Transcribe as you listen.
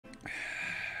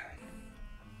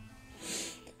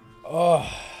Oh,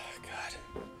 God.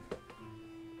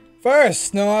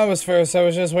 First. No, I was first. I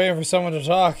was just waiting for someone to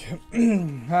talk.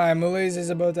 Hi, Mooley's is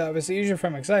about to have a seizure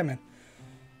from excitement.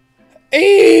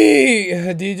 E!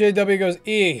 DJW goes,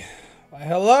 E. Why,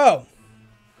 hello.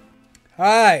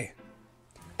 Hi.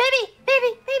 Baby.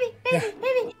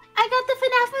 I got the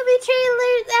FNAF movie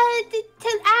trailer to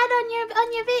add on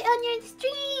your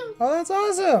stream. Oh, that's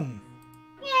awesome.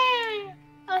 Yeah.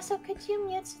 Also, could you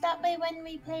mute so that way when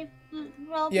we play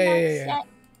Roblox? Yeah. Yeah.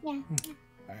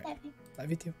 Alright. Love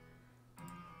you too.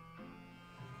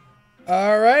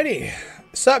 Alrighty.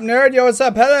 Sup, nerd? Yo, what's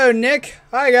up? Hello, Nick.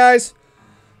 Hi, guys.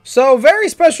 So, very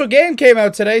special game came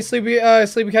out today. Sleepy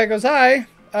Cat goes, hi.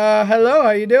 Hello,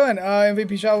 how you doing?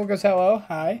 MVP Shovel goes, hello.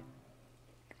 Hi.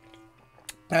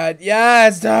 Yeah,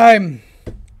 it's time.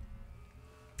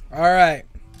 Alright.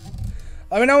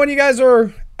 Let me know when you guys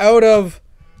are out of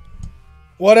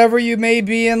whatever you may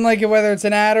be in, like whether it's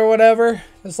an ad or whatever.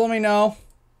 Just let me know.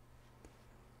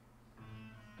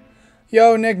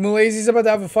 Yo, Nick, Mulazy's about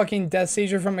to have a fucking death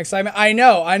seizure from excitement. I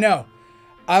know.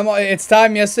 It's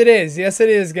time. Yes, it is. Yes, it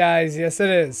is, guys. Yes, it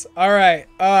is. Alright.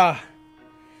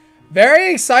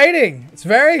 Very exciting. It's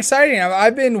very exciting.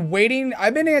 I've been waiting.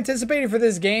 I've been anticipating for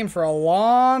this game for a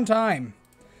long time.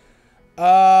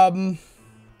 So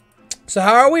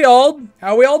how are we all?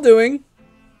 How are we all doing?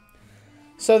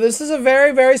 So this is a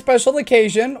very, very special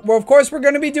occasion. Well, of course, we're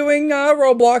going to be doing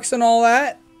Roblox and all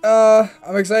that.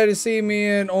 I'm excited to see me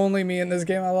and only me in this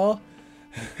game, lol.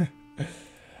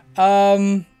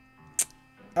 I'm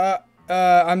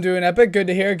doing epic. Good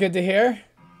to hear. Good to hear.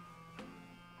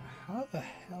 How the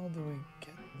hell do we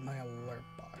get my alert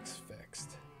box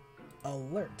fixed?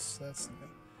 Alerts. That's new.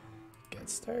 Get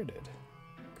started.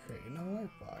 Create an alert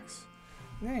box.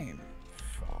 Name.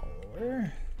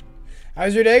 Follower.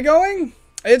 How's your day going?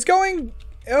 It's going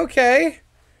okay.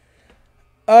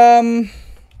 I'm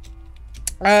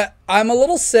a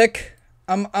little sick.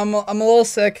 I'm a little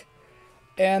sick,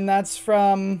 and that's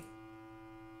from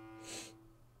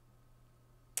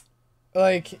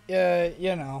like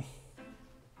you know.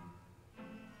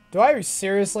 Do I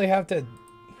seriously have to?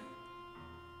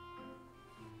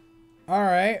 All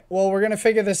right. Well, we're gonna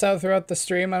figure this out throughout the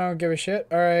stream. I don't give a shit.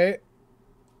 All right.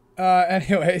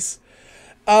 Anyways,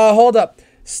 hold up.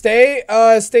 Stay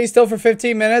still for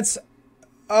 15 minutes.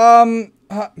 Hold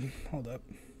up.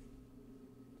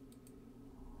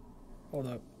 Hold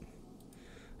up.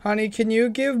 Honey, can you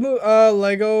give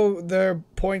Lego their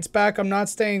points back? I'm not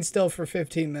staying still for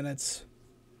 15 minutes.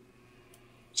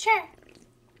 Sure.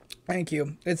 Thank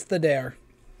you. It's the dare.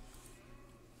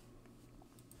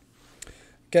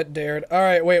 Get dared. All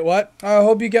right, wait, what? I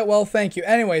hope you get well. Thank you.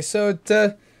 Anyway, so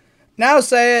to now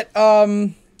say it,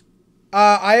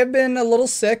 I have been a little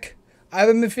sick. I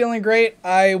haven't been feeling great.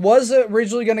 I was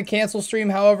originally going to cancel stream.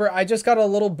 However, I just got a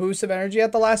little boost of energy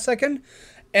at the last second.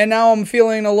 And now I'm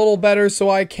feeling a little better, so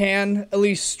I can at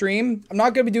least stream. I'm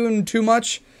not going to be doing too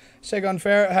much. Hashtag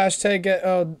unfair. Hashtag get,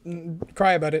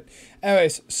 cry about it.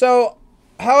 Anyways, so,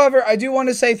 however, I do want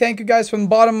to say thank you guys from the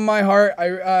bottom of my heart.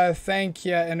 I thank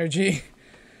you, Energy.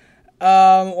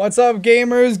 What's up,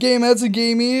 gamers, gameheads, and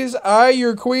gamies?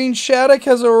 Your queen, Shattuck,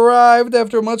 has arrived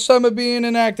after much time of being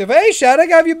inactive. Hey, Shattuck,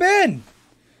 how have you been?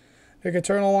 Vic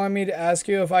Eternal wanted me to ask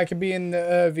you if I could be in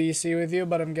the VC with you,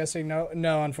 but I'm guessing no.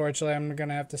 No, unfortunately, I'm going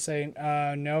to have to say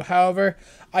no. However,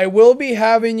 I will be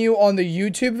having you on the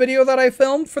YouTube video that I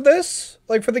filmed for this,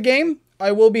 like for the game.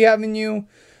 I will be having you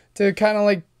to kind of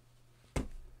like,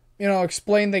 you know,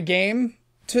 explain the game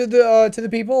to the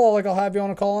people. Like I'll have you on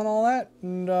a call and all that,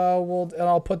 and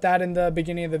I'll put that in the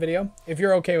beginning of the video if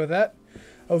you're okay with that,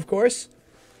 of course.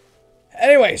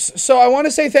 Anyways, so I want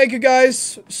to say thank you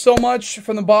guys so much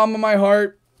from the bottom of my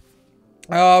heart.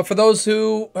 For those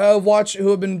who who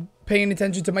have been paying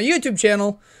attention to my YouTube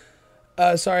channel.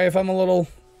 Sorry if I'm a little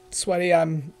sweaty.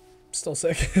 I'm still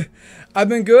sick. I've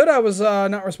been good. I was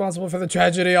not responsible for the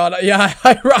tragedy on. Yeah,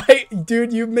 right,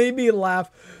 dude. You made me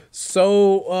laugh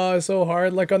so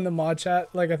hard, like on the mod chat.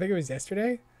 Like I think it was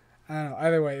yesterday. I don't know.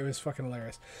 Either way, it was fucking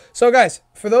hilarious. So guys,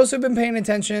 for those who've been paying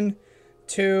attention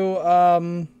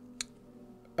to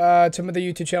the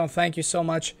YouTube channel, thank you so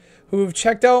much. Who've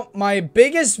checked out my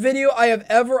biggest video I have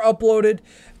ever uploaded,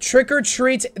 Trick or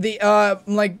Treat, the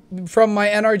like from my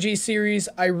NRG series.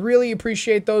 I really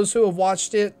appreciate those who have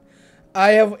watched it.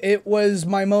 It was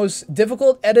my most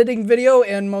difficult editing video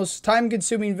and most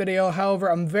time-consuming video. However,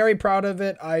 I'm very proud of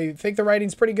it. I think the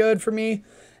writing's pretty good for me,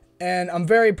 and I'm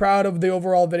very proud of the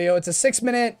overall video. It's a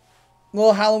 6-minute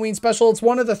little Halloween special. It's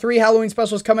one of the 3 Halloween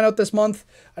specials coming out this month.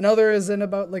 Another is in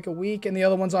about like a week, and the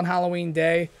other one's on Halloween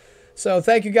Day. So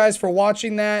thank you guys for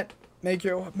watching that. Make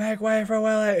way for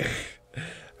Willie.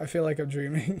 I feel like I'm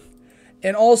dreaming.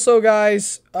 And also,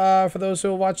 guys, for those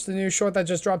who watched the new short that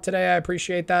just dropped today, I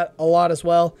appreciate that a lot as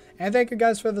well. And thank you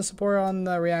guys for the support on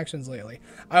the reactions lately.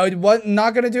 I was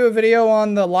not going to do a video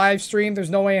on the live stream.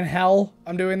 There's no way in hell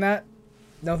I'm doing that.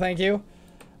 No, thank you.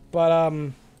 But,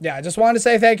 yeah, I just wanted to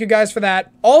say thank you guys for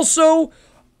that. Also,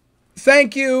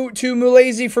 thank you to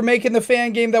Mulazy for making the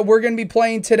fan game that we're going to be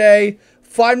playing today.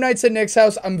 Five Nights at Nick's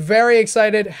house. I'm very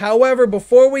excited. However,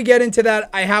 before we get into that,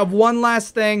 I have one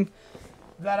last thing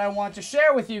that I want to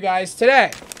share with you guys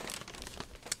today.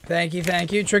 Thank you,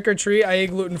 thank you. Trick or treat, I eat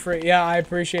gluten-free. Yeah, I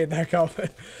appreciate that comment.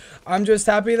 I'm just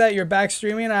happy that you're back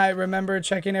streaming. I remember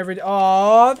checking every day.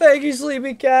 Oh, thank you,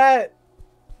 Sleepy Cat.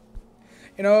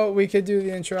 You know, we could do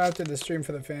the intro after the stream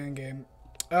for the fan game.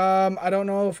 I don't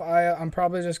know if I'm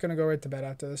probably just going to go right to bed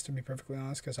after this, to be perfectly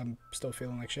honest, because I'm still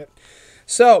feeling like shit.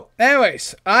 So,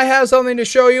 anyways, I have something to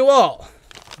show you all.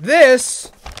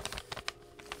 This...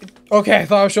 Okay, I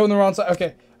thought I was showing the wrong side.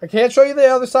 Okay, I can't show you the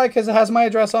other side because it has my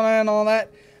address on it and all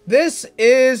that. This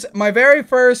is my very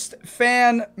first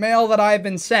fan mail that I've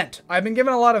been sent. I've been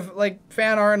given a lot of, like,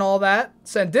 fan art and all that,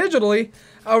 sent digitally.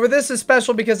 However, this is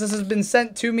special because this has been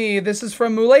sent to me. This is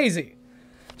from Mulazy.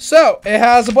 So, it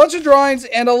has a bunch of drawings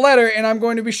and a letter, and I'm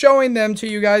going to be showing them to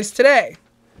you guys today.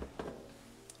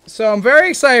 So, I'm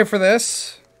very excited for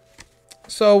this.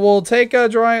 So, we'll take a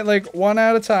drawing, like, one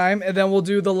at a time, and then we'll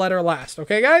do the letter last.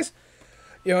 Okay, guys?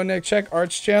 Yo, Nick, check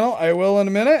Art's channel. I will in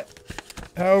a minute.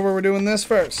 However, we're doing this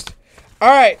first.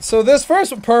 Alright, so this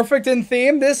first, perfect in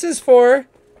theme. This is all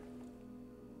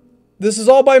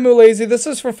by Mulazy. This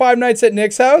is for Five Nights at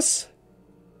Nick's house.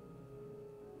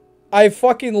 I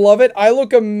fucking love it. I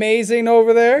look amazing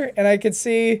over there. And I can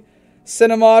see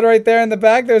Cinemod right there in the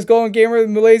back. There's Golden Gamer,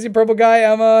 Mulazy, Purple Guy,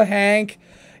 Emma, Hank.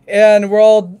 And we're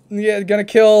all gonna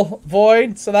kill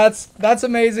Void. So that's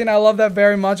amazing. I love that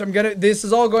very much. This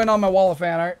is all going on my wall of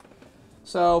fan art.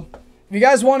 So if you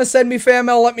guys want to send me fan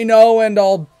mail, let me know and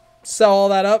I'll sell all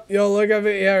that up. Yo, look at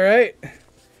it. Yeah, right.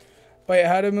 Wait,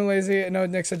 how did Mulazy know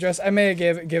Nick's address? I may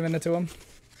have given it to him.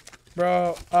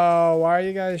 Bro, why are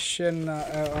you guys shitting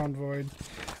on Void?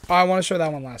 Oh, I want to show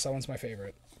that one last. That one's my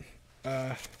favorite.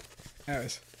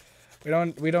 Anyways,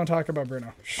 we don't talk about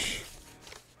Bruno. Shh.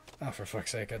 Oh, for fuck's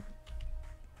sake! Give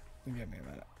me a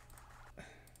minute.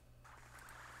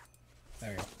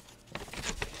 There we go.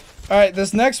 All right,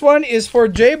 this next one is for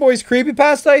J-Boy's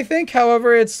creepypasta, I think.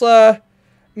 However, it's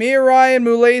me, Ryan,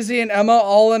 Mulazy, and Emma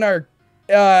all in our.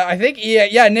 I think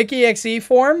Nick EXE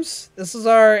forms. This is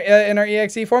our in our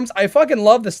EXE forms. I fucking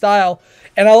love the style,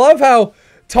 and I love how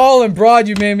tall and broad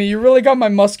you made me. You really got my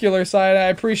muscular side. I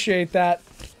appreciate that.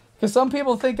 Because some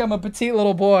people think I'm a petite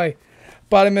little boy,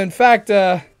 but I'm in fact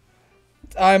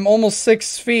I'm almost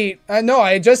 6 feet. No,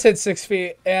 I just hit 6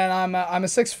 feet, and I'm a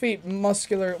 6 feet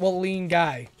muscular, lean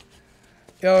guy.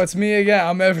 Yo, it's me again.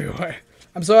 I'm everywhere.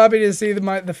 I'm so happy to see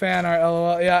the fan art.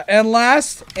 LOL. Yeah, and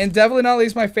last, and definitely not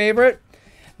least, my favorite.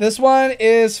 This one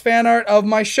is fan art of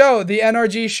my show, the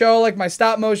NRG show, like my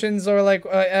stop motions or like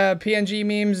PNG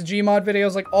memes, Gmod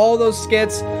videos, like all those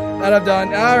skits that I've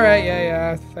done. All right,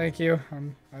 yeah, thank you.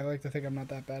 I like to think I'm not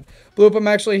that bad. Bloop, I'm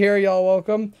actually here. Y'all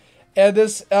welcome. And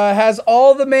this has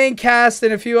all the main cast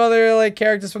and a few other like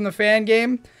characters from the fan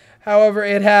game. However,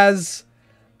 it has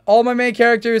all my main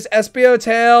characters: SBO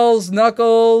Tails,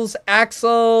 Knuckles,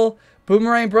 Axel,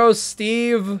 Boomerang Bros,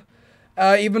 Steve,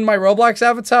 even my Roblox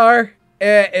avatar.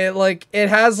 It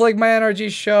has like my NRG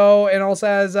show and also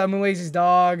has Mulazy's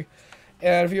dog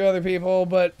and a few other people.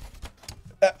 But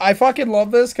I fucking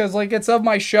love this because like it's of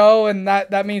my show, and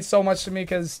that means so much to me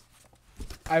because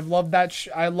I've loved that.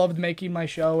 I loved making my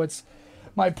show. It's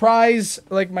my prize,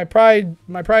 like my pride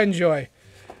and joy.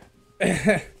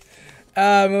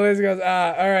 Mulazy goes,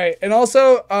 all right. And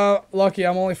also, lucky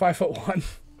I'm only 5'1".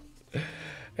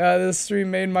 This stream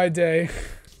made my day.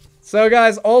 So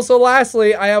guys, also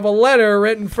lastly, I have a letter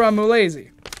written from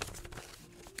Mulazy.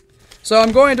 So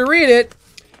I'm going to read it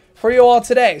for you all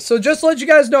today. So just to let you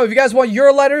guys know, if you guys want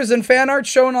your letters and fan art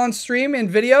shown on stream in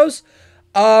videos,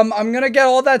 I'm going to get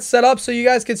all that set up so you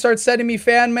guys can start sending me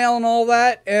fan mail and all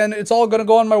that. And it's all going to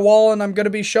go on my wall, and I'm going to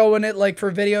be showing it like for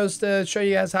videos to show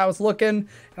you guys how it's looking. And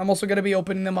I'm also going to be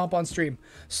opening them up on stream.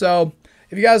 So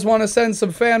if you guys want to send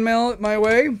some fan mail my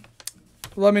way,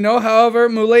 let me know. However,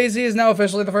 Mulazy is now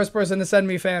officially the first person to send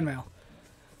me fan mail.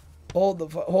 Hold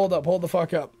the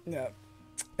fuck up. Yeah.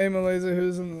 Hey Mulazy,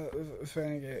 who's in the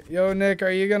fan game? Yo Nick,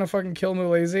 are you gonna fucking kill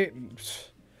Mulazy?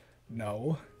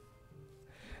 No.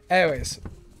 Anyways,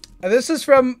 this is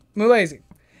from Mulazy.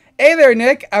 Hey there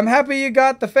Nick, I'm happy you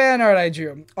got the fan art I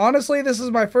drew. Honestly, this is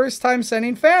my first time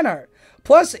sending fan art.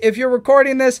 Plus, if you're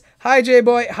recording this, hi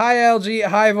J-Boy, hi LG,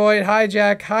 hi Void, hi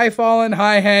Jack, hi Fallen,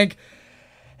 hi Hank,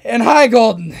 and hi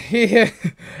Golden.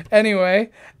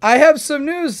 Anyway, I have some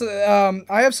news.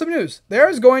 There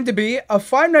is going to be a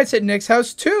Five Nights at Nick's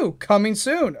House 2 coming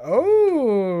soon.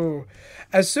 Oh,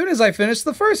 as soon as I finish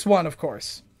the first one, of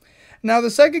course. Now,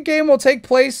 the second game will take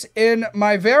place in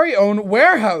my very own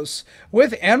warehouse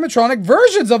with animatronic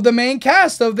versions of the main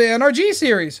cast of the NRG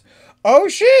series. Oh,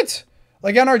 shit!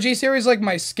 Like NRG series, like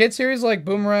my skit series, like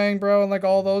Boomerang, bro, and like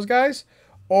all those guys?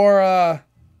 Or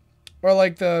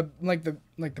like the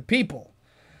people.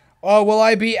 Will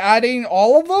I be adding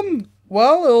all of them?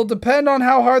 Well, it'll depend on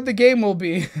how hard the game will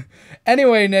be.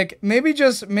 Anyway, Nick, maybe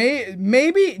just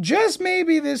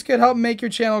maybe this could help make your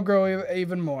channel grow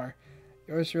even more.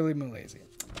 Yours really, Malazy.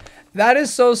 That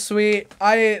is so sweet.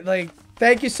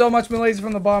 Thank you so much, Malazy,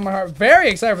 from the bottom of my heart. Very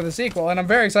excited for the sequel, and I'm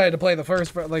very excited to play the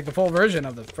first, like the full version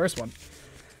of the first one.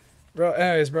 Bro,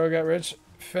 anyways, bro got rich.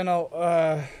 Final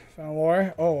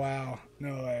war. Oh wow,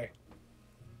 no way.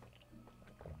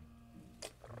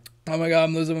 Oh my god,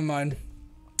 I'm losing my mind.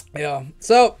 Yeah.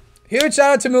 So huge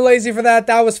shout out to Malazy for that.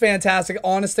 That was fantastic.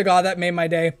 Honest to God, that made my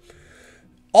day.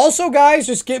 Also, guys,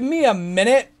 just give me a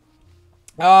minute.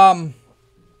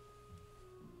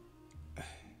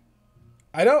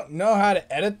 I don't know how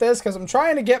to edit this because I'm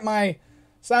trying to get my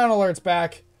sound alerts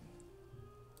back.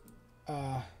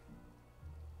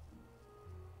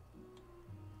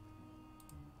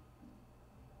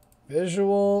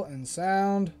 Visual and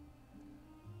sound.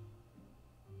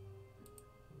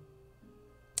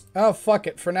 Oh, fuck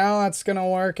it. For now, that's gonna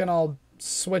work, and I'll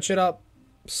switch it up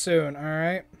soon,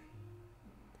 alright?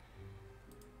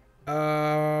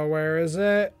 Where is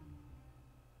it?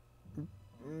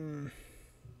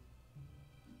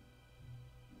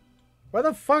 Where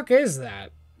the fuck is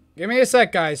that? Give me a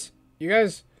sec, guys. You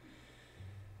guys...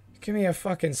 Give me a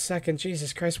fucking second.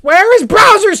 Jesus Christ. Where is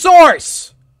browser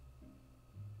source?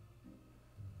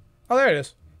 Oh, there it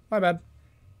is. My bad.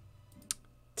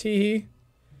 Teehee.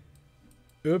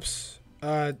 Oops.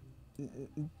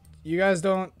 You guys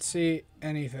don't see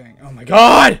anything. Oh my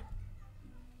god!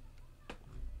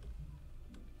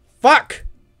 Fuck!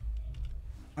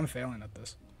 I'm failing at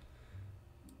this.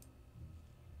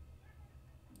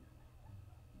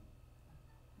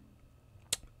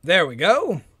 There we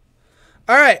go.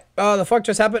 Alright, the fuck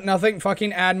just happened? Nothing.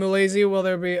 Fucking add Mulazy. Will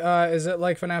there be, is it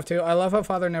like FNAF 2? I love how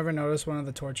Father never noticed one of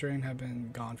the torturing had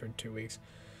been gone for 2 weeks.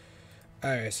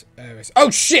 Anyways. Oh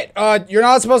shit! You're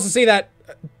not supposed to see that.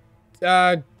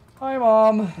 Hi,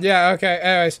 Mom. Yeah, okay.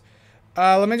 Anyways.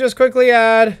 Let me just quickly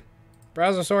add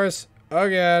browser source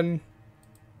again.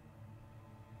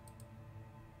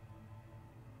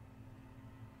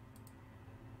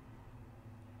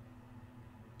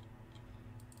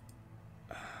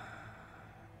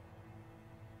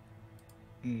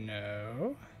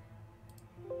 No.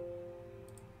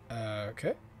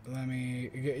 Okay. Let me...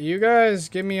 You guys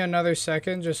give me another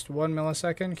second. Just 1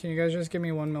 millisecond. Can you guys just give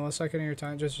me 1 millisecond of your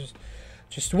time? Just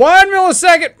 1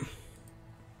 millisecond!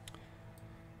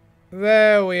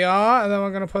 There we are. And then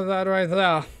we're going to put that right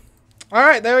there.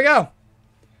 Alright, there we go.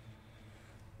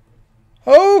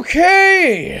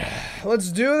 Okay.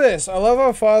 Let's do this. I love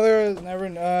how Father never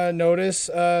noticed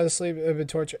sleep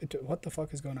torture. What the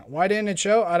fuck is going on? Why didn't it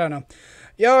show? I don't know.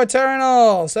 Yo,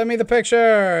 Eternal, send me the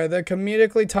picture. The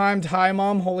comedically timed hi,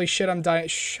 Mom. Holy shit, I'm dying.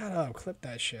 Shut up. Clip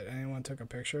that shit. Anyone took a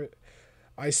picture?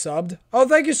 I subbed. Oh,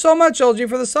 thank you so much, LG,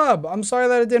 for the sub. I'm sorry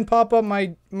that it didn't pop up.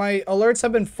 My alerts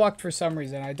have been fucked for some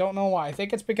reason. I don't know why. I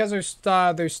think it's because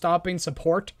they're stopping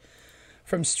support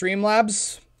from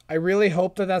Streamlabs. I really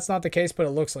hope that that's not the case, but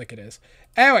it looks like it is.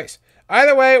 Anyways,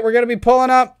 either way, we're going to be pulling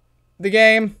up the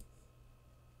game.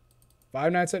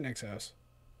 Five Nights at Nick's House.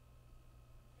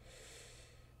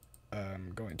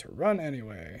 I'm going to run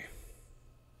anyway.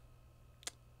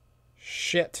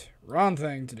 Shit. Wrong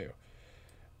thing to do.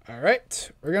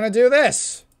 Alright. We're going to do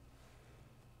this.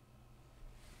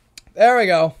 There we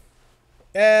go.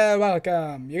 Yeah,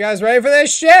 welcome. You guys ready for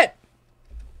this shit?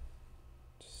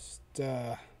 Just,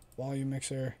 volume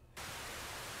mixer.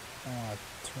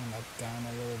 Turn that down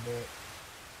a little bit.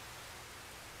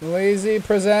 Lazy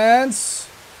presents.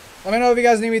 Let me know if you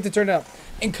guys need me to turn it up.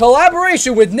 In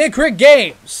collaboration with Nick Rick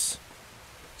Games.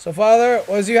 So, Father,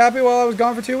 was you happy while I was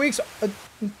gone for 2 weeks?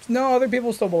 No, other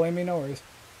people still believe me. No worries.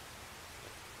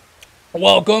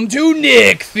 Welcome to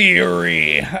Nick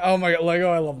Theory. Oh my god, Lego,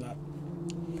 I love that.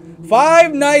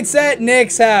 Five Nights at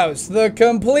Nick's House. The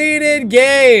completed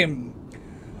game.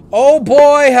 Oh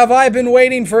boy, have I been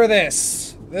waiting for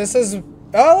this. This is...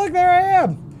 Oh, look, there I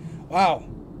am. Wow.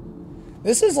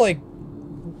 This is like...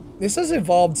 This has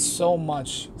evolved so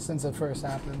much since it first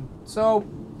happened. So...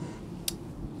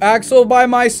 Axel by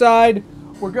my side.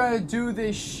 We're gonna do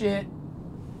this shit.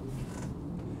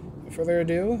 Without further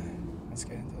ado, let's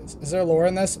get into this. Is there lore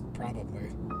in this? Probably.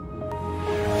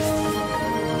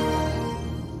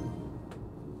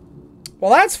 Well,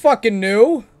 that's fucking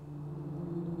new.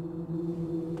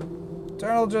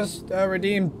 Eternal just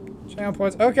redeemed channel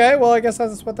points. Okay, well, I guess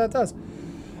that's what that does.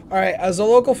 Alright, as a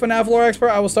local FNAF lore expert,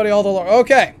 I will study all the lore.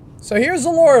 Okay, so here's the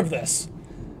lore of this.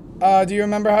 Do you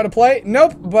remember how to play?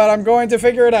 Nope, but I'm going to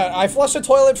figure it out. I flush a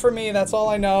toilet for me, that's all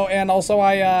I know. And also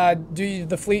I do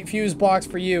the fleet fuse blocks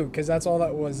for you, because that's all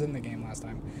that was in the game last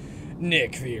time.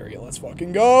 Nick Theory, let's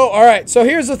fucking go. Alright, so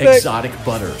here's the thing. Exotic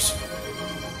butters.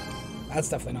 That's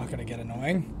definitely not going to get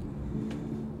annoying.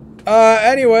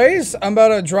 Anyways, I'm about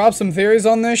to drop some theories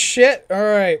on this shit.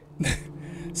 Alright.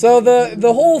 So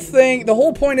the whole thing, the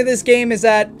whole point of this game is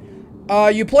that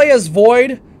you play as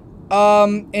Void,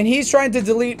 and he's trying to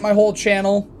delete my whole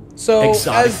channel. So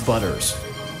Exotic butters.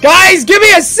 Guys, give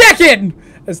me a second!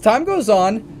 As time goes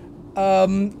on,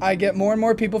 I get more and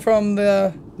more people from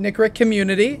the Nick Rick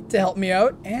community to help me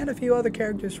out, and a few other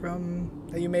characters from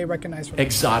that you may recognize from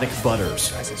Exotic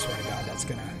butters. Guys, I swear to God, it's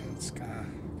gonna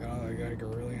get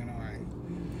really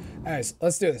annoying. Anyways,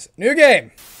 let's do this. New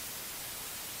game.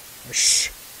 Shh.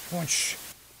 Come on, shh.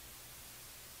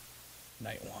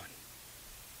 Night one.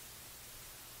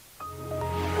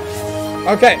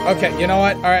 Okay, you know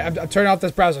what? Alright, I'm turning off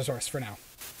this browser source for now.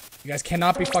 You guys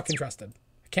cannot be fucking trusted.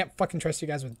 I can't fucking trust you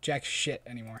guys with jack shit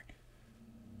anymore.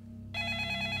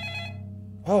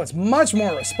 Oh, it's much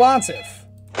more responsive.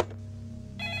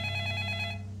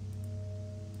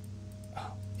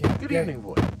 Good evening,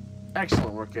 Void.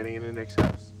 Excellent work getting into Nick's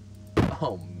house.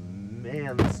 Oh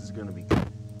man, this is gonna be good.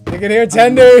 You can hear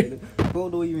Tender. Bro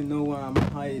don't even know where I'm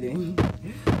hiding.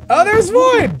 Oh, there's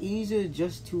Void. Easier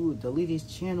just to delete his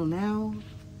channel now.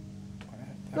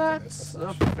 That's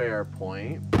a fair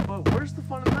point, but where's the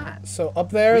fun in that? So up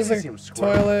there is a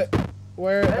toilet.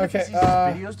 Where? If he Okay. sees his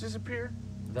videos disappear,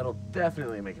 that'll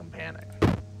definitely make him panic.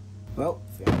 Well,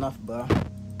 fair enough, bro.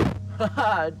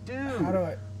 Haha, dude. How do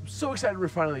I? I'm so excited we're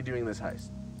finally doing this heist.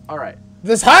 Alright.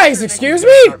 This heist, excuse me?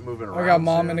 I got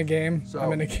mom in a game. So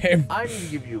I'm in a game. I need to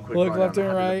give you a quick Look rundown left and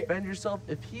on how to right. defend yourself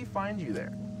if he finds you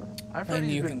there. I've heard And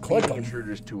he's you been can click beating him.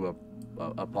 intruders to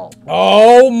a pulp.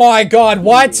 Oh my God!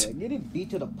 What? Yeah, getting beat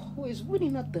to the pole is really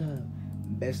not the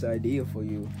best idea for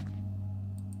you.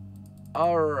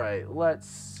 Alright, let's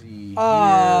see.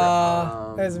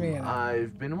 That's me and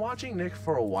I've been watching Nick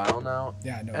for a while now,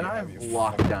 Yeah, I know. and you have, I've you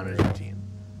locked fucking down his weirdo. routine.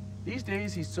 These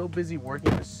days, he's so busy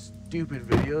working his stupid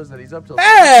videos that he's up till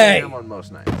Hey! 6 a.m. on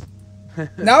most nights.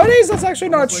 Nowadays, that's actually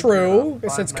not Almost like you're in a true.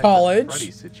 Because Five it's Nights at college.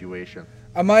 Freddy's situation.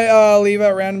 I might leave at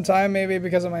random time, maybe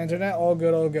because of my internet. All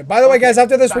good, all good. By the way, guys,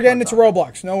 after this, we're getting into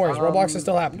Roblox. No worries, Roblox is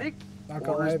still happening. Nick Not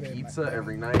gonna orders lie, baby. pizza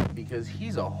every night because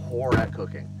he's a whore at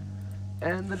cooking.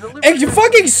 And the delivery Hey, you guy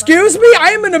fucking sometimes excuse me? I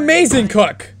am an amazing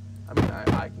cook. I mean, I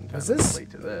can kind Is of this-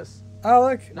 relate to this. Oh,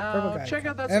 look. purple Now, guy. check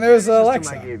out that And there's security Alexa.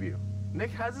 system I gave you.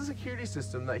 Nick has a security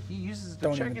system that he uses to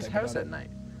Don't check even his think house about at it. night.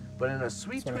 But in a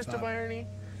sweet That's what I twist of thought. irony,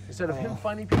 instead of him Oh.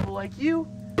 finding people like you,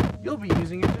 you'll be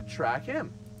using it to track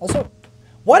him. Also,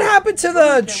 what happened to the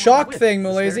Camera chalk with thing, the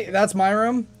Malazy? staircase. That's my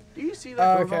room. Do you see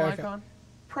that Okay, doorbell okay. icon?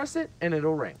 Press it and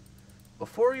it'll ring.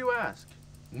 Before you ask,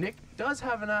 Nick does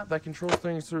have an app that controls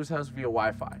things through his house via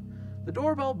Wi-Fi, the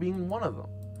doorbell being one of them.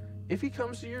 If he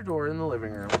comes to your door in the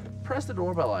living room, press the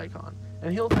doorbell icon,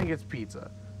 and he'll think it's pizza.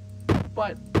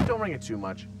 But don't ring it too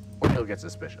much, or he'll get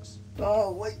suspicious.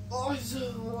 Oh, wait. Oh,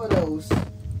 what else?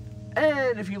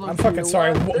 And if you look I'm to fucking your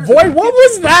sorry. left, there's Void, a what kitchen.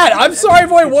 was that? I'm sorry,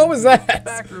 Void, what was that?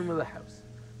 Back room of the house.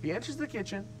 If he enters the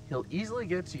kitchen, he'll easily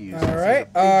get to you. All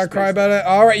right. Cry about it.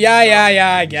 All right. Yeah,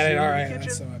 I get it. All right.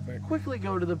 That's so epic. Quickly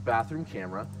go to the bathroom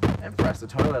camera and press the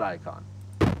toilet icon.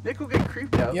 Nick will get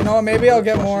creeped out. You know what? since Maybe the I'll toilet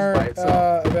get flushes more by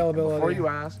itself. availability. Before you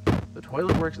ask, the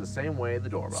toilet works the same way the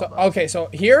doorbell So does. okay, so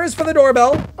here is for the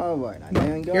doorbell. All right, I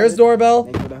done got Here's it. doorbell.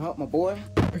 Thanks for the help, my boy.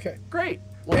 Okay. Great.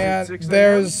 Once And it's 6 a.m.,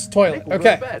 there's toilet. Nick will go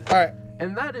Okay. to bed. All right.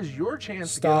 And that is your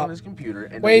chance to get Stop. on his computer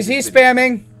and Wait, is he delete his videos.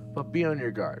 spamming? But be on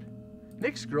your guard.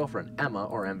 Nick's girlfriend, Emma,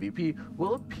 or MVP,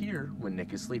 will appear when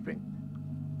Nick is sleeping.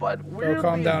 But weirdly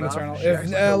calm down, enough, Eternal. she If-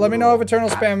 acts like a let me know if little Eternal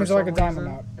cat spam for is so I some can time him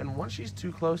reason, out. And once she's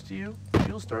too close to you,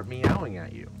 she'll start meowing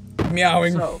at you.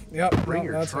 Meowing. So, Yep. bring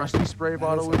no, your that's it. trusty spray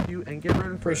bottle with you and get rid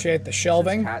of Appreciate the her,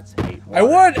 shelving. since cats hate I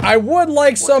water. would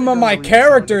like some you're of done my deleting some of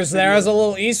characters the there as a videos,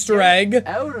 little Easter get egg.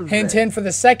 out of Hint, there. hint for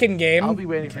the second game. I'll be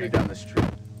waiting for you down the street.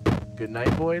 Good night,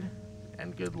 Void,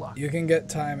 and good luck. You can get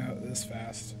time out this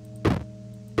fast.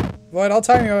 Void, I'll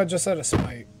time you out just out of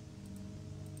spite.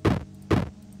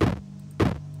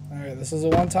 Alright, this is the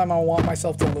one time I want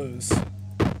myself to lose.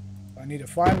 I need to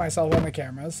find myself on the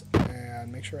cameras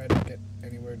and make sure I don't get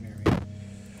anywhere near me.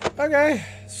 Okay,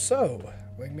 so,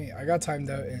 like me, I got timed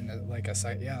out in like a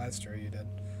site. Yeah, that's true, you did.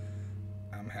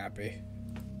 I'm happy.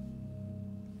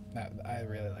 I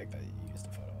really like that you used a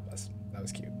photo of us. That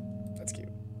was cute. That's cute.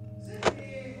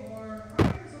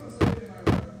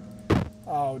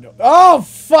 Oh, no. Oh,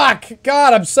 fuck!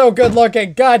 God, I'm so good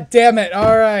looking. God damn it.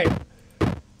 All right.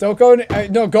 Don't go in...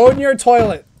 no, go in your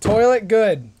toilet. Toilet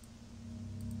good.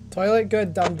 Toilet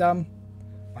good, dumb.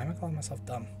 Why am I calling myself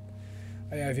dumb?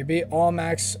 Oh, yeah, if you beat all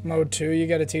max mode 2, you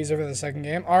get a teaser for the second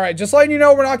game. All right, just letting you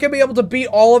know, we're not going to be able to beat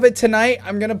all of it tonight.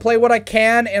 I'm going to play what I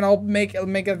can, and I'll make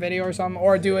a video or something,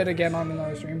 or do it again on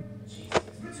another stream.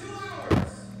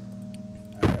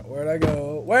 All right, where'd I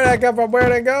go? Where'd I come from?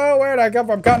 Where'd I go? Where'd I come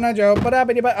from? Cutting a joke.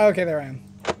 Okay, there I am.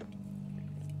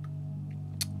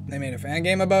 They made a fan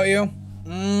game about you.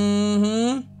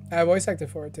 I have voice acted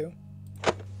for it, too.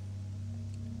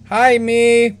 Hi,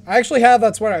 me. I actually have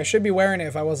that sweater. I should be wearing it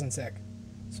if I wasn't sick.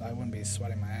 So I wouldn't be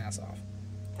sweating my ass off.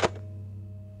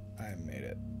 I made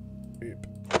it. Oop.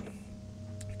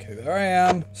 Okay, there I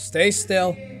am. Stay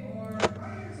still.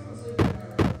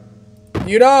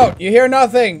 You don't. You hear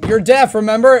nothing. You're deaf,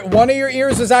 remember? One of your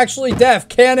ears is actually deaf.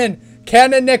 Canon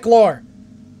Nick Lore.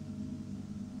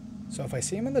 So if I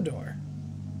see him in the door,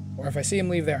 or if I see him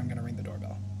leave there, I'm going to ring the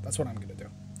doorbell. That's what I'm going to do.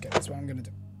 Okay, that's what I'm going to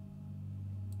do.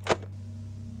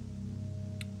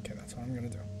 Okay, that's what I'm going to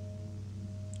do.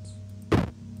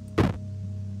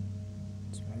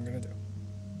 That's what I'm going to do.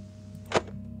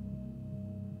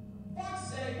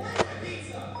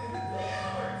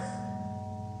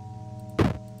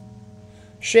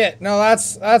 Shit, no,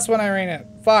 that's when I ring it.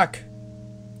 Fuck.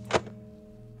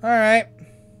 Alright.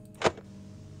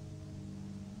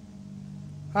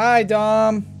 Hi,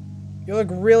 Dom. You look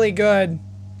really good.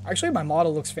 Actually, my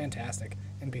model looks fantastic.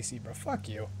 NPC, bro. Fuck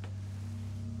you.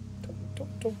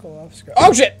 Don't go off screen.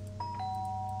 Oh, shit!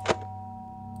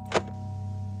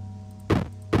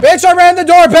 Bitch, I ran the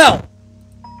doorbell!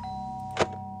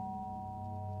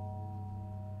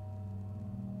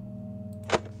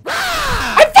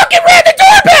 I fucking ran the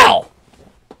doorbell!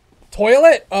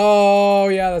 Toilet? Oh,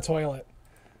 yeah, the toilet.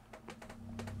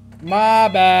 My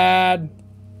bad.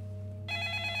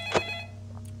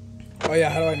 Oh, yeah,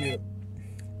 how do I mute?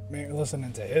 Maybe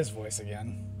listening to his voice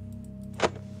again.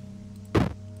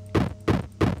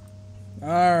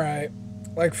 Alright.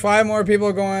 Like 5 more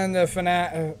people going to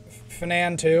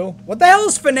Fnan 2. What the hell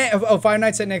is Fnan? Oh, Five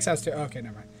Nights at Nick's house 2. Okay,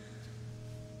 never mind.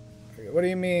 What do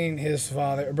you mean, his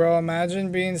father? Bro,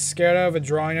 imagine being scared of a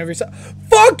drawing of yourself.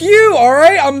 Fuck you,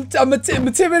 alright? I'm an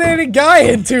intimidating guy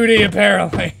in 2D,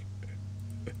 apparently.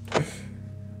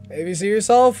 If you see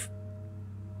yourself...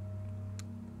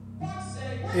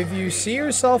 If you see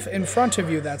yourself in front of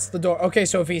you, that's the door. Okay,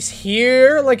 so if he's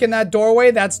here, like in that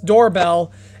doorway, that's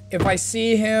doorbell. If I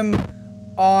see him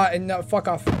on... No, fuck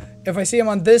off. If I see him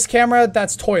on this camera,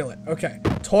 that's toilet. Okay.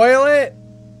 Toilet,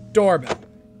 doorbell.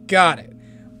 Got it.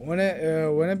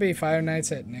 Wouldn't it be Five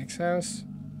Nights at Nick's house?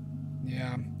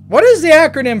 Yeah. What is the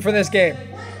acronym for this game?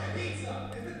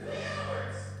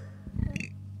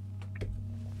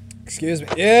 Excuse me.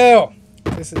 Ew.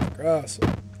 This is gross.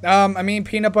 I mean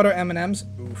peanut butter M&Ms.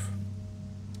 Oof.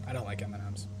 I don't like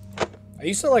M&Ms. I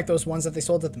used to like those ones that they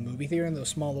sold at the movie theater in those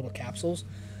small little capsules.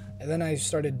 And then I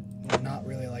started not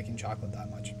really liking chocolate that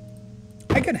much.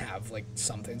 I can have like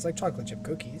some things like chocolate chip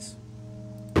cookies.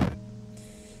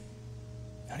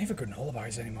 Not even granola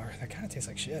bars anymore. That kind of tastes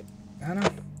like shit. I don't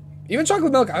know. Even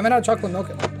chocolate milk. I haven't had chocolate milk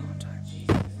in a long time.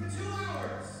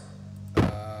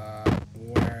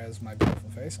 Where is my beautiful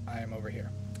face? I am over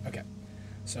here. Okay.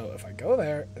 So if I go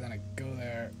there, and then I go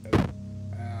there.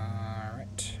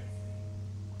 Alright.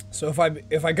 So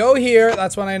if I go here,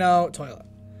 that's when I know toilet.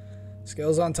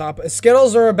 Skittles on top.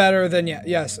 Skittles are better than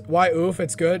yes. Why oof?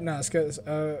 It's good. No, Skittles.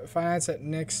 Five Nights at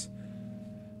Nick's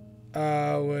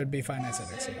would be Five Nights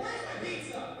at Nick's.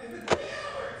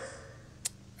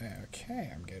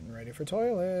 Okay, I'm getting ready for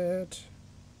toilet.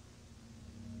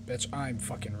 Bitch, I'm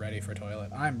fucking ready for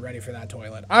toilet. I'm ready for that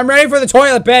toilet. I'm ready for the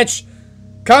toilet, bitch!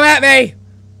 Come at me!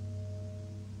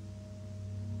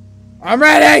 I'm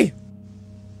ready!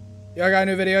 Y'all got a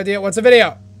new video idea? What's the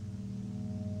video?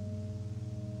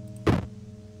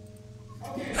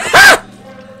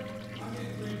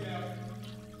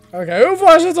 Okay, who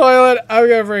flushed the toilet? I'm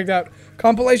getting freaked out.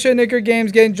 Compilation Nicker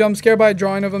Games getting jump scared by a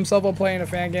drawing of himself while playing a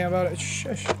fan game about it.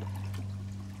 Shush.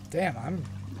 Damn, I'm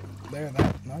there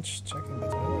that much checking the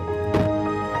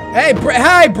toilet. Hey,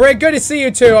 hi, Brick. Good to see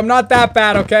you too. I'm not that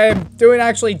bad, okay? I'm doing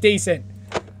actually decent.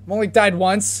 I've only died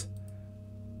once.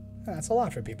 That's a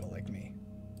lot for people like me.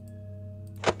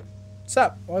 What's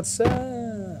up? What's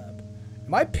up?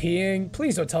 Am I peeing?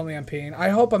 Please don't tell me I'm peeing. I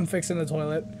hope I'm fixing the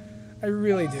toilet. I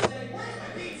really do.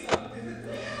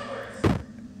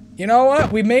 You know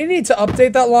what? We may need to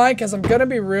update that line because I'm gonna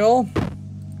be real.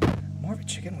 More of a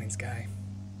chicken wings guy.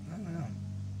 I don't know.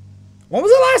 When was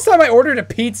the last time I ordered a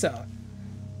pizza?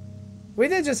 We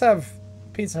did just have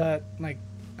Pizza Hut, like,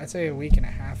 I'd say a week and a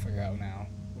half ago now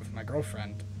with my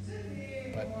girlfriend.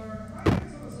 But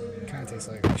it kind of tastes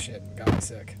like shit. Got me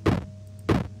sick.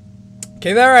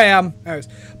 Okay, there I am. Anyways,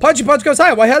 Punchy Punch goes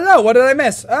hi. Why, hello. What did I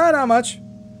miss? Not much.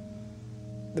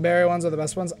 The berry ones are the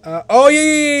best ones. Oh,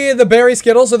 yeah. The berry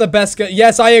Skittles are the best.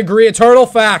 Yes, I agree. Eternal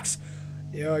facts.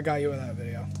 Yo, I got you with that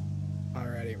video.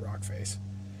 Alrighty, rock face.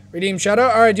 Redeem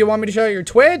shoutout. Alright, do you want me to shout out your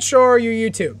Twitch or your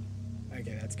YouTube?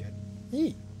 Okay, that's good.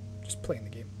 Yee. Just playing the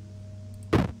game.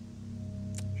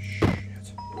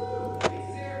 Shit.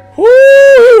 Woo!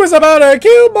 He was about to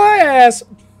kill my ass.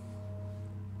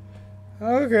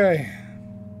 Okay.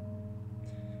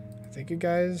 I think you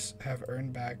guys have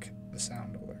earned back the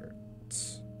sound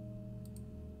alerts.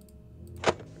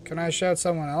 Can I shout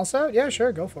someone else out? Yeah,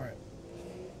 sure, go for it.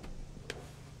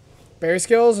 Berry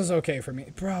Skills is okay for me.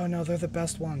 Bro, no, they're the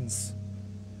best ones.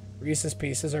 Reese's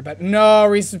Pieces are better. No,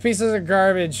 Reese's Pieces are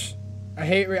garbage. I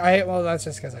hate, well, that's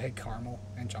just because I hate caramel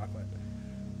and chocolate.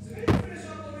 Okay,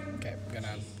 I'm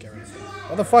gonna get rid of it.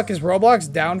 What the fuck, is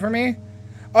Roblox down for me?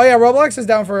 Oh yeah, Roblox is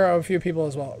down for a few people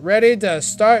as well. Ready to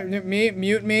start me?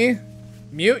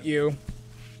 Mute you.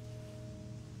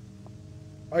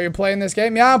 Oh, you're playing this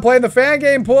game? Yeah, I'm playing the fan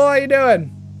game. Pool, how you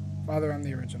doing? Father, I'm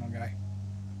the original guy.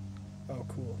 Oh,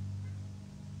 cool.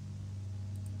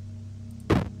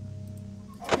 There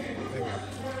we go.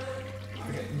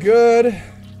 Okay, good.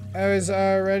 I was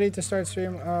ready to start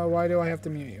stream. Why do I have to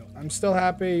mute you? I'm still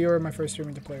happy you were my first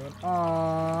streamer to play with.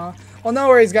 Aww. Well, no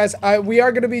worries, guys. We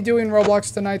are going to be doing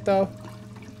Roblox tonight, though.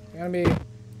 We're going to be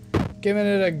giving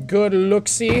it a good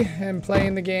look-see and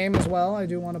playing the game as well. I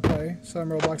do want to play some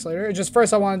Roblox later. Just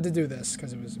first, I wanted to do this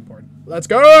because it was important. Let's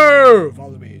go!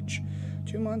 Follow the beach.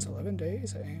 2 months, 11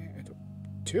 days.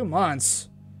 2 months?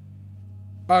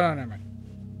 Oh, no, never mind.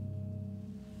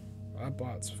 That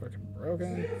bot's fucking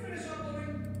broken.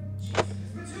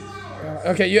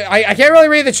 Okay, I can't really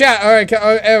read the chat. All right,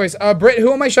 anyways, Britt,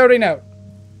 who am I shouting out?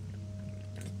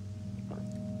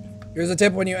 Here's a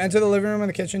tip: when you enter the living room and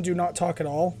the kitchen, do not talk at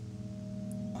all.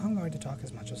 I'm going to talk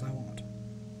as much as I want.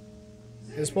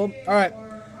 Hispool? All right.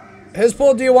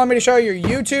 Hispool, do you want me to show your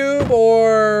YouTube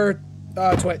or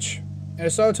Twitch? And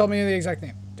if so, tell me the exact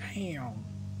name. Damn.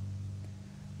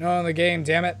 No, in the game,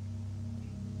 damn it.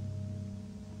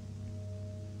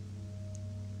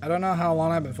 I don't know how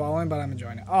long I've been following, but I'm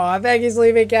enjoying it. Oh, thank you,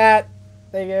 Sleepy Cat.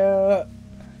 Thank you.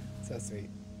 So sweet.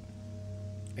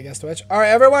 I guess Twitch. All right,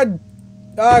 everyone.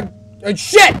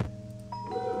 Shit.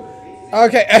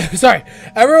 Okay, sorry.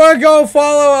 Everyone go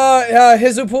follow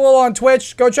Hizupool on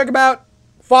Twitch. Go check him out.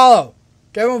 Follow.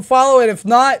 Give him a follow, and if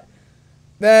not,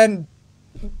 then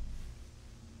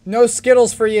no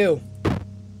Skittles for you.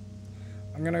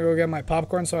 I'm gonna go get my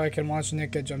popcorn so I can watch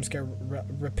Nick get jump scared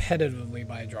repetitively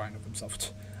by a drawing of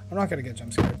himself. I'm not gonna get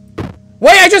jump scared.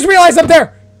 Wait, I just realized I'm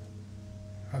there!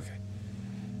 Okay.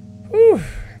 Whew.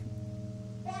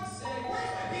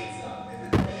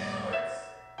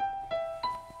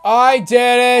 I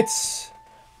did it!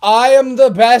 I am the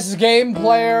best game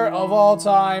player of all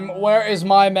time. Where is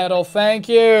my medal? Thank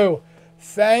you!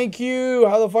 Thank you!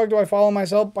 How the fuck do I follow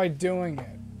myself? By doing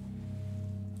it.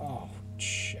 Oh,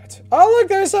 shit. Oh, look,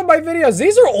 there's some of my videos.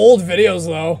 These are old videos,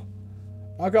 though.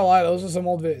 Not gonna lie, those are some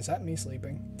old videos. Is that me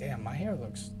sleeping? Damn, my hair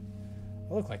looks...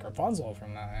 I look like Rapunzel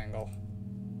from that angle.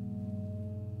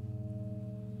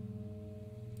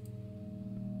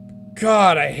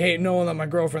 God, I hate knowing that my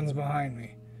girlfriend's behind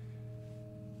me.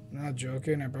 I'm not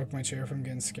joking. I broke my chair from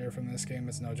getting scared from this game.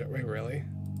 It's no joke. Wait, really?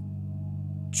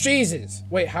 Jesus!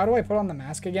 Wait, how do I put on the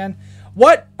mask again?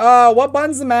 What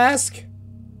buttons the mask?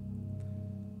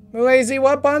 Lazy,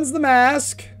 what buttons the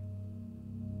mask?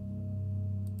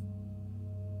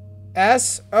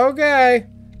 S? Okay.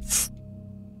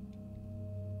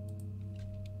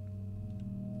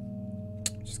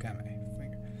 Just got my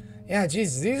finger. Yeah,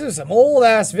 Jesus, these are some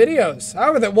old-ass videos.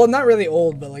 However, they're, well, not really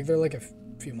old, but like they're like a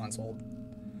few months old.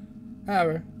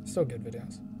 However, still good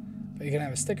videos. But you can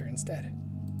have a sticker instead.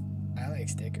 I like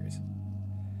stickers.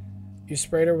 You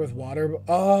sprayed her with water.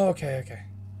 Oh, okay, okay.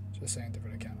 Just saying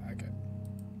different account. Okay.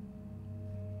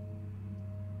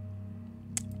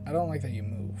 I don't like that you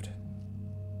moved.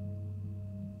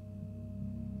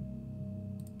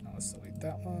 Now let's delete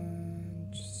that one.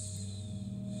 Just...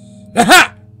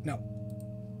 Aha! No.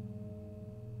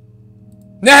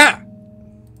 Nah!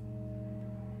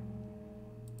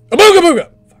 A booga booga!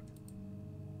 Fuck.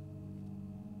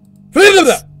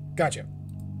 Gotcha.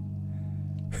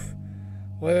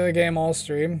 Play the game all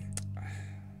stream.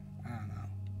 I don't know.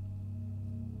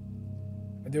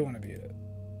 I do want to beat it.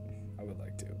 I would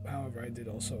like to. However, I did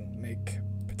also make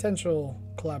potential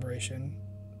collaboration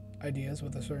ideas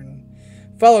with a certain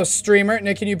fellow streamer.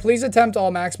 Nick, can you please attempt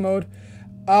all max mode?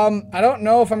 I don't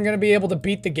know if I'm gonna be able to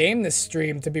beat the game this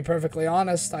stream, to be perfectly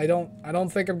honest. I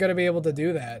don't think I'm gonna be able to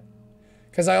do that.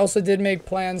 Because I also did make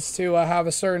plans to have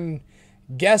a certain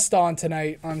guest on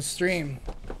tonight on stream.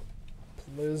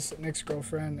 Liz, Nick's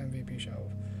girlfriend, MVP show.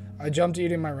 I jumped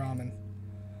eating my ramen.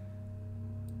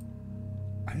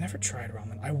 I've never tried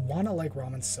ramen. I want to like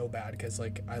ramen so bad because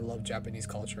like I love Japanese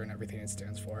culture and everything it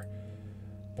stands for.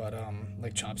 But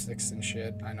like chopsticks and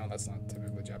shit, I know that's not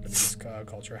typically Japanese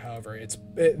culture. However,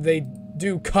 they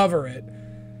do cover it.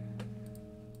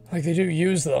 Like they do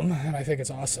use them, and I think it's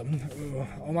awesome. Ooh.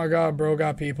 Oh my god, bro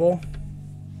got people.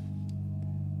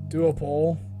 Dual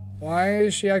pole. Why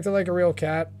is she acting like a real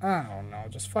cat? I don't know.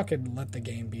 Just fucking let the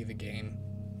game be the game.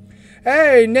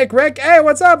 Hey, Nick Rick. Hey,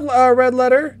 what's up, Red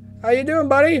Letter? How you doing,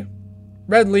 buddy?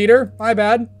 Red Leader. My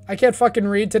bad. I can't fucking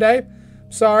read today.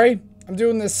 Sorry. I'm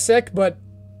doing this sick, but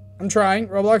I'm trying.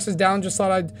 Roblox is down. Just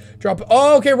thought I'd drop it.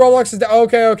 Oh, okay. Roblox is down.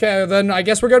 Okay. Then I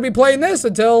guess we're going to be playing this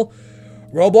until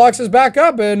Roblox is back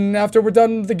up. And after we're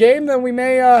done with the game, then we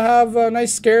may have a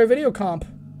nice scary video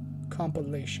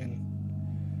compilation.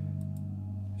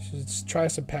 Let's try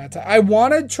some pad thai. I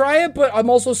want to try it, but I'm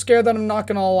also scared that I'm not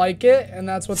going to like it, and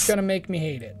that's what's going to make me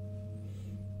hate it.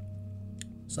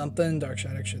 Something Dark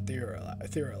Shadow should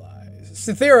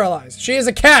theorize. She is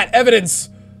a cat. Evidence.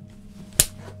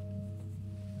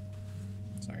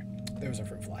 Sorry. There was a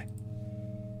fruit fly.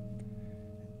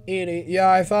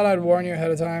 Yeah, I thought I'd warn you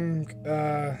ahead of time.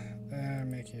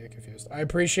 Make you confused. I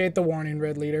appreciate the warning,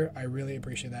 Red Leader. I really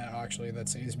appreciate that. Actually, that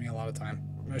saves me a lot of time.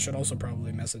 I should also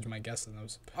probably message my guests in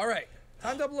those. All right,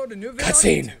 time to upload a new video.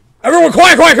 Cutscene. Everyone,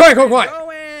 quiet. Oh,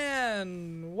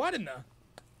 and what in the?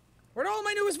 Where'd all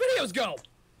my newest videos go?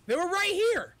 They were right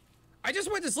here. I just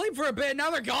went to sleep for a bit. Now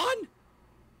they're gone.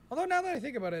 Although now that I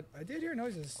think about it, I did hear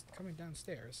noises coming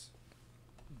downstairs.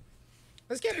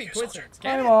 This can't be coincidence.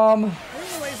 Hi, Mom.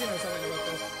 Where's Lazy know something about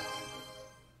this?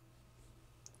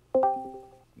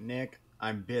 Nick,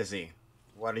 I'm busy.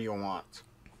 What do you want?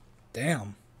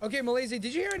 Damn. Okay, Malazy,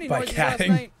 did you hear any By noises last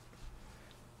catting? night?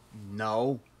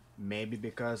 No, maybe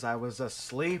because I was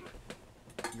asleep.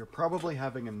 You're probably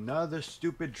having another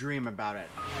stupid dream about it.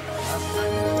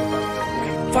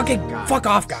 Fuck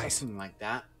off, guys. Something like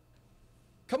that.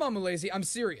 Come on, Malazy, I'm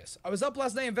serious. I was up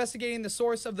last night investigating the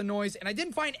source of the noise, and I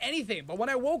didn't find anything. But when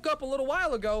I woke up a little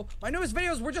while ago, my newest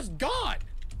videos were just gone.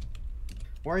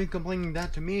 Why are you complaining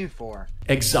that to me for?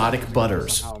 Exotic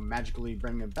butters. How magically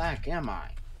bring it back, am I?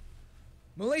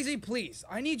 Malazy, please,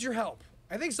 I need your help.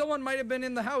 I think someone might have been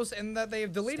in the house and that they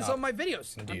have deleted some of my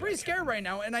videos. Indeed, I'm pretty scared right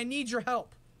now, and I need your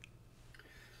help.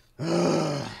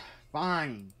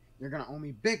 Fine. You're gonna owe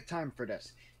me big time for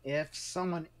this. If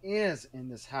someone is in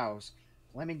this house,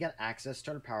 let me get access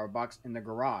to the power box in the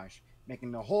garage,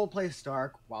 making the whole place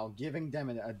dark while giving them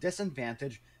a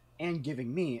disadvantage and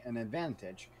giving me an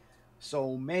advantage.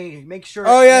 So make sure.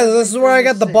 Oh yeah, this is where I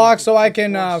got the box so I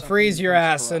can freeze your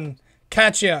ass and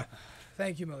catch you.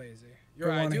 Thank you, Malazy. You're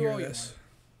right, I do owe you this.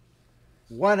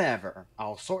 Whatever.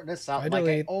 I'll sort this out like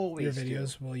I always your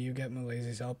videos, do. will you get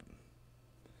Malazy's help?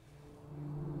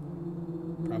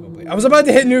 Probably. I was about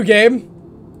to hit new game.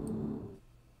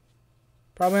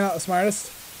 Probably not the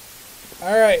smartest.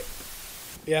 Alright.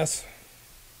 Yes.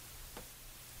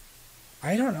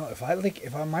 I don't know. If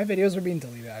my videos were being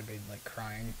deleted, I'd be like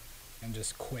crying and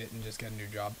just quit and just get a new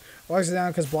job. Blocks it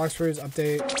down because Bloxfruits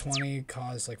update 20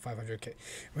 caused like 500k.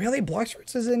 Really?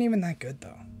 Bloxfruits isn't even that good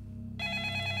though.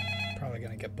 Probably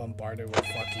gonna get bombarded with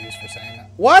fuck yous for saying that.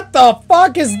 What the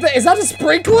fuck is that? Is that a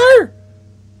sprinkler?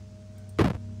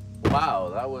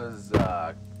 Wow, that was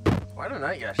quite a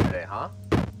night yesterday, huh?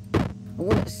 I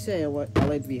wouldn't say I like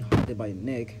to be haunted by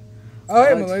Nick. Oh,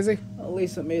 hey, but Malazy. At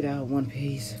least I made out one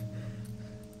piece.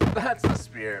 That's the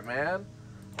spirit, man.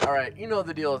 Alright, you know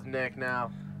the deal with Nick now.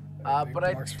 But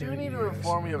I do need to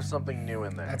inform you of something new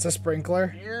in there. That's a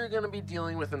sprinkler? You're gonna be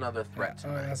dealing with another threat Oh,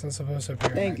 tonight. that's not supposed to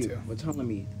appear. Thank you for telling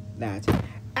me that.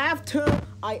 After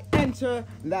I enter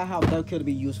that house, that could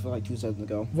be used for like 2 seconds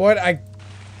ago. What?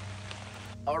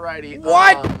 Alrighty.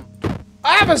 What?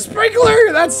 I have a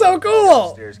sprinkler? That's so cool!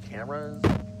 Upstairs cameras.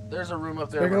 There's a room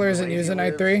up there. Sprinkler isn't used at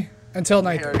night 3? Until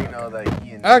night 3. I already know that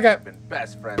he and Nick Okay. have been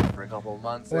best friends for a couple of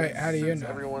months. Wait, how do you since know?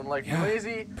 Everyone liked Yeah.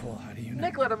 Lazy. Cool, how do you know?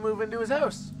 Nick let him move into his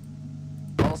house.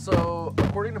 Also,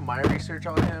 according to my research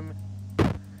on him,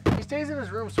 he's stays in his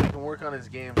room so he can work on his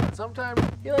game. And sometimes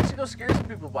he likes to go scare some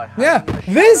people by hiding Yeah, in the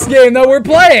this shadows game that we're of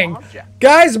playing. objects.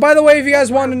 Guys, by the way, if you guys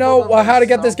want to know how to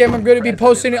get this game, I'm going to be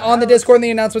posting it on the Discord in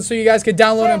the announcements so you guys can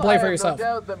download it and play for yourself. I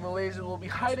have no doubt that Malaysia will be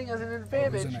hiding as an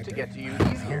advantage to get to you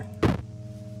easier.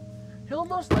 He'll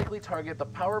most likely target the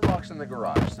power box in the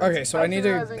garage. Okay, so I need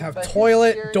to have that his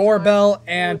toilet, scary doorbell, time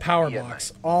and would power be at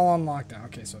box night. all on lockdown.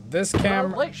 Okay, so this The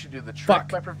camera, light should do the trick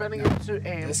Fuck. by preventing him to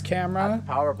aim this at camera, the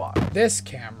power box. this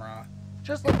camera.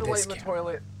 Just like the this light in the camera.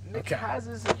 toilet, Nick Okay. has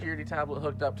his security tablet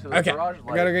hooked up to the Okay, garage I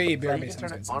light. gotta go eat. so BRB. he can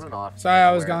turn it on and off. Sorry,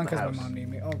 I was anywhere gone in the because my house. mom needed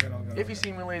me. Oh, good, oh, good. If you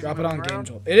see Malaysia Drop it moving on Game around,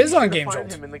 Jolt. It is be on sure to Game find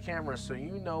Jolt. him in the camera so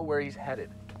you know where he's headed.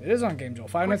 It is on Game Jolt.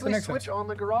 5 minutes the Quickly next switch one. on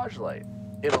the garage light.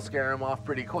 It'll scare him off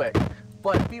pretty quick.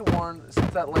 But be warned,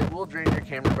 since that light will drain your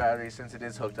camera battery since it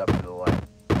is hooked up to the light.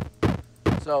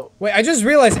 So, Wait, I just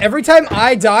realized every time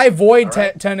I die, Void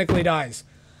Alright. technically dies.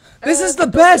 This is the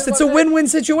don't best. worry It's a about win-win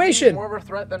He's situation. more of a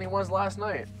threat than he was last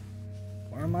night.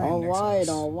 Where am I? Alright,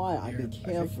 alright. I be Here,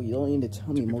 I careful. You don't need to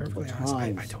tell me To be multiple perfectly honest,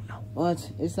 times. I don't know.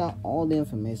 But it's not all the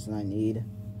information I need.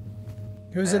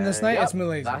 Who's in this night? Yep, It's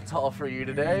Malaysia. That's all for you In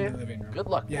today. the living room. Good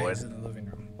luck, Yeah, boys. he's in the living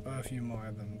room. A few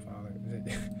more than father.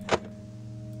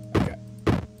 Okay.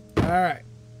 Alright.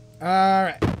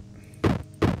 Alright.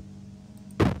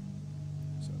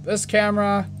 So this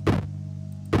camera.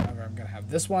 However, I'm gonna have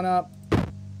this one up.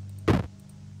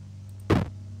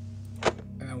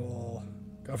 And then we'll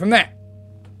go from there.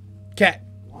 Okay.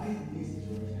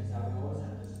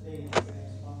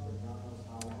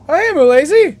 Oh, hey,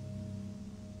 Mulazy!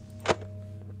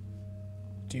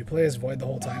 Do you play as Void the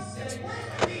whole time? Yes.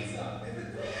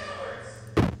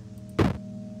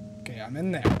 Okay, I'm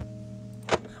in there.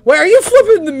 Wait, are you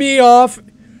flipping me off?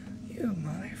 You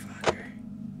motherfucker.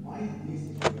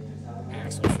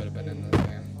 Axel should have been in this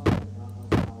game.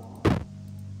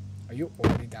 Are you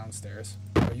already downstairs?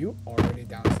 Are you already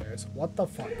downstairs? What the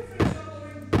fuck?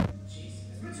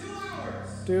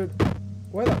 Dude,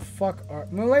 where the fuck are...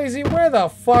 Mulazy, where the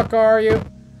fuck are you?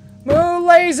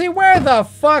 Mulazy, where the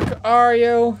fuck are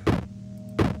you?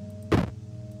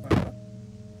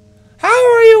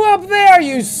 How are you up there,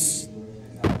 you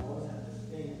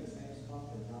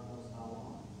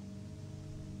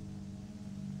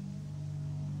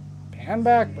Pan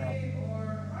back, bro.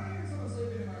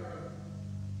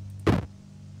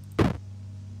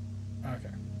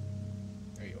 Okay.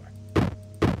 There you are.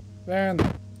 There and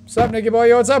there. What's up, Nicky boy?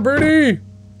 Yo, what's up, Broody?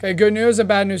 Okay, good news and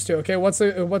bad news too. Okay, what's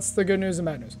the good news and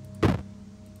bad news?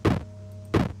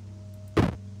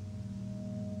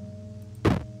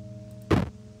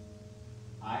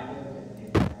 I never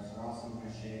get paper, so also I'm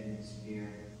gonna shave and spear.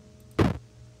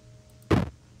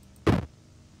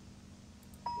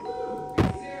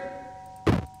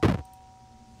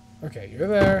 Okay, you're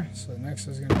there, so the next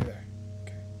is gonna be there.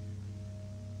 Okay.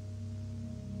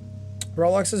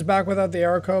 Roblox is back without the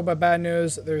error code, but bad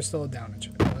news, there's still a downage.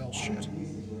 Well, shit.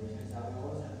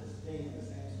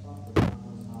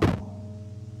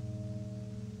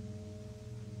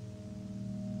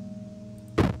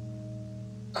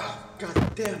 Oh,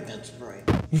 god damn, that's right.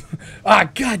 Ah,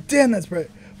 god damn, that's right.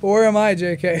 But where am I,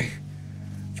 JK?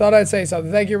 Thought I'd say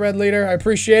something. Thank you, Red Leader. I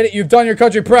appreciate it. You've done your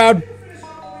country proud.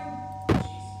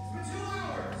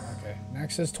 Okay,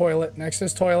 next is toilet. Next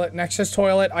is toilet. Next is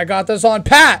toilet. I got this on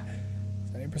pat.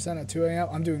 70% at 2 a.m.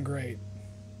 I'm doing great.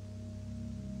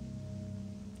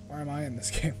 Where am I in this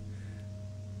game?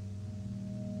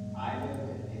 I never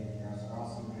get paper, so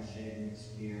also I'm gonna shave and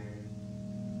spear.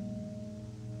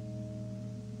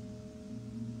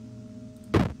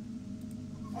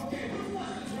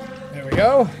 There we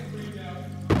go.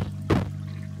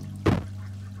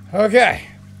 Okay.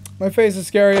 My face is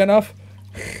scary enough.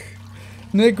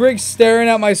 Nick Rick's staring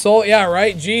at my soul. Yeah,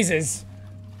 right? Jesus.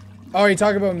 Oh, you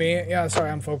talking about me? Yeah, sorry.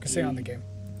 I'm focusing on the game.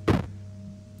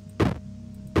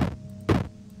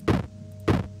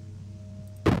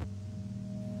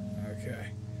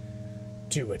 Okay.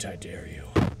 Do it, I dare you.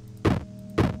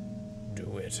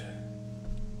 Do it.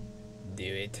 Do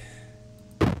it.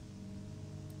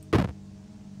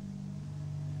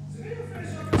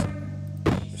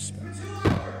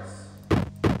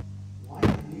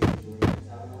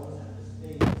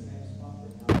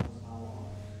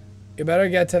 You better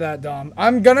get to that, Dom.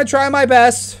 I'm gonna try my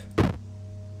best.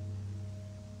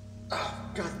 Oh,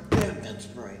 god damn, that's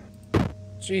right.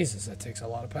 Jesus, that takes a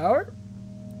lot of power.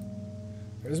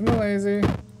 There's Malazy.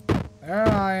 There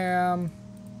I am.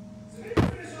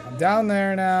 I'm down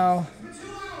there now.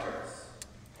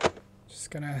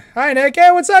 Just gonna... Hi, Nick. Hey,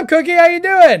 what's up, Cookie? How you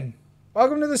doing?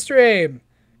 Welcome to the stream.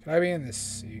 Can I be in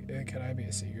this... Can I be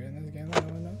a secret in this game that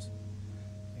no one knows?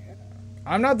 Yeah.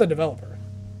 I'm not the developer.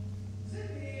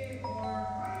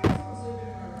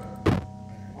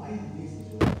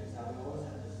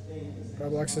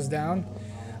 Roblox is down.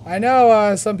 I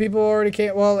know, some people already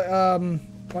came, well,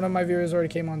 one of my viewers already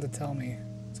came on to tell me.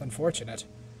 It's unfortunate.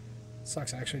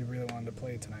 Sucks, I actually really wanted to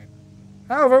play tonight.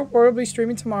 However, we'll be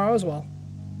streaming tomorrow as well.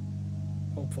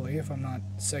 Hopefully, if I'm not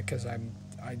sick, because I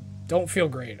don't feel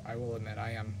great. I will admit,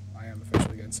 I am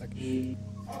officially getting sick.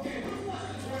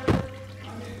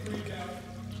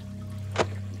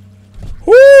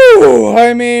 Woo!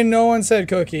 I mean, no one said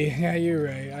cookie. Yeah, you're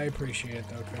right. I appreciate it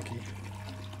though, cookie.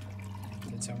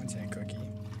 Did someone say cookie?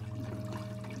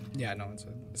 Yeah, no one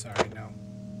said. Sorry, no.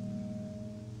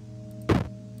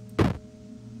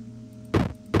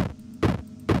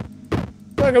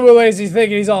 Look at Lazy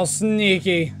thinking he's all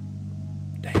sneaky.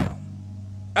 Damn.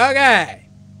 Okay.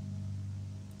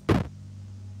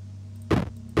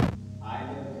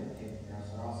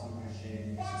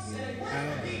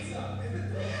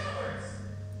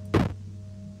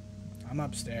 I'm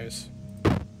upstairs.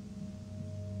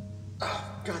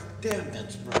 Oh, god damn,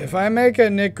 that's right. If I make a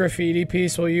Nick graffiti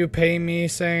piece, will you pay me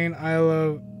saying I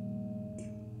love...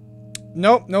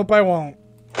 Nope, nope, I won't.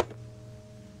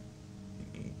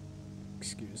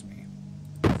 Excuse me.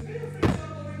 Okay,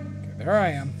 there I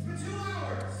am.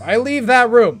 If I leave that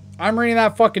room, I'm ringing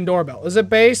that fucking doorbell. Is it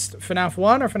based FNAF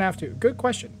 1 or FNAF 2? Good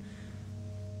question.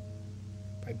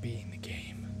 By being the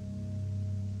game.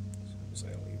 As soon as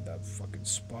I leave that fucking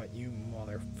spot, you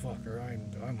motherfucker,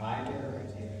 I'm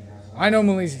I know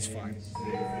Malizi's fine.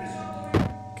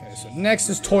 Okay, so next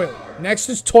is toilet. Next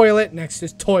is toilet. Next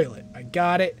is toilet. I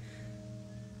got it.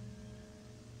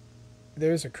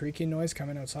 There's a creaking noise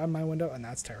coming outside my window, and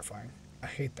that's terrifying. I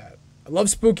hate that. I love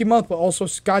spooky month, but also,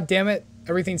 god damn it,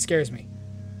 everything scares me.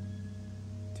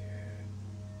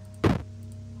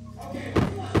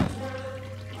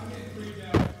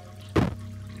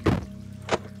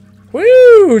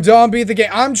 Woo! Don't beat the game.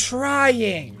 I'm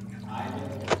trying.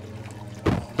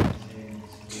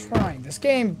 This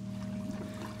game,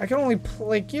 I can only play,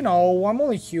 like, you know, I'm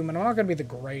only human. I'm not going to be the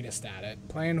greatest at it.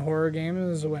 Playing horror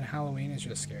games when Halloween is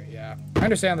just scary. Yeah, I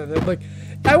understand that. Like,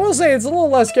 I will say it's a little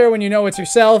less scary when you know it's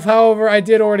yourself. However, I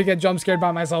did already get jump scared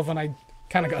by myself and I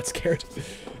kind of got scared.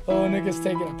 Oh, Nick is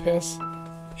taking a piss.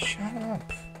 Shut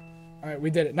up. All right, we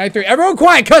did it. Night 3. Everyone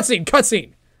quiet. Cutscene.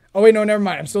 Cutscene. Oh, wait, no, never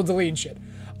mind. I'm still deleting shit.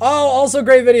 Oh, also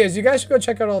great videos. You guys should go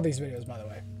check out all these videos, by the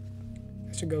way.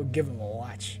 I should go give them a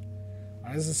watch.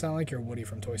 Why does it sound like you're Woody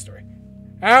from Toy Story?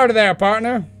 Howdy there,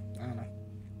 partner. I don't know.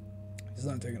 He's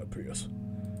not taking a piss.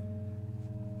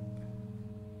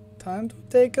 Time to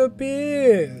take a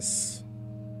piss.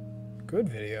 Good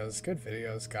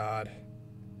videos, God.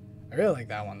 I really like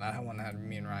that one. That one had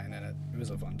me and Ryan in it. It was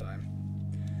a fun time.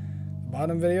 The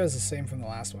bottom video is the same from the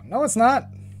last one. No, it's not.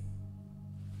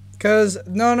 Because,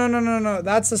 no.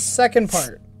 That's the second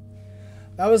part.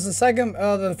 That was the second,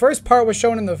 the first part was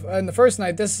shown in the first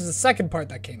night. This is the second part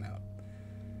that came out.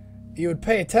 You would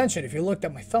pay attention if you looked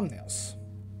at my thumbnails.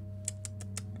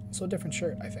 Also a different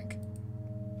shirt, I think.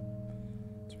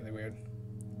 It's really weird.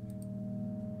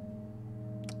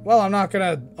 Well, I'm not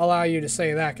gonna allow you to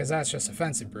say that because that's just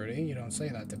offensive, Broody. You don't say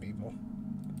that to people.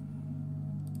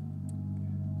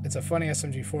 It's a funny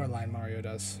SMG4 line Mario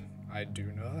does. I do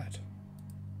know that.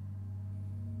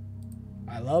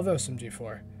 I love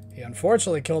SMG4. He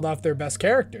unfortunately killed off their best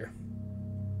character.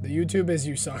 The YouTube is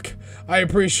you suck. I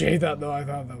appreciate that though. I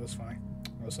thought that was funny.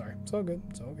 Oh, sorry. It's all good.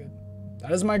 It's all good.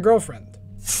 That is my girlfriend.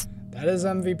 That is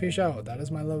MVP Show. That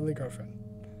is my lovely girlfriend.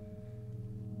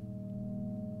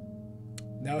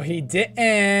 No, he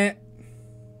didn't.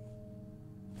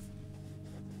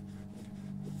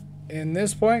 In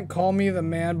this point, call me the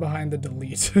man behind the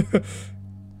delete.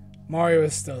 Mario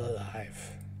is still alive.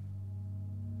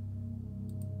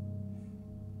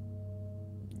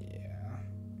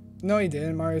 No, he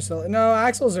didn't. Mario still... No,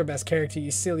 Axel's our best character, you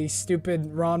silly,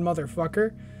 stupid, Ron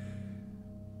motherfucker.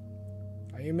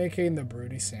 Are you making the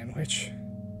Broody sandwich?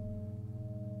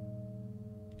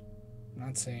 I'm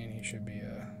not saying he should be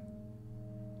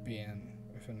in.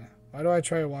 Why do I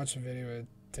try to watch a video? It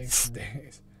takes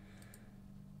days.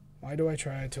 Why do I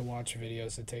try to watch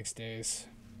videos? It takes days.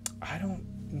 I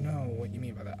don't know what you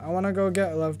mean by that. I want to go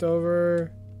get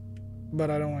leftover, but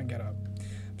I don't want to get up.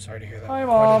 I'm sorry to hear that. Hi,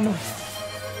 Mom.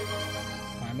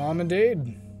 My mom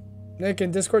indeed. Nick,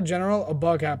 in Discord General, a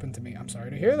bug happened to me. I'm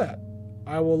sorry to hear that.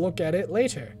 I will look at it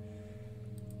later.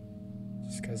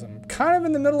 Just because I'm kind of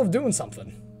in the middle of doing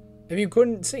something. If you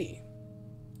couldn't see.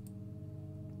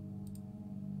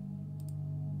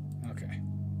 Okay.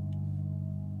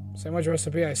 Sandwich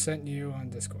recipe I sent you on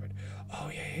Discord. Oh,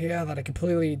 yeah, that I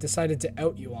completely decided to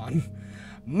out you on.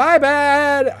 My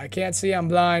bad! I can't see, I'm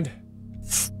blind.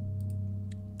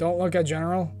 Don't look at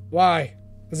General. Why?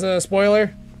 Is it a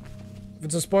spoiler? If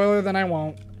it's a spoiler, then I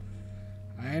won't.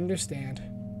 I understand.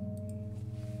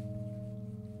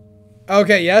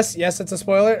 Okay, yes, it's a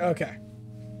spoiler. Okay.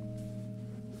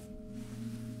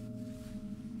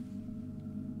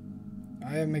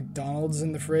 I have McDonald's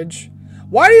in the fridge.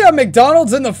 Why do you have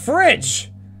McDonald's in the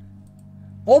fridge?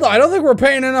 Hold on, I don't think we're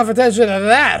paying enough attention to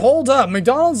that. Hold up,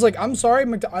 McDonald's, like, I'm sorry,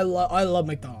 I love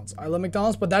McDonald's. I love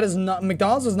McDonald's, but that is not,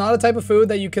 McDonald's is not a type of food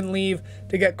that you can leave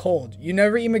to get cold. You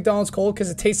never eat McDonald's cold because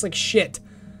it tastes like shit.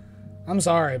 I'm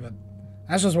sorry, but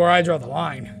that's just where I draw the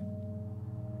line.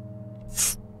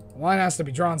 The line has to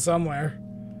be drawn somewhere,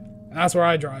 and that's where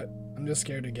I draw it. I'm just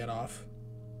scared to get off.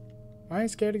 Why are you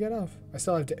scared to get off? I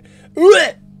still have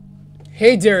to.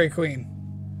 Hey, Dairy Queen.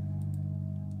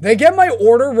 They get my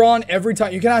order wrong every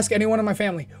time. You can ask anyone in my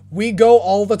family. We go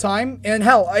all the time. And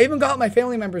hell, I even got my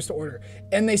family members to order.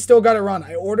 And they still got it wrong.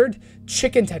 I ordered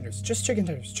chicken tenders. Just chicken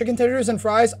tenders. Chicken tenders and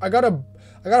fries. I got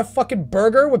a fucking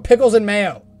burger with pickles and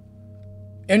mayo.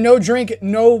 And no drink,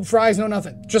 no fries, no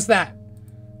nothing. Just that.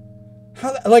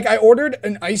 Like, I ordered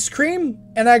an ice cream.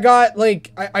 And I got,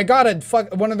 like, I got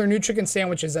one of their new chicken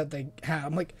sandwiches that they have.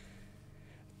 I'm like,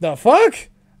 the fuck?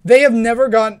 They have never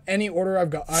gotten any order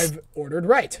I've ordered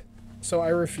right. So I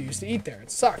refuse to eat there.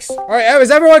 It sucks. All right, anyways,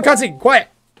 everyone cutscene. Quiet.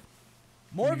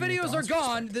 More videos are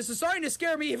gone. This is starting to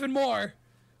scare me even more.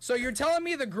 So you're telling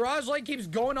me the garage light keeps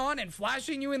going on and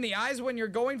flashing you in the eyes when you're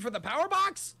going for the power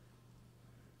box?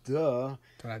 Duh.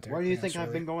 What do you think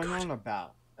I've been going on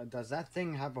about? Does that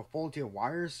thing have a faulty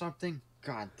wire or something?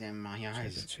 God damn my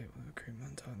eyes.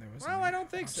 Well, I don't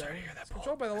think so. It's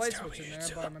controlled by the light switch in there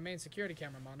by my main security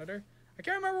camera monitor. I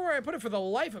can't remember where I put it for the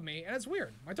life of me, and it's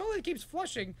weird. My toilet keeps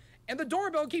flushing, and the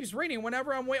doorbell keeps ringing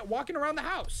whenever I'm walking around the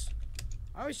house.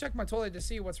 I always check my toilet to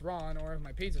see what's wrong or if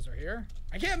my pizzas are here.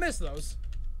 I can't miss those.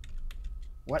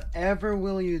 Whatever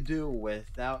will you do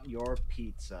without your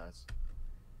pizzas?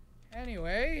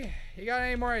 Anyway, you got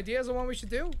any more ideas on what we should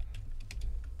do?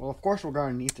 Well, of course we're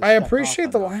going to need to. I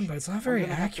appreciate the line, but it's not very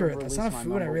accurate. That's not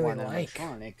food I really like.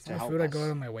 It's not food I go out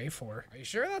of my way for. Are you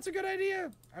sure that's a good idea?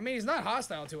 I mean, he's not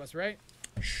hostile to us, right?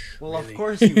 Well, of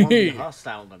course he won't be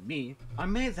hostile to me. I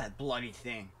made that bloody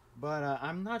thing, but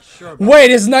I'm not sure. Wait,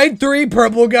 is Night 3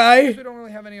 purple guy? We don't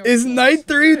really have any is Night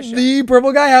 3 the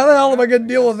purple guy? How the hell am I gonna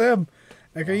deal with him?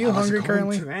 Like, are you hungry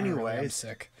currently? Anyways, I'm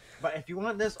sick. But if you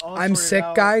want this all I'm sick,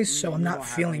 out, guys, so I'm not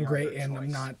feeling great, and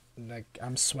I'm not, like,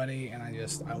 I'm sweaty, and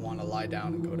I want to lie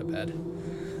down and go to bed.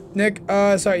 Nick,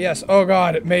 sorry, yes. Oh,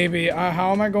 God, maybe.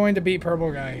 How am I going to beat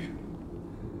Purple Guy?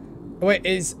 Wait,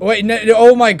 no,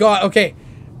 oh, my God, okay.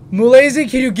 Mulazy,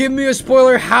 can you give me a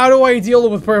spoiler? How do I deal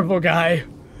with Purple Guy?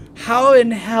 How in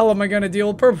hell am I going to deal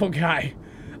with Purple Guy?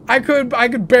 I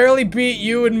could barely beat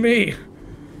you and me.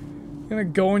 I'm gonna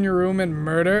go in your room and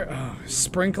murder. Oh,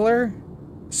 Sprinkler?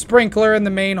 Sprinkler in the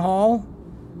main hall.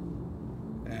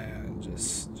 And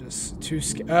just too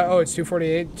scared. Oh, it's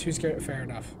 248. Too scared. Fair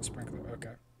enough. Sprinkler. Okay.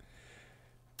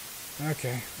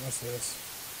 Okay, let's do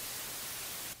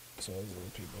this. So those are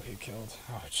the people he killed.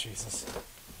 Oh Jesus.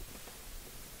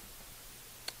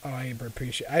 Oh, I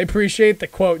appreciate the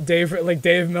quote, Dave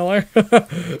Miller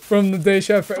from the Day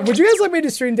Shift. Would you guys like me to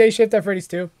stream Day Shift at Freddy's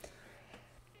 2?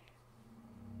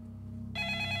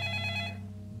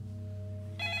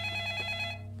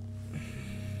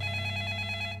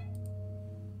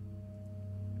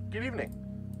 Good evening.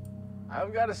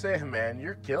 I've got to say, man,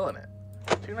 you're killing it.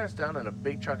 2 nights down and a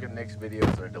big chunk of Nick's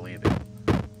videos are deleted.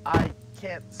 I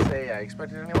can't say I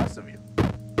expected any less of you.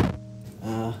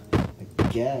 I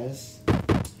guess.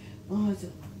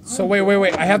 So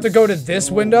wait. I have to go to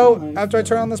this window after I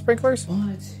turn on the sprinklers?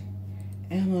 But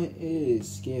Emma is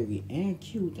scary and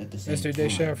cute at the same time. Mr. Day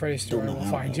Shift at Freddy's store, we'll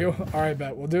find you. Alright,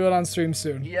 bet. We'll do it on stream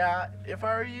soon. Yeah, if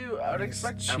I were you, I would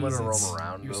expect Emma to roam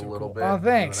around a little bit oh,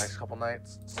 thanks. for the next couple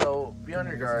nights. So be on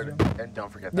your guard and don't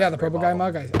forget that. Yeah, the purple guy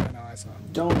mug. I know, I saw him.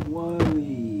 Don't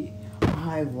worry.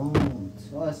 I won't.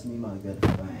 Trust me, my good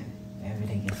friend.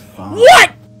 Everything is fine.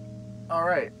 What?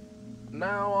 Alright.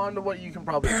 Now on to what you can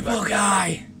probably Purple expect.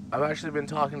 guy. I've actually been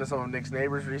talking to some of Nick's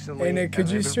neighbors recently. Hey Nick, could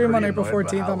you stream on April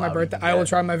 14th on my birthday? I will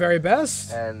try my very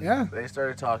best. And yeah. They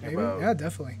started talking about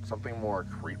definitely. something more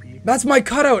creepy. That's my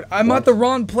cutout. I'm at the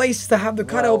wrong place to have the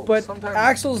cutout, but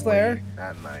Axel's there.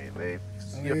 At night, they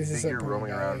see a figure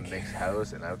roaming around Nick's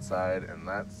house and outside, and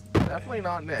that's definitely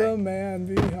not Nick. The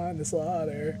man behind the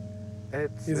slaughter.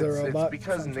 He's a robot. It's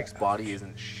because Nick's body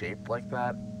isn't shaped like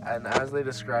that, and as they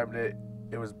described it,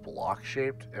 it was block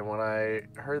shaped, and when I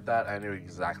heard that, I knew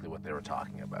exactly what they were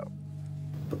talking about.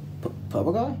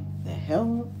 Purple guy? The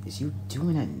hell is you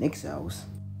doing at Nick's house?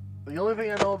 The only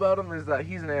thing I know about him is that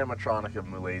he's an animatronic of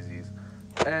Mulazy's,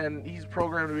 and he's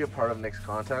programmed to be a part of Nick's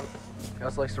content. He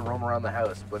also likes to roam around the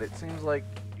house, but it seems like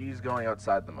he's going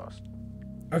outside the most.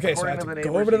 Okay, so I have to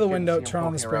go over to the window, turn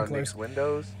on the sprinklers.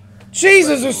 Windows.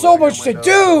 Jesus, there's so much to do!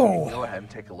 Go ahead and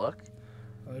take a look.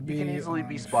 You can easily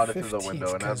be spotted through the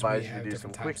window, and I advise you to do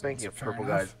some quick thinking if Purple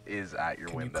Guy is at your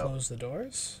window. Can you close the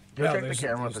doors? Go check the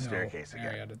camera with the staircase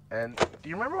again. And do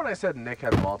you remember when I said Nick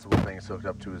had multiple things hooked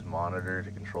up to his monitor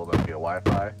to control them via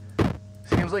Wi-Fi?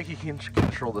 Seems like he can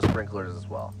control the sprinklers as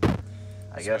well.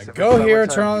 I guess if go here,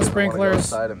 turn on the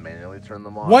sprinklers. And manually turn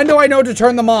them on. When do I know to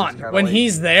turn them on? When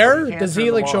he's there? Does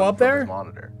he like show up there?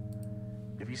 Monitor.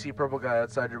 If you see Purple Guy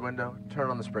outside your window, turn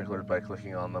on the sprinklers by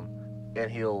clicking on them,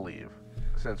 and he'll leave.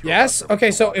 Yes. Okay.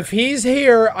 So if he's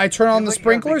here, I turn on the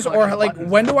sprinklers, or like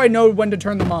when do I know when to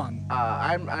turn them on?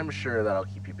 I'm sure that'll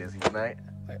keep you busy tonight.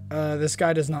 This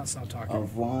guy does not stop talking.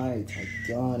 Alright, I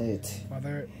got it.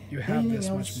 Mother, you have this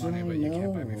much money, but you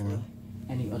can't buy me food.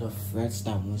 Any other threats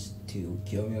that wants to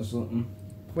kill me or something?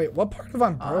 Wait, what part of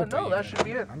I'm broke? No, that should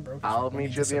be it. I'll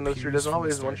meet you at the end of the street as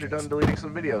always once you're done deleting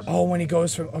some videos. Oh, when he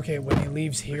goes from when he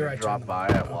leaves here, I drop by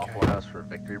at Waffle House for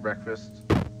victory breakfast.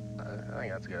 I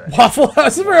think that's good. Waffle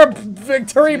House for a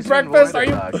victory breakfast? Are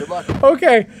you? Good luck.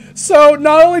 Okay, so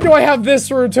not only do I have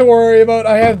this room to worry about,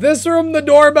 I have this room, the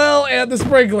doorbell, and the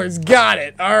sprinklers. Got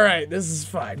it. All right, this is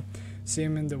fine. See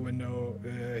him in the window.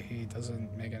 He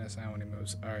doesn't make any sound when he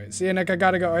moves. All right, see you, Nick. I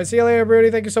gotta go. All right, see you later,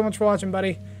 Broody. Thank you so much for watching,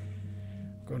 buddy.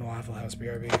 Going to Waffle House,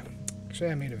 BRB.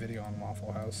 Actually, I made a video on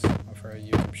Waffle House for a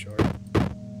YouTube short.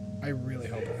 I really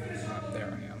hope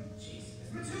there I am.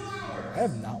 I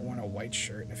have not worn a white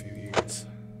shirt in a few years.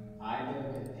 I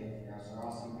don't get paid for so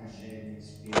also I'm gonna shave his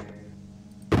beard.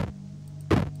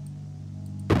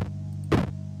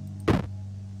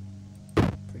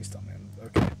 Please tell me.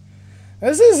 Okay.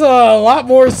 This is a lot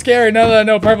more scary now that I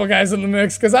know Purple Guy's in the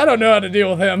mix, because I don't know how to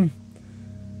deal with him.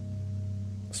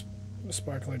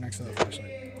 Sparkler next to the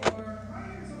flashlight.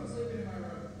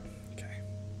 Okay.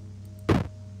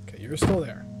 Okay, you're still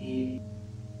there.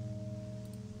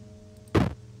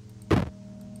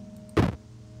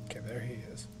 There he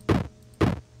is.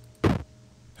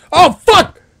 Oh,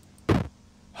 fuck!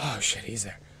 Oh, shit, he's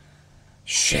there.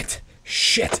 Shit.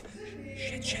 Shit.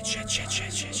 Shit.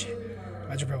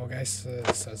 Imagine Purple Guy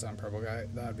says I'm Purple Guy.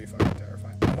 That'd be fucking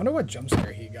terrifying. I wonder what jump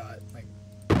scare he got. Like,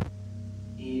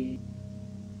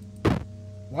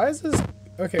 why is this...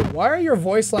 Okay, why are your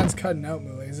voice lines cutting out,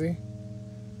 Moolazy?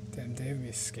 Damn, Dave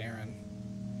be scaring.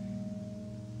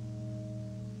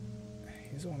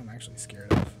 He's the one I'm actually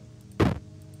scared of.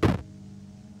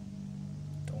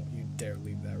 Dare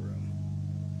leave that room.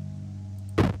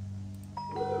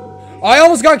 I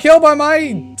almost got killed by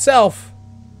myself.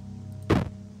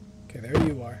 Okay, there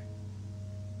you are.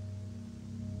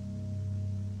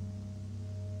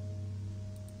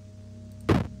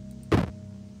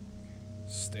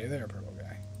 Stay there, Purple Guy.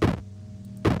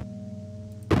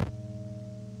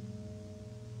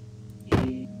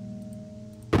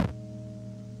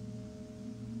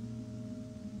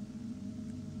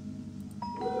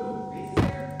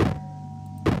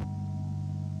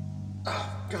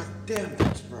 Damn,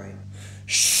 that's bright.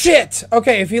 Shit!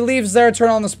 Okay, if he leaves there, turn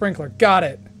on the sprinkler. Got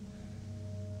it.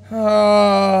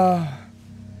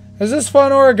 Is this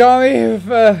fun origami? If,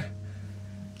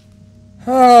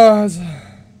 I'm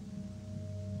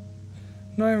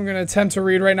not even gonna attempt to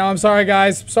read right now. I'm sorry,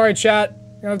 guys. Sorry, chat.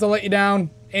 I'm gonna have to let you down.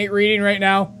 Ain't reading right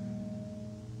now.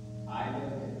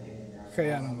 Okay,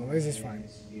 yeah, no, the lazy's fine.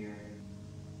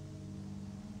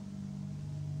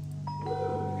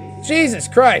 Jesus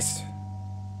Christ!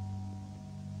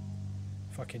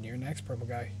 Fucking, you're next, Purple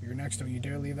Guy. You're next. Don't you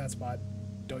dare leave that spot.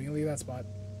 Don't you leave that spot.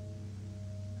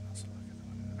 And also look at the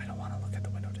window. I don't want to look at the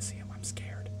window to see him. I'm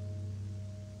scared.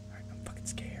 Alright, I'm fucking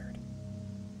scared.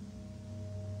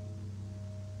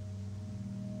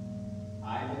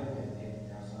 I don't get paid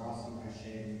for so also I'm gonna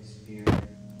shave his beard.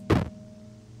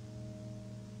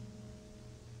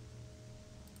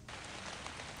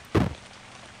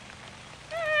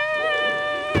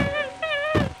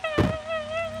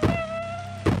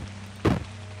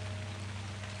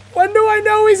 When do I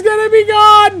know he's gonna be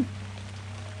gone?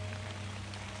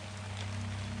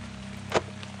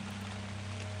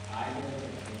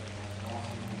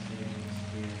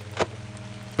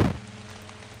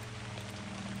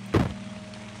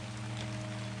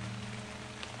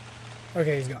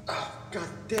 Okay, he's gone. Oh, God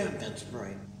damn, that's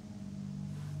bright.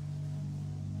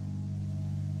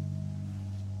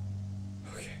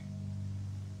 Okay.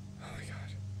 Oh my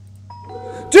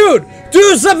god. Dude!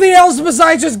 Do something else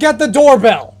besides just get the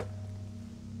doorbell!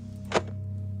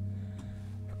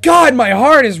 God, my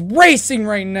heart is racing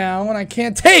right now, and I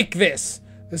can't take this!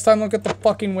 This time look at the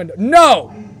fucking window.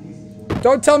 No!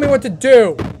 Don't tell me what to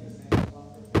do!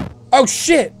 Oh,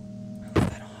 shit! I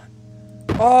left that on.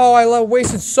 Oh, I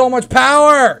wasted so much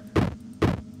power.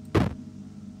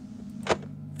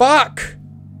 Fuck.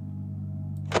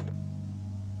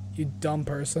 You dumb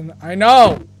person. I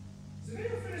know.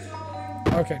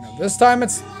 Okay, no. This time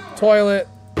it's toilet.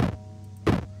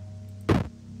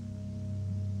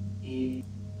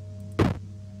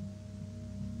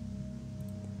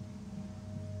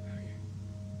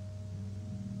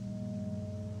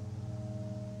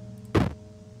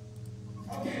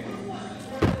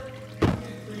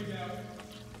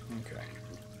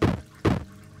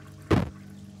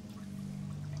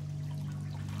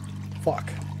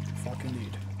 Fuck. Fuck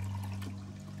indeed.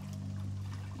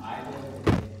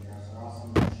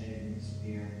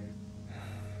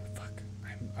 Fuck.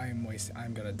 I'm wasting.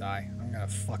 I'm gonna die. I'm gonna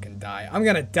fucking die. I'm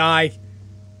gonna die.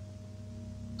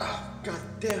 Oh, god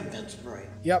damn, that's bright.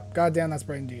 Yep. Goddamn, that's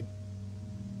bright indeed.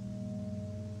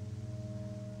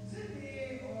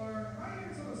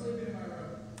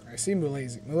 I see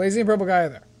Mulazy. Mulazy and purple guy are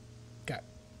there. Okay.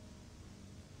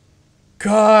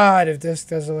 God, if this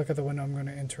doesn't look at the window, I'm going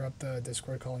to interrupt the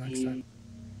Discord call next time.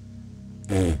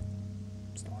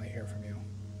 That's all I hear from you.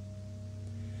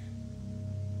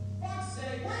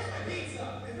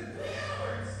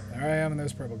 There I am and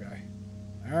there's purple guy.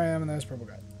 There I am and there's purple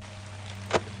guy.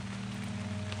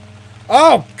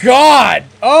 Oh, God!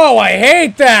 Oh, I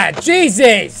hate that!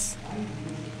 Jesus!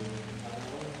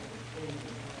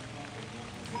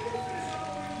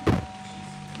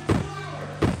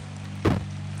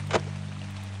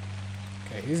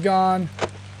 Okay, he's gone.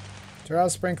 Turn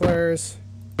out sprinklers.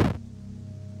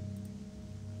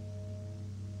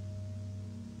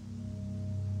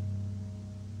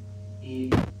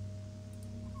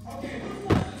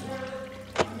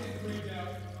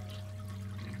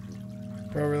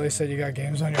 Bro really said you got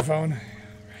games on your phone? Right.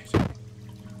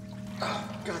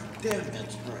 Oh, god damn,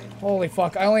 that's bright. Holy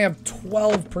fuck, I only have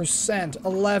 12%.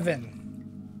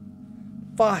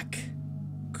 11. Fuck.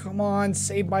 Come on,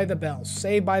 Saved by the Bell.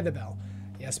 Saved by the Bell.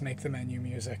 Yes, make the menu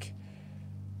music.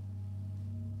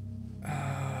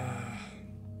 Yeah,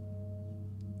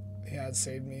 it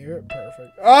saved me here.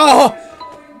 Perfect. Oh!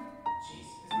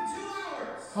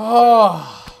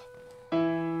 Oh!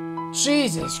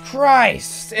 Jesus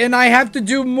Christ! And I have to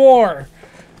do more!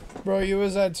 Bro, you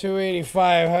was at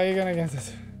 285. How are you gonna get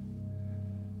this?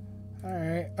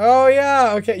 Alright. Oh,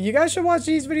 yeah. Okay, you guys should watch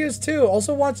these videos too.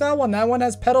 Also watch that one. That one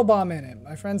has Pedal Bomb in it.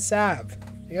 My friend Sav.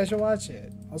 You guys should watch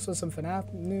it. Also some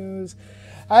FNAF news.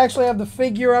 I actually have the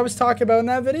figure I was talking about in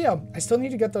that video. I still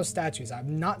need to get those statues. I've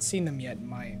not seen them yet in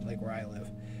my, like, where I live.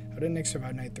 How did Nick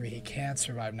survive night 3? He can't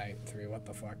survive night 3. What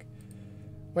the fuck?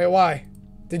 Wait, why?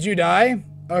 Did you die?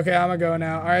 Okay, I'm gonna go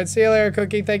now. Alright, see you later,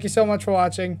 Cookie. Thank you so much for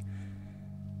watching.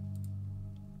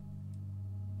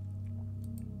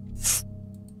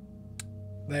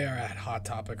 They are at Hot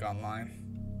Topic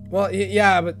Online. Well,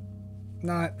 yeah, but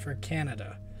not for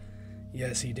Canada.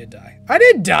 Yes, he did die. I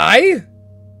didn't die!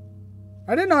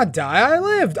 I did not die. I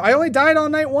lived. I only died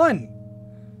on night 1.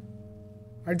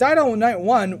 I died on night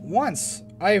 1 once.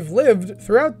 I've lived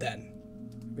throughout then.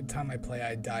 Every time I play,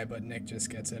 I die, but Nick just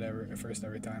gets it first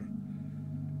every time.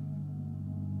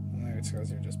 Maybe it's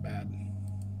because you're just bad.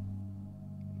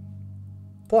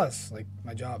 Plus, like,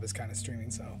 my job is kind of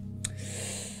streaming, so...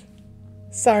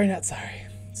 Sorry, not sorry.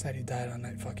 Said you died on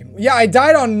night fucking... Yeah, I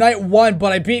died on night 1,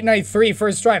 but I beat night 3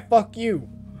 first try. Fuck you.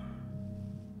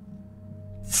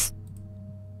 Fuck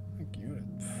you to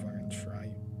fucking try,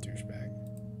 you douchebag.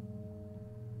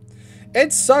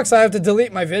 It sucks I have to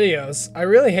delete my videos. I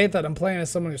really hate that I'm playing as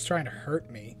someone who's trying to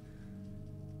hurt me.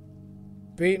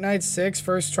 Beat night 6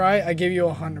 first try. I give you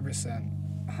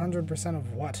 100%. 100%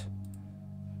 of what?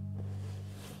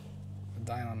 I'm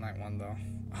dying on night 1 though.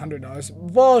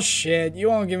 $100. Bullshit. You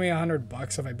won't give me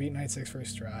 $100 if I beat night 6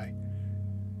 first try.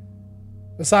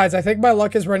 Besides, I think my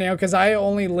luck is running out because I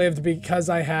only lived because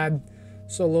I had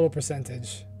so little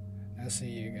percentage. Now see,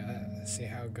 you gotta see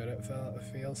how good it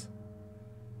feels.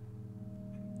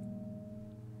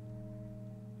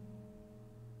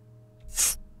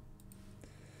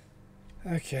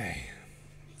 Okay.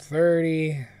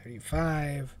 30,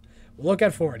 35. We'll look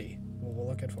at 40. We'll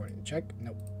look at 40. Check.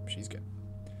 Nope. She's good.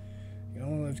 You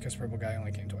only lived because purple guy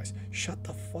only came twice. Shut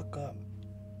the fuck up.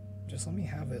 Just let me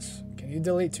have this. Can you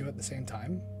delete 2 at the same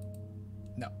time?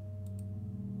 No.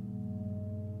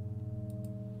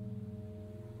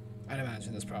 I'd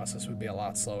imagine this process would be a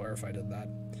lot slower if I did that.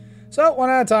 So, 1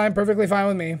 at a time. Perfectly fine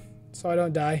with me. So I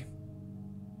don't die.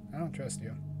 I don't trust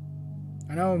you.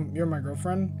 I know you're my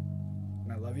girlfriend.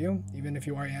 And I love you. Even if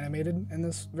you are animated in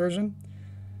this version.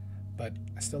 But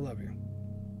I still love you.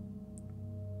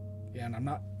 Yeah, and I'm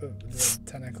not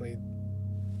technically...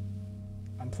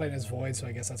 I'm playing as Void, so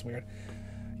I guess that's weird.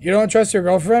 You don't trust your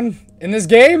girlfriend? In this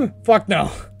game? Fuck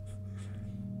no.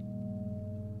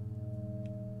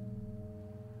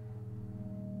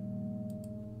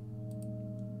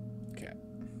 Okay.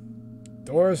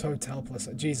 Doors Hotel Plus.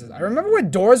 Jesus. I remember when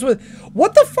Doors was...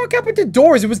 What the fuck happened to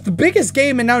Doors? It was the biggest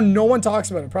game and now no one talks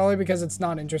about it. Probably because it's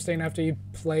not interesting after you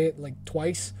play it like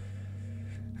twice.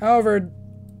 However,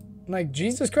 like,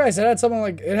 Jesus Christ, it had some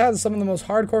of the most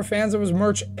hardcore fans. There was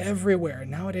merch everywhere.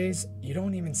 Nowadays, you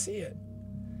don't even see it.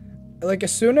 Like,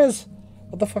 as soon as...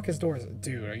 What the fuck is Doors?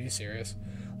 Dude, are you serious?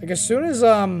 Like, as soon as,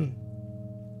 the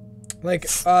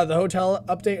hotel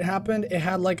update happened, it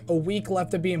had, like, a week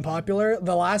left of being popular.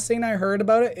 The last thing I heard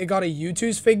about it, it got a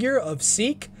YouTube's figure of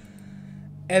Seek.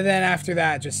 And then after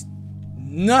that, just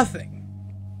nothing.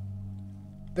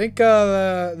 I think,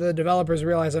 the developers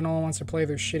realized that no one wants to play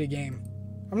their shitty game.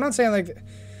 I'm not saying, like...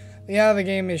 Yeah, the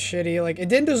game is shitty. Like, it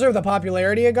didn't deserve the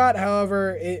popularity it got.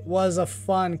 However, it was a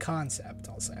fun concept,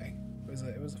 I'll say.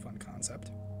 It was a fun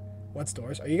concept. What's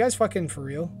Doors? Are you guys fucking for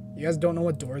real? You guys don't know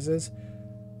what Doors is?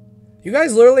 You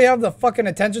guys literally have the fucking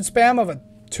attention span of a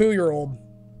 2-year-old.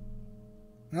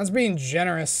 That's being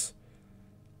generous.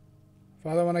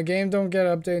 Father, when a game don't get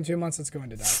an update in 2 months, it's going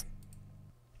to die.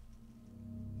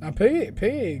 Now, Pig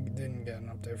didn't get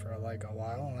an update for like a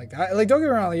while. Like that, like, don't get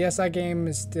me wrong. Yes, that game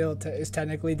is still is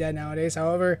technically dead nowadays.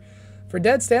 However, for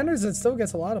dead standards, it still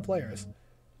gets a lot of players.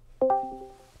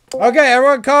 Okay,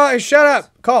 everyone, call. Shut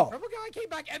up. Call. Remember guy came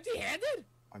back empty-handed?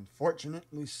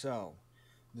 Unfortunately so.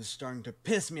 This is starting to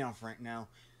piss me off right now.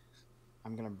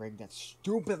 I'm gonna break that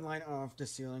stupid light off the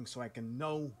ceiling so I can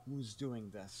know who's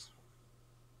doing this.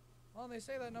 Well, they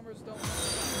say that numbers don't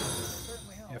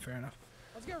certainly help. Yeah, fair enough.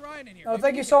 Let's get Ryan in here. Oh,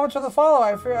 thank you so much for the follow.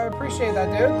 I appreciate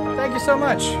that, dude. Thank you so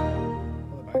much.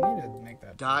 I need to make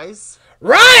that. Guys?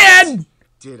 Ryan!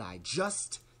 Did I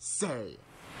just say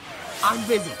I'm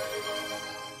busy?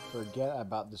 Forget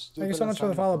about the stupid. Thank you so much for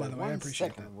the follow, by the way. I 1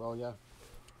 appreciate second, that. will ya?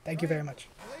 Thank you very much.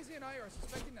 Malazy and I are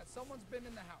suspecting that someone's been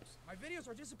in the house. My videos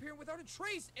are disappearing without a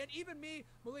trace, and even me,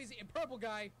 Malazy, and Purple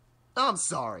Guy. I'm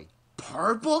sorry.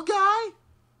 Purple guy?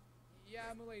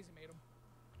 Yeah, Malazy made him.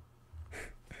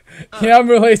 Yeah,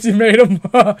 Malazy made him.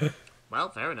 Well,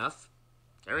 fair enough.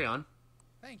 Carry on.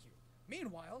 Thank you.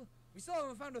 Meanwhile, we still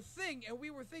haven't found a thing, and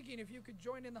we were thinking if you could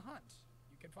join in the hunt.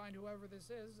 You can find whoever this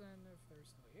is, and if they're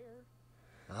still here.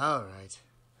 Alright.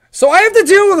 So I have to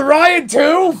deal with Ryan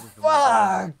too?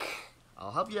 Fuck.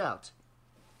 I'll help you out.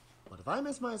 But if I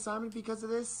miss my assignment because of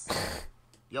this,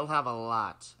 you'll have a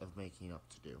lot of making up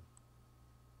to do.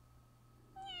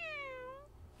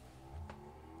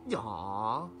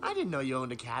 Aww, I didn't know you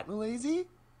owned a cat, Malazy.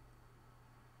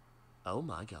 Oh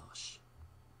my gosh.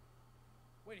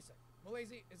 Wait a sec.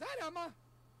 Malazy, is that Emma?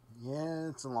 Yeah,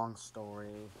 it's a long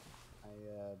story. I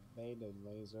made a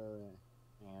laser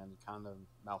and kind of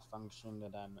malfunctioned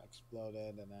and then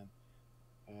exploded and then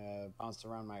bounced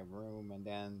around my room, and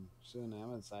then soon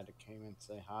Emma decided to came and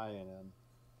say hi, and then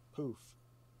poof,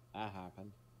 that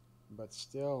happened. But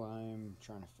still, I'm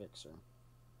trying to fix her.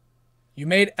 You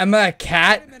made Emma a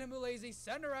cat? Wait a minute, Malazy.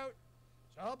 Send her out.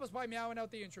 She'll help us by meowing out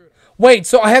the intruder. Wait,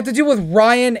 so I have to deal with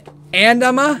Ryan and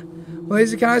Emma?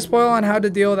 Malazy, can I spoil on how to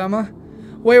deal with Emma?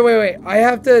 Wait. I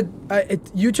have to...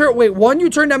 you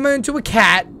turned Emma into a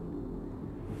cat.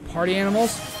 Party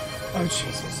animals? Oh,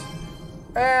 Jesus.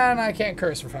 And I can't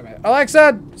curse for 5 minutes.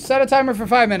 Alexa, set a timer for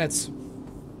 5 minutes.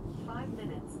 5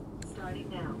 minutes, starting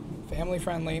now. Family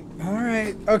friendly. All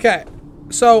right. Okay.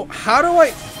 So, how do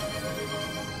I...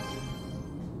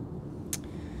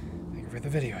 Thank you for the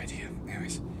video idea.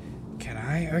 Anyways. Can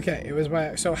I? Okay, it was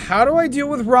by... So, how do I deal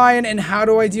with Ryan and how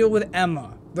do I deal with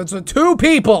Emma? That's the 2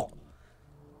 people!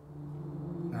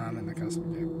 No, I'm in the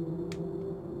custom game.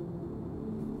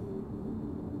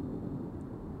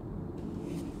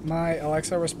 My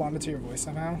Alexa responded to your voice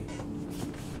somehow.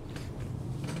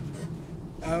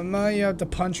 Emma, you have to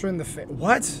punch her in the face.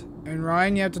 What? And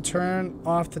Ryan, you have to turn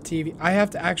off the TV. I have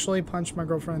to actually punch my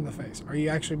girlfriend in the face. Are you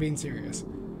actually being serious?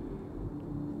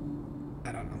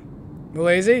 I don't know.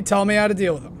 Malazy, tell me how to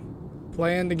deal with them.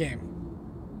 Play in the game.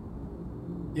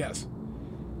 Yes.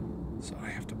 So I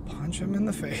have to punch him in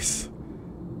the face.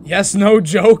 Yes, no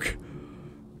joke.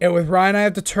 And with Ryan, I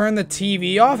have to turn the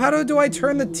TV off? How do I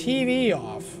turn the TV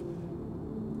off?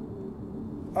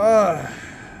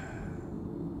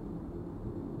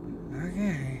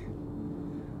 Okay.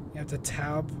 You have to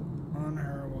tap on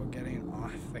her while getting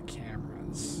off the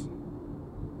cameras.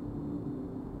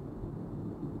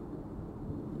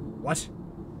 What?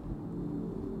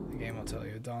 The game will tell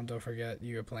you. Don't forget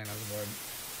you are playing as a board.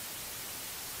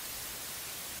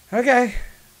 Okay.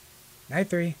 Night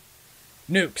 3.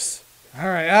 Nukes. All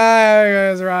right.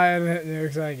 Guys, Ryan.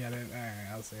 Nukes, I get it. All right.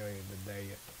 I'll see what you did there,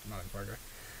 you motherfucker.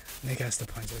 Nick has to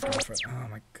punch his girlfriend. Oh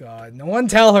my god. No one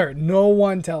tell her. No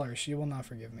one tell her. She will not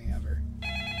forgive me ever.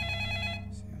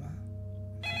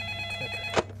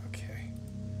 Clicker. Okay.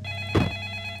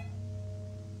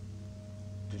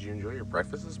 Did you enjoy your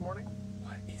breakfast this morning?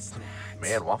 What is that?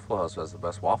 Man, Waffle House has the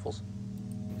best waffles.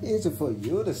 Easy for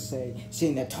you to say,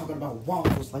 sitting there talking about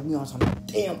waffles like we on some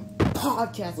damn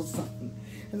podcast or something.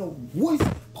 And the worst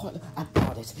part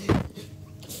about it,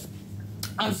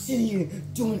 I'm sitting here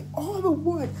doing all the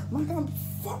work like I'm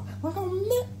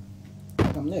Nick.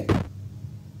 Like I'm Nick.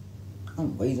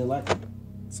 I'm lazy like him.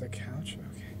 It's a couch?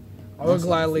 Okay. I will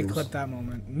gladly clip that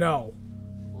moment. No.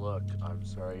 Look, I'm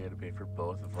sorry you had to pay for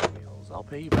both of our meals. I'll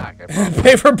pay you back. I promise.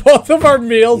 Pay for both of our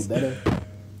meals?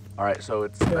 Alright, so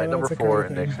it's night number 4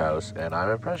 in Nick's house, and I'm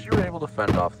impressed you were able to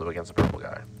fend off against the purple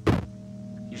guy.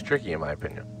 He's tricky in my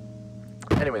opinion.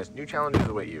 Anyways, new challenges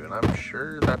await you, and I'm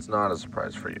sure that's not a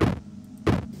surprise for you.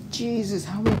 Jesus,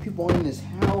 how many people are in this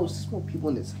house? There's more people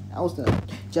in this house than a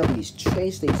Japanese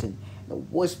train station. The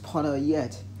worst part of it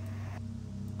yet.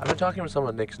 I've been talking with some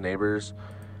of Nick's neighbors,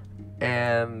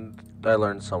 and I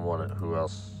learned someone who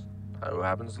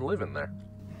happens to live in there.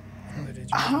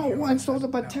 How am I supposed to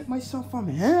protect myself from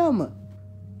him?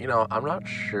 You know, I'm not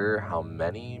sure how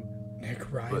many,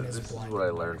 Nick Ryan but is this is blind. what I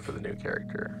learned for the new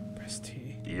character. Press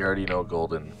T. You already know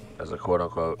Golden as a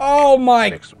quote-unquote Oh my...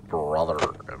 Nick's brother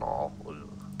and all.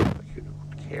 Like, who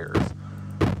cares?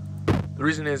 The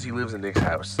reason is he lives in Nick's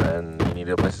house, and he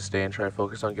needed a place to stay and try to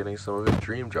focus on getting some of his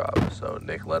dream job. So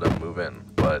Nick let him move in,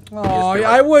 but... Oh,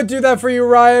 I would do that for you,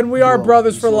 Ryan. We are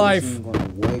brothers for life.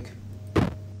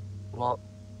 Well,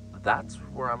 that's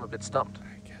where I'm a bit stumped.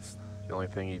 I guess not. The only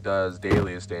thing he does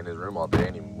daily is stay in his room all day,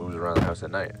 and he moves around the house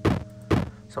at night.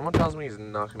 Someone tells me he's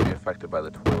not going to be affected by the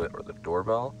toilet or the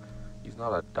doorbell. He's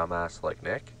not a dumbass like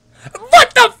Nick.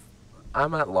 What the f—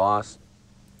 I'm at loss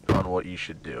on what you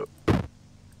should do.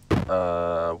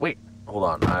 Wait, hold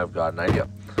on, I've got an idea.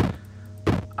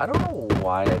 I don't know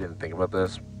why I didn't think about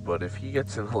this, but if he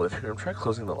gets in the living room, try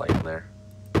closing the light in there.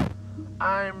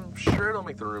 I'm sure it'll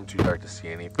make the room too dark to see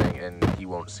anything, and he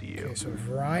won't see you. Okay, so if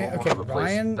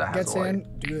Ryan gets in,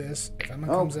 do this. If Emma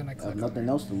comes in, I click. Nothing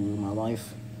else to lose in my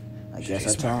life. I guess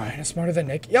I try. Ryan is smarter than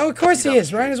Nick. Yo, of course he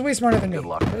is. Ryan is way smarter than me. Good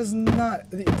luck. That is not...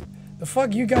 The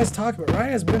fuck you guys talk about?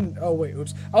 Ryan has been... Oh, wait,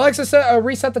 oops. Alexa,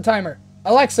 reset the timer.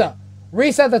 Alexa,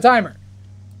 reset the timer.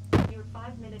 Your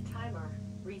 5-minute timer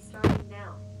restarting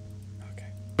now.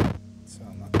 Okay. So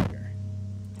I'm not here.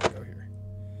 Go here.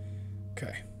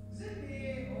 Okay.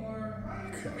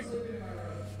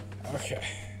 Okay.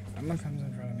 Emma comes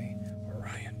in front of me. Or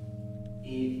Ryan.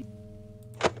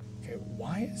 Okay,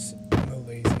 why is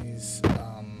Malazy's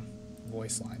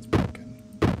voice lines broken?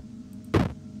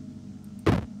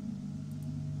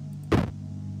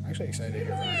 I'm actually excited to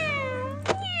hear Ryan.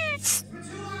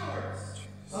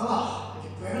 Oh, I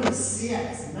can barely see out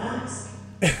his mask.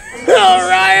 Oh,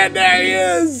 Ryan, there he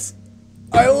is!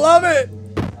 I love it!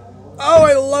 Oh,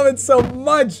 I love it so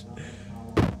much!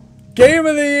 Game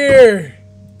of the year!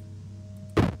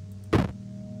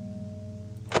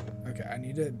 Okay, I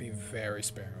need to be very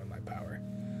sparing with my power.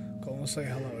 Cole will say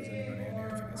hello. Is anybody in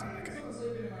here? If okay.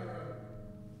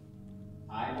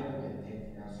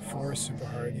 4 is super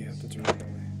hard. You have to turn it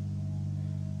away.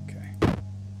 Okay.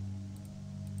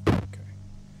 Okay.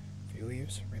 If he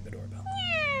leaves, ring the doorbell.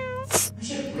 I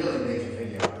should really make a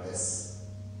video out of this.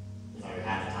 If I would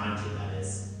have time to, that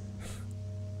is.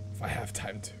 If I have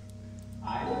time to.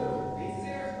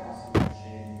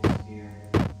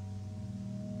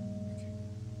 Okay.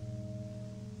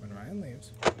 When Ryan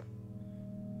leaves.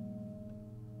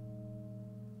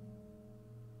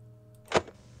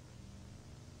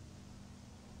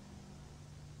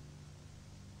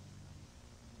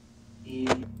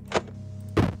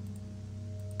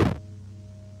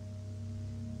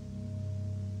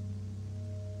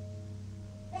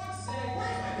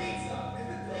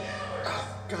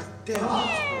 God damn it. I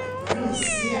can barely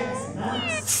see out his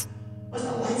mask. Where's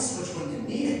the light switch when you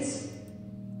need it?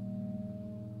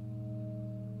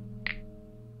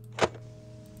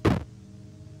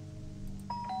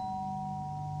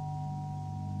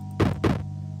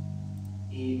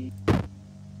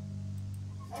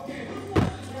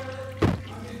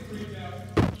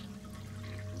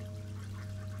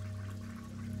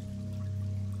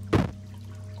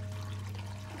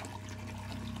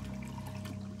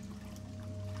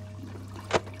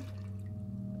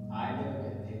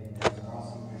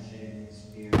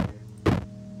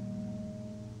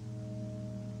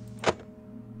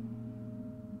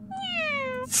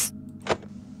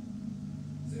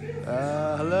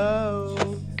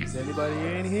 Hello? Is anybody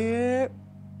in here?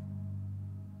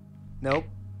 Nope.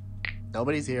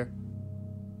 Nobody's here.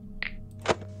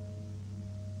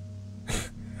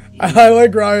 I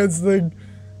like Ryan's thing.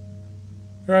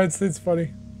 Ryan's thing's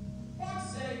funny.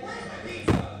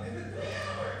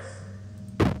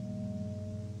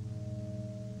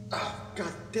 Oh,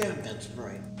 god damn, Vince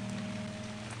Bright.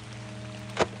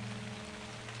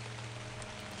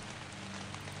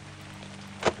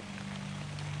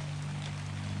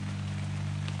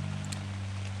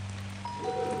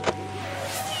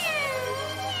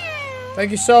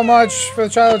 Thank you so much for the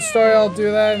childhood story. I'll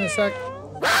do that in a sec.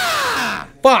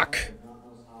 Fuck!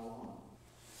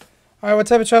 Alright, what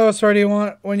type of childhood story do you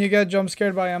want when you get jump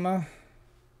scared by Emma?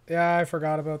 Yeah, I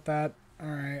forgot about that.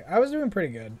 Alright, I was doing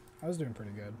pretty good.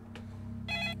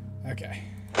 Okay.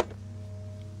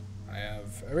 I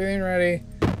have everything ready.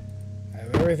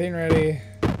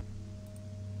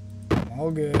 I'm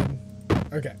all good.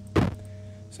 Okay.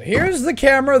 So here's the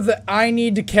camera that I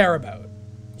need to care about.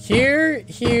 Here,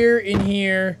 and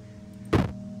here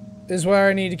is where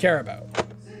I need to care about.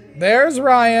 There's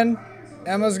Ryan.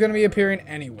 Emma's gonna be appearing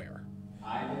anywhere.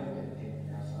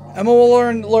 Emma will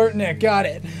alert Nick. Got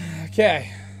it.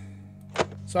 Okay.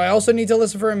 So I also need to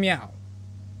listen for a meow.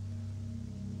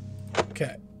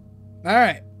 Okay.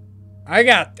 Alright. I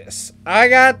got this. How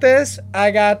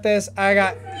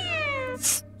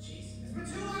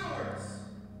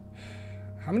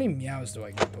many meows do I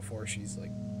get before she's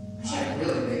like... I should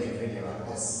really make a video on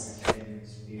this.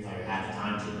 If I have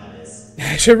time to, that is.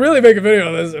 I should really make a video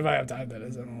on this if I have time, that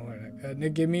is. I don't know.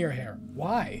 Nick, give me your hair.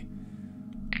 Why?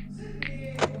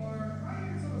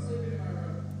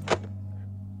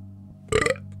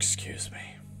 Excuse me.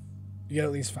 You get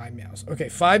at least 5 meows. Okay,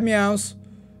 5 meows.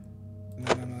 And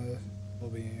then Emma will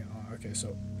be... okay,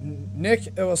 so Nick...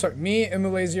 well, sorry. Me and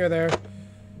Mulazy are there.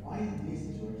 Okay,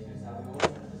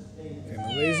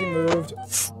 Mulazy moved.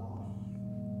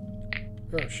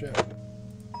 Oh, shit.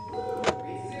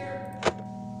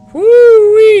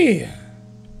 Woo-wee!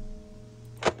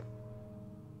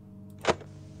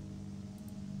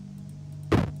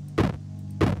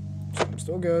 So I'm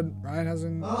still good. Ryan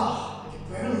hasn't... Oh, I can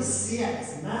barely see it.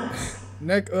 It's nuts.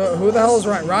 Nick, who the hell is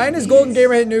Ryan? Ryan is Golden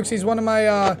Gamer Hit Nukes. He's one of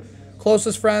my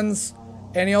closest friends.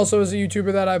 And he also is a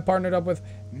YouTuber that I've partnered up with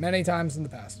many times in the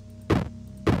past.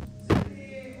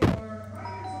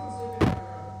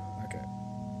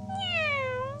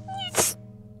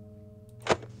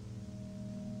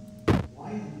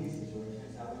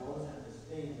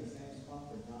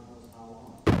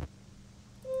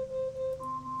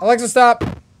 Alexa, stop.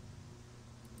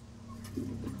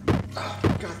 Oh,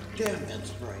 god damn,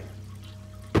 Vince Bright.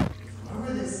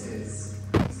 Whoever this is,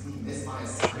 this my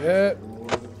Shit.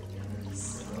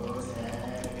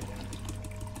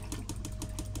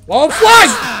 Well,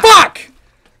 flush! Fuck!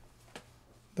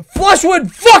 The flush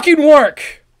would fucking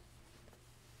work!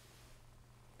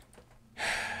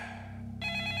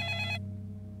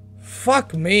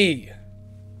 Fuck me.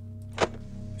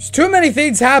 There's too many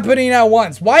things happening at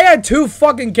once. Why add 2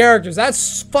 fucking characters?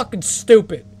 That's fucking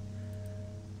stupid.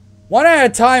 1 at a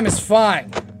time is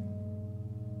fine.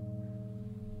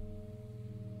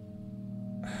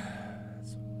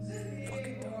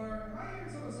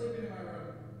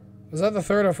 Was that the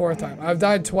 3rd or 4th time? I've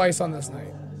died twice on this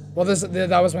night. Well,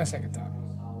 that was my 2nd time.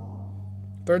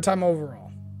 3rd time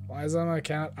overall. Why is that my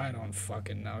cat? I don't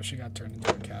fucking know. She got turned into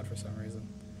a cat for some reason.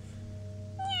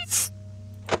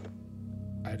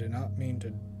 I did not mean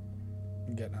to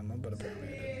get Emma, but apparently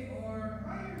I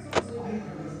did.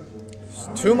 There's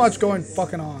too much going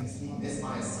fucking on. You're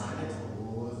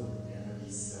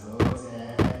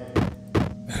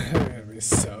gonna be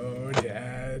so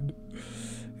dead.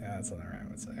 Yeah, that's what Ryan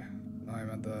would say. No, I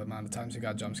meant the amount of times you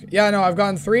got jump scared. Yeah, no, I've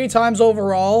gotten 3 times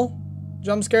overall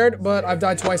jump scared, but I've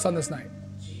died twice on this night.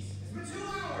 Okay,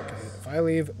 if I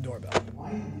leave, doorbell.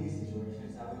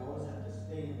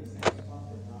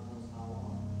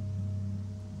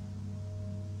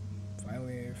 If I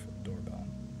leave, doorbell.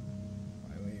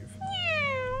 If I leave.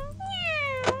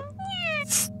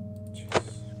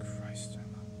 Jesus Christ,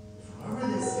 Emma. Whoever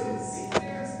this is,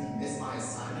 this my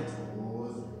assignment.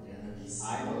 Oh, they're gonna be so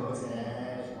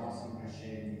dead. Awesome, my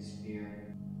shading spear.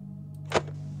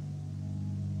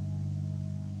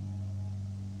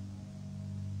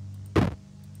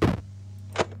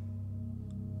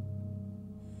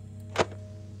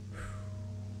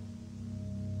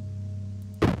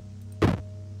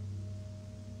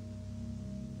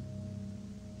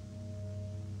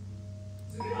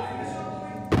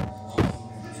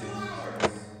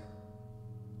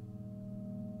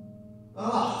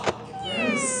 Oh, I can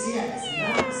barely see it. It's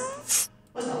nuts.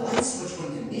 Where's the light switch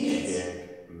when you need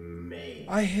it?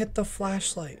 I hit the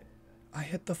flashlight.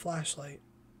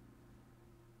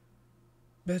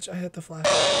 Bitch, I hit the flash.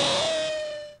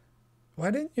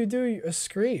 Why didn't you do a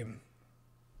scream?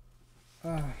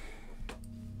 I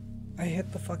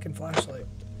hit the fucking flashlight.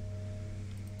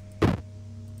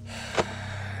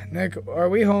 Nick, are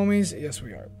we homies? Yes,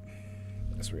 we are.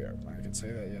 Yes, we are. I can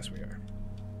say that. Yes, we are.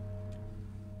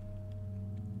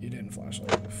 You didn't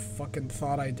flashlight. I fucking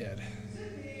thought I did.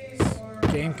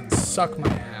 This game can suck my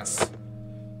ass.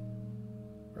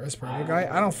 Where's Purple Guy?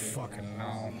 I don't fucking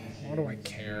know. What do I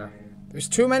care? There's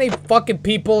too many fucking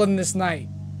people in this night.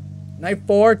 Night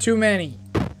 4, too many.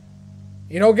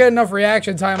 You don't get enough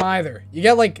reaction time either. You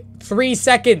get like 3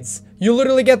 seconds. You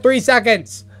literally get 3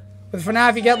 seconds. With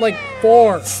FNAF, you get like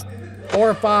 4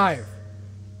 or 5.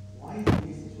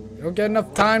 You don't get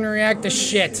enough time to react to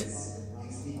shit.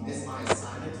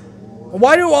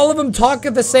 Why do all of them talk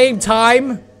at the same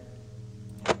time?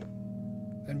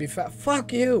 And be fat.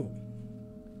 Fuck you.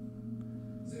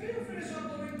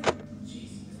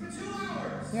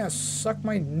 Yeah, suck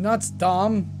my nuts,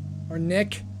 Dom. Or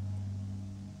Nick.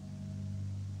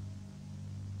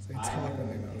 They talk when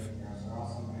they move.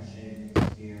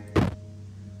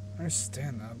 I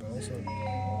understand that, but also...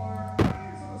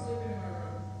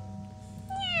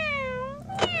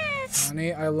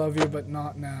 Honey, I love you, but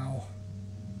not now.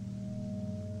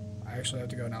 I actually have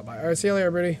to go now. Bye. Alright, see you later,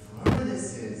 everybody. Whatever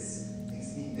this is,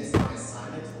 makes me miss my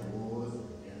assignment. Oh,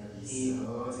 it's gonna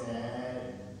be so dead.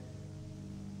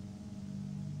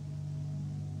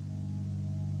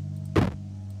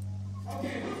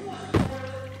 Okay, who's watching the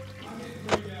toilet? I'm getting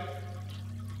freaked out.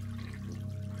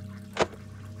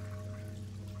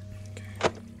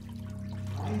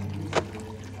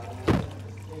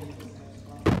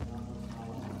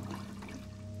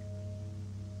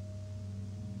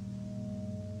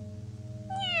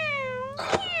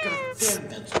 Damn,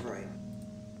 that's right.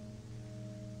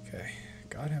 Okay,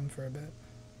 got him for a bit.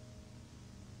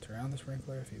 Turn on the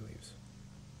sprinkler if he leaves.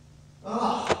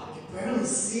 Oh, I can barely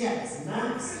see it. It's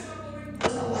nice.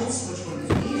 There's a light switch when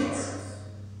you need it.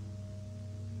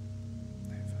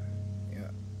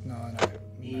 Yeah, no, I'm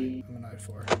a night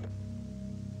 4.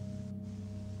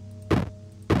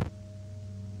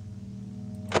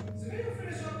 Is the video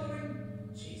finished uploading?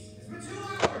 Jeez, it's been 2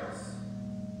 hours.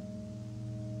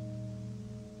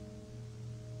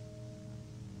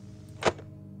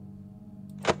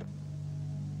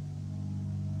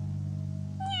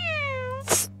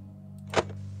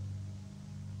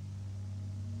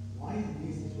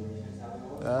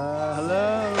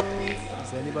 Hello?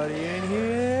 Is anybody in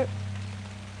here?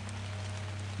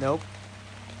 Nope.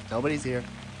 Nobody's here.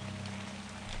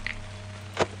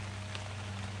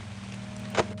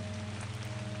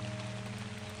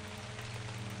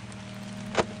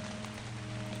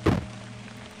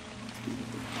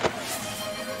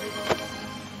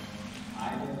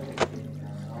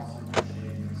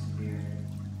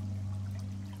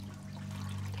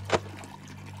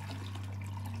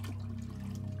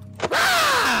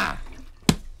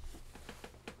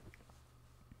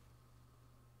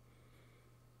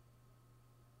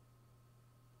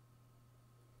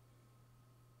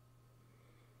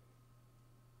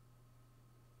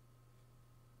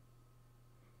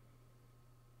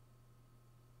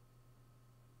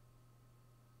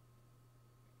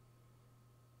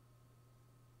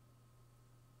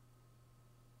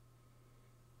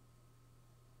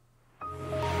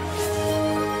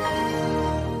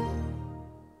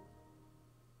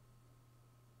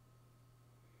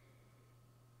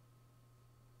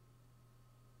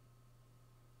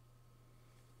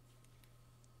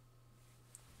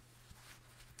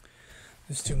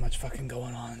 There's too much fucking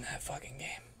going on in that fucking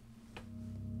game.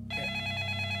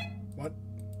 Yeah. What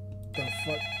the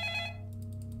fuck?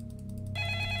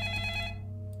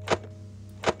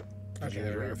 Did you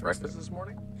enjoy your breakfast this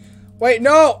morning? Wait,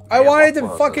 no! I wanted to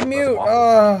fucking mute.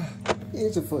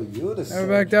 Easy for you to say. Never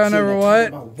back down, never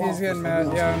what? He's getting getting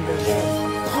mad. Yeah, I'm good.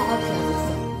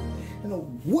 And the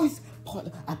worst part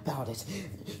about it,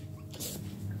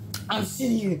 I'm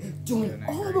sitting here doing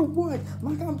all the work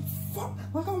like I'm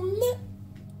Nick.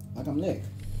 Like I'm Nick.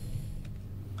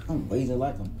 I'm lazy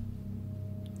like him.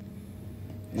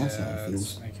 That's how it feels.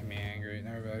 It's making me angry.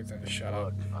 Never back down. Shut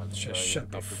up. Just shut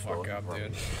the fuck up,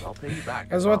 dude. I'll pay you back.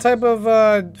 Guys, what type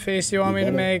of face do you want me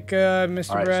to make, Mr.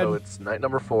 Alright, Bread? so it's night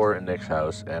number 4 in Nick's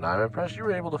house, and I'm impressed you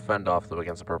were able to fend off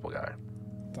against the purple guy.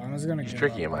 Thomas is gonna He's give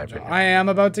tricky up. in my opinion. I am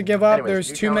about to give up. Anyways, There's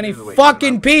you too count many these away.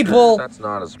 fucking people, That's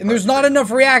not as and there's not enough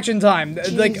reaction time.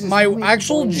 Like my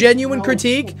actual genuine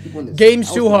critique, game's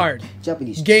too hard.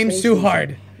 Game's too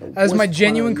hard. That's my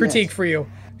genuine critique for you.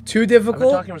 too I've been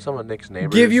difficult, talking with some of Nick's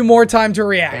neighbors. give you more time to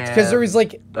react. Because there was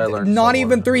like I learned not someone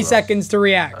even 3 who else seconds to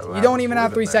react. who You don't happens even to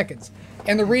have live 3 in there. seconds.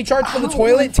 And the recharge for the I don't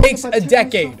toilet like takes if I a turn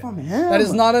decade. myself from That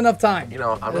is him. not enough time. You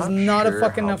know, I'm That is not not a sure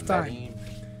fucking how enough time. many,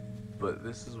 but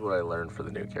this is what I learned for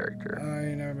the new character.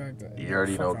 You know about that. You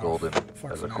already know Fuck off. Golden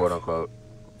Fuck as a FNAF. quote-unquote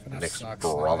FNAF Nick's sucks.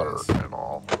 brother and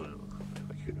all. Like,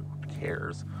 who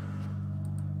cares?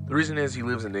 The reason is he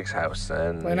lives in Nick's house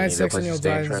and Play he Night needs a 6 place and to you'll stay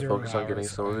die and in try to 0 focus on getting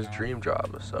hours. some of his dream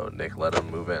job. So Nick let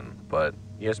him move in, but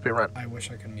he has to pay rent. I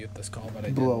wish I could mute this call, but I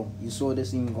didn't. Bro, you saw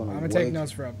this even gonna I'm gonna work. take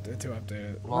notes for to update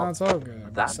it. Well, No, it's all good.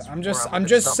 that's I'm where just I'm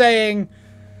just stumped. saying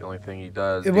The only thing he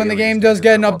does when the daily game is does take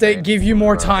get an his update, update give you and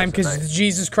more run time at night. because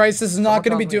Jesus Christ, this is not Someone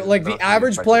gonna be tells me do like not the to be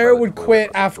average affected player by the would toilet quit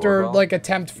or the after doorbell. like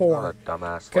attempt Not 4. a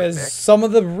dumbass like Because Nick. some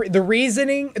of the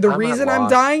reasoning, the I'm at reason I'm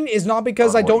loss dying is not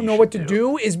because on I what don't you know what to should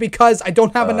do, is because I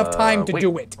don't have enough time to Wait,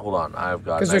 do it. Hold on, I've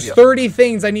got Because an there's idea. 30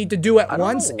 things I need to do at I don't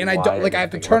once, know and I why don't like I didn't have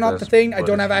to think turn about off the this, thing. I but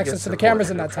don't if have you get access to the simple cameras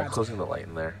in electric, that try time. closing the light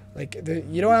in there. Like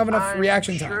you don't have enough I'm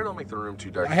reaction sure time. it'll make the room too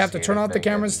dark I have to see turn off the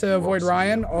anything, cameras to and you won't avoid see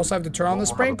Ryan. it. Also have to turn on the We'll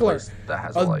have a sprinkler. place that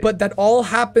has a light. But that all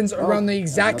happens around the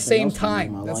there's exact nothing same else to do in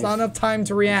time. my That's life. not enough time to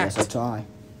Guess I'll react. try.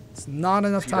 It's not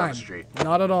enough See you down time. the street.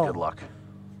 Not at all. Good luck.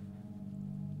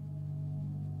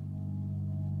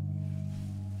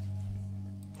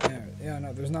 Yeah,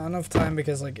 no, there's not enough time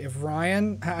because, like, if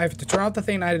Ryan, I have to turn off the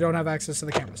thing, I don't have access to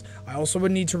the cameras. I also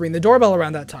would need to ring the doorbell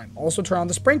around that time. Also turn on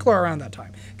the sprinkler around that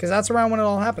time because that's around when it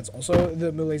all happens. Also,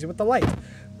 the lazy with the light.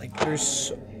 Like,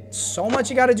 there's so much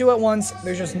you got to do at once.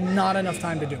 There's just not enough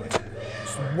time to do it.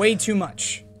 It's way too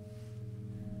much.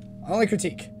 Only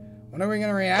critique. When are we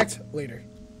gonna react? Later.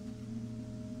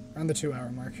 Around the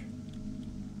 2-hour mark.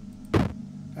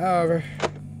 However.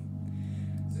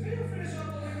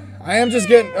 I am just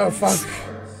getting... Oh, fuck.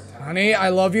 Honey, I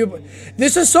love you. But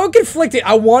this is so conflicting.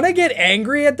 I want to get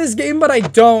angry at this game, but I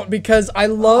don't because I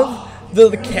love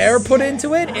the care put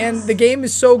into it, and the game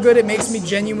is so good it makes me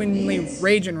genuinely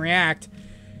rage and react.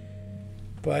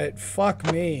 But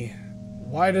fuck me.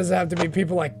 Why does it have to be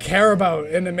people I care about,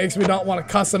 and it makes me not want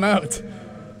to cuss them out?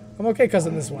 I'm okay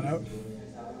cussing this one out.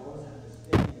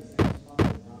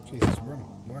 Jesus, we're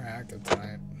more active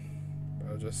tonight.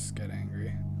 But I'll just get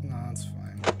angry. No, it's fine.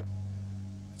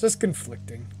 It's just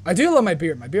conflicting. I do love my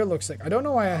beard. My beard looks sick. I don't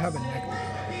know why I have a neck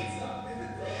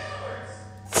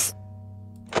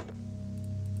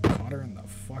beard. Caught her in the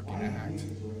fucking act.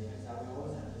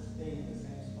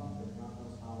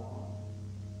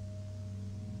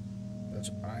 That's,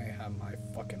 I have my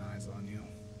fucking eyes on you.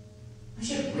 I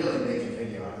should really make a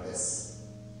video out of this.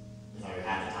 If I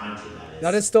had the time to, that is.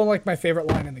 That is still like my favorite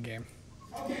line in the game.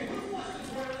 Okay,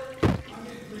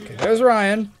 there's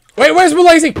Ryan. Wait, where's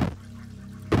Lazy?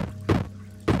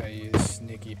 Okay, you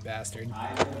sneaky bastard.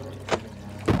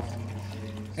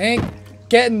 Ain't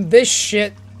getting this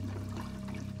shit.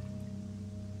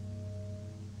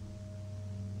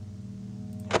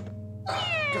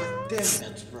 God damn,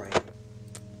 that's bright.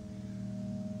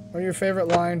 What's your favorite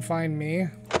line? Find me.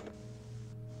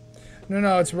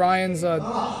 No, it's Ryan's line.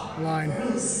 I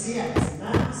really see it as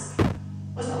mask.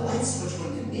 Where's the light switch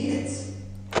when you need it?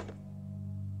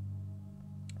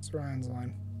 It's Ryan's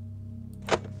line.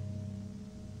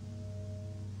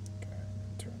 Okay,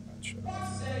 turn that shit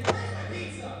off.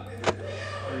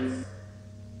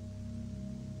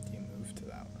 You move to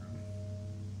that room.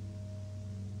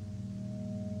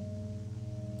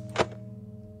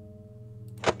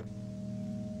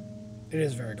 It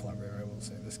is very clever, I will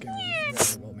say. This game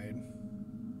is very well made.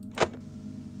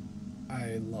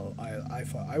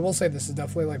 I will say this is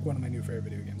definitely like one of my new favorite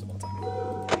video games of all time.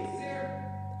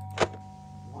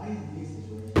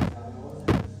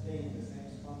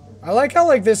 I like how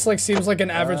like this like seems like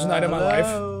an average night of my life.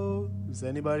 Hello? Is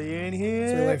anybody in here?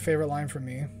 It's your like favorite line from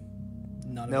me.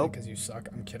 None of it Nope. because you suck.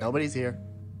 I'm kidding. Nobody's here.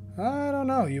 I don't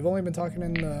know. You've only been talking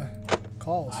in the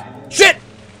calls. Shit!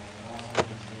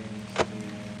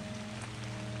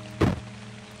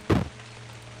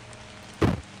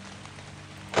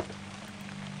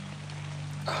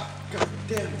 God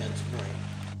damn, that's bright.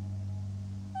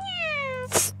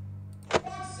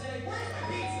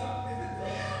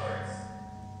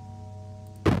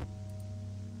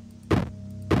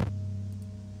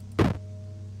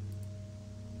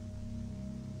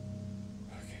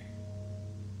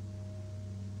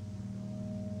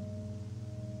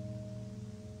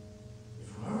 If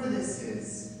whoever this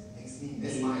is makes me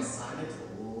miss my assignment,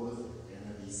 oh, it's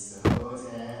gonna be so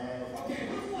dead.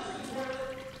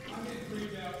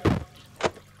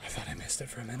 I thought I missed it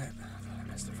for a minute. I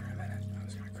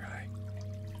was gonna cry.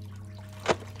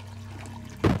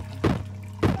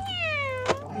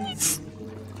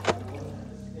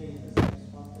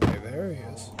 Okay, there he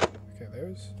is. Okay, there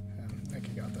hours. Nick,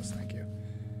 you got this. Thank you.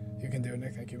 You can do it,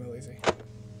 Nick. Thank you, Melise.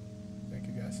 Thank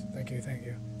you, guys. Thank you, thank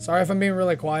you. Sorry if I'm being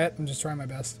really quiet. I'm just trying my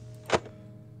best.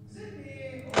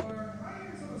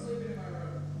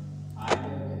 I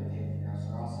better get picked here,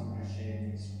 or else I'm gonna shave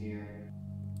Nick's beard.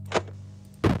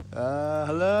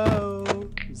 Hello?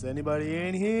 Is anybody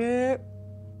in here?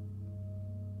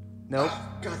 Nope.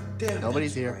 Oh, God damn.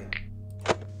 Nobody's here.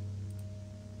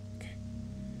 Okay.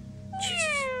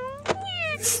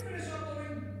 Jesus.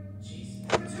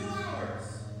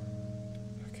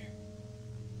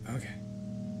 Okay.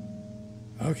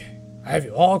 Okay. I have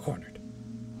you all cornered.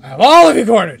 I have all of you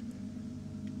cornered.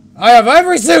 I have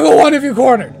every single one of you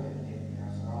cornered.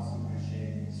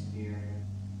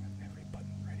 Every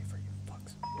button ready for you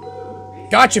fucks.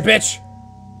 Gotcha, bitch.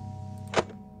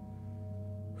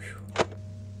 Whew.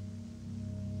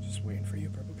 Just waiting for you,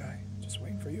 purple guy. Just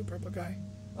waiting for you, purple guy.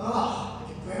 Oh, I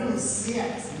can barely see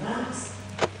it. It's nice.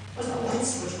 Where's the light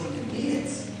switch when you need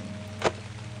it?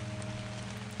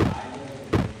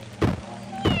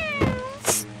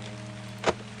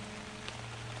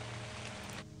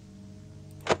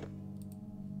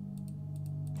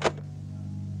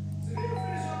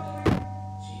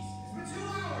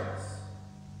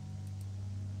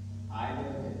 I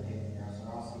better get picked here,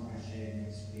 or else I'm gonna shave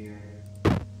Nick's beard.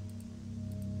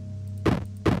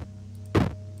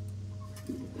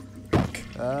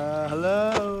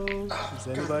 Hello? Is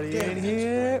anybody in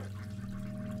here?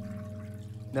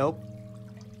 Nope.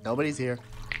 Nobody's here.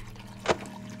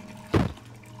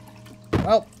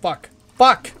 Well, fuck.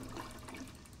 Fuck!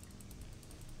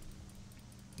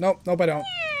 Nope, nope, I don't.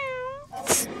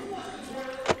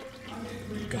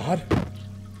 God.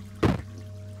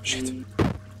 Shit.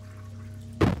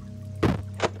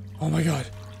 Oh my god.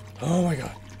 Oh my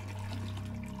god.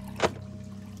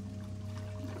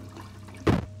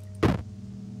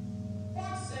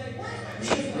 You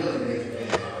should really make a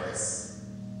video of this.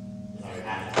 If I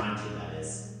have time to, that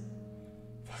is.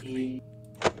 Fuck me.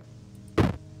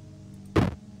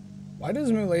 Why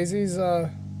does Mulazy's,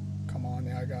 come on,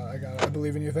 yeah, I got it. I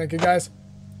believe in you. Thank you, guys.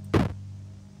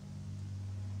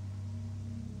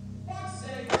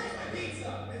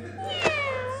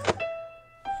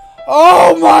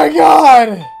 Oh my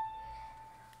god!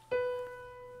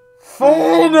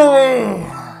 Finally!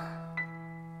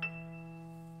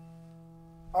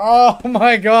 Oh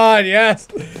my god, yes.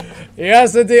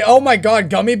 Yes, indeed. Oh my god,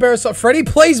 Gummy Bear. So Freddy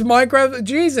plays Minecraft.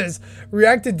 Jesus.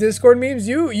 Reacted Discord memes.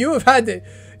 You have had to.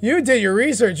 You did your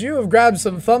research. You have grabbed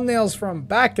some thumbnails from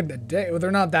back in the day. Well,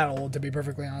 they're not that old, to be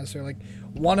perfectly honest. They're like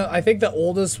I think the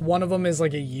oldest one of them is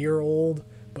like a year old,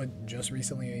 but just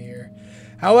recently a year.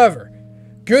 However,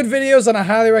 good videos, and I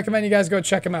highly recommend you guys go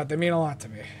check them out. They mean a lot to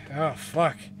me. Oh,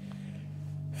 fuck.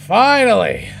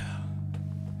 Finally.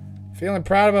 Feeling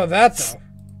proud about that, though.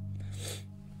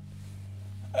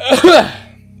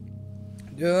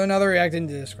 Do another reacting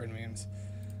to Discord memes.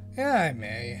 Yeah, I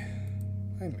may.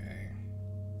 I may.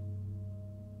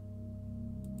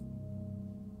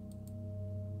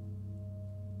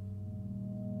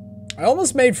 I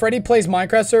almost made Freddy Plays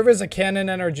Minecraft servers a canon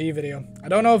NRG video. I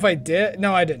don't know if I did.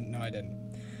 No, I didn't. No, I didn't.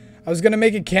 I was gonna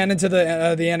make it canon to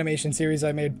the animation series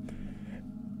I made.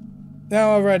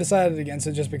 However, I decided against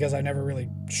it just because I've never really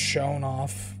shown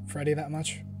off Freddy that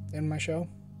much in my show.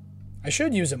 I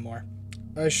should use it more.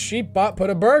 A sheep bot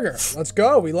put a burger. Let's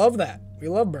go. We love that. We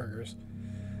love burgers.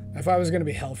 If I was gonna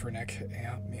be hell for Nick.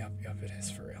 Yep, it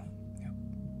is for real. Yep.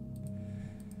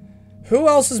 Who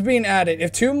else is being added?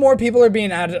 If 2 more people are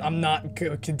being added, I'm not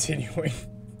continuing.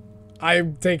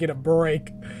 I'm taking a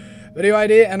break. Video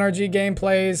idea, NRG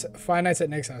gameplays, 5 nights at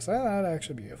Nick's house. That'd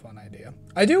actually be a fun idea.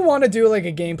 I do want to do like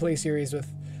a gameplay series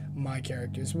with my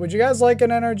characters. Would you guys like an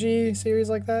NRG series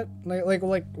like that? Like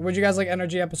would you guys like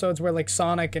NRG episodes where like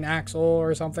Sonic and Axel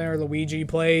or something, or Luigi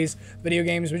plays video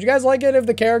games? Would you guys like it if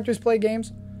the characters play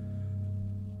games?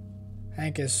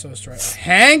 Hank is so straight.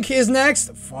 Hank is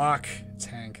next? Fuck. It's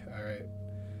Hank. Alright.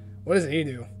 What does he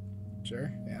do? Sure,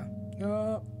 yeah.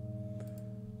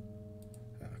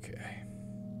 Okay.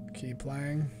 Keep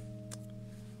playing.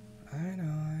 I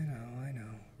know.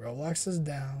 Roblox is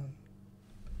down.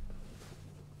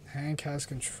 Hank has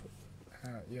control.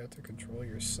 You have to control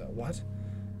yourself. What?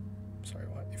 Sorry,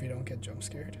 what? If you don't get jump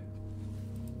scared.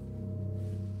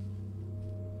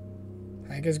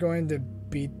 Hank is going to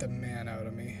beat the man out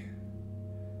of me.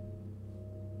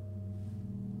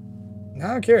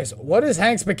 Now I'm curious. What is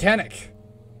Hank's mechanic?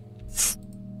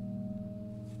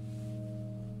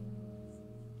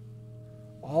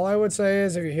 All I would say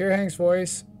is if you hear Hank's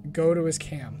voice, go to his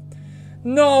cam.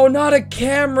 No, not a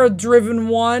camera-driven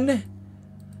one.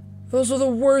 Those are the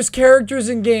worst characters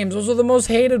in games. Those are the most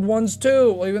hated ones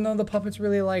too, even though the puppet's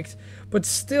really liked. But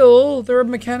still, their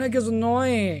mechanic is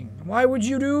annoying. Why would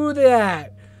you do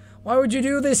that? Why would you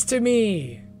do this to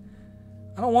me?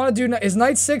 I don't want to do... Is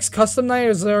night 6 custom night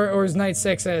or is night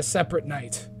 6 a separate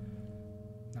night?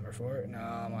 Number 4? No,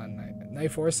 I'm on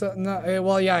night 4. No,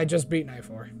 well, yeah, I just beat night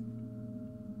 4.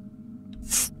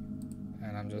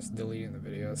 And I'm just deleting the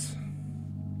videos.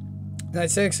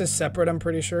 Night 6 is separate, I'm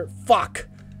pretty sure. Fuck!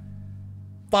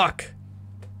 Fuck!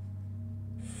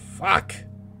 Fuck!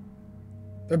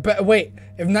 Wait,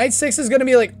 if night 6 is gonna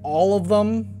be like all of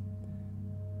them...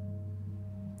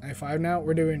 Night 5 now?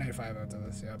 We're doing night 5 after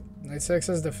this, yep. Night 6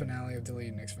 is the finale of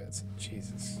deleting Nick's vids.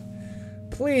 Jesus.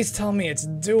 Please tell me it's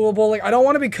doable. Like, I don't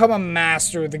want to become a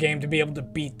master of the game to be able to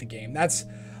beat the game. That's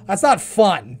not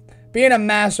fun. Being a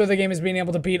master of the game is being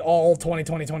able to beat all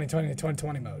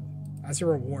 2020 mode. That's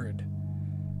your reward.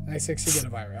 Night 6 you get a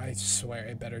virus. I swear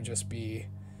it better just be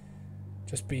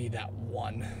that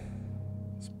one.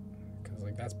 Because,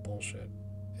 like, that's bullshit.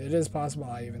 It is possible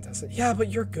I even tested. Yeah, but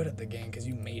you're good at the game because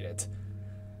you made it.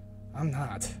 I'm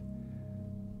not.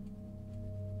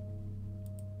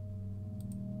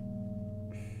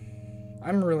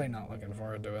 I'm really not looking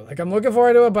forward to it. Like, I'm looking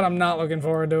forward to it, but I'm not looking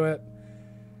forward to it.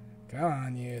 Come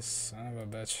on, you son of a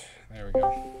bitch. There we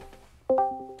go.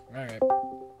 Alright.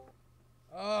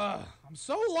 I'm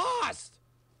so lost!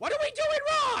 What are we doing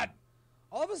wrong?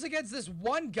 All of us against this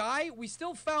one guy, we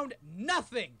still found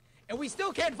nothing. And we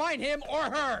still can't find him or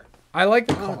her. I like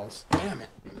the calls. Damn it,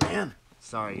 man.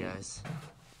 Sorry, guys.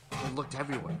 I looked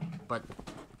everywhere, but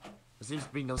there seems to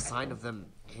be no sign of them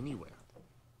anywhere.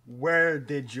 Where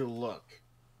did you look?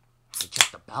 I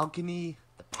checked the balcony,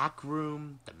 the back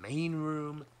room, the main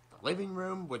room, the living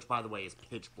room, which by the way is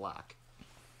pitch black,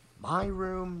 my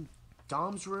room,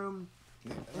 Dom's room,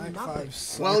 and nothing.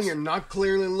 Well, you're not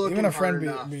clearly looking Even a friend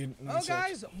hard enough. Oh,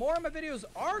 guys, more of my videos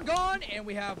are gone, and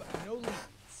we have no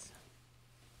leads.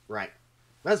 Right.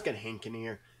 Let's get Hank in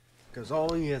here, because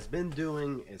all he has been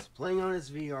doing is playing on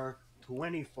his VR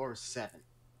 24/7.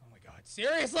 Oh my god,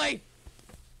 seriously?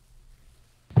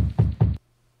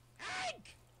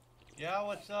 Hank! Yeah,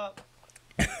 what's up?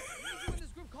 We're doing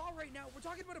this group call right now. We're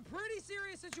talking about a pretty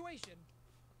serious situation.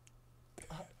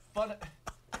 But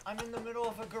I'm in the middle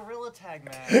of a gorilla tag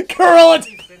match. Gorilla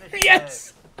tag!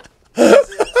 Yes!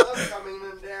 It's coming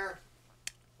in there.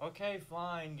 Okay,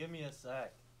 fine. Give me a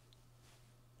sec.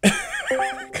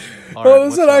 Oh,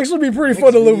 this would actually be pretty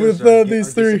fun to live with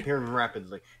these three. Disappearing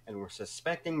rapidly, and we're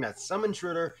suspecting that some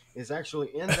intruder is actually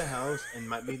in the house and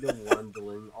might be the one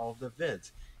doing all the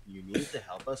vids. You need to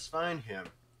help us find him.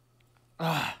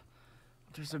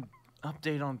 There's an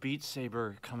update on Beat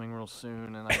Saber coming real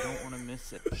soon, and I don't want to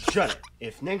miss it. Shut it.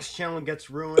 If Nick's channel gets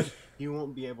ruined, he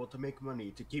won't be able to make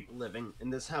money to keep living in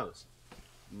this house.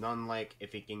 None like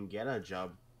if he can get a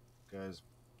job, because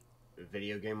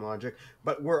video game logic.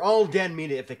 But we're all dead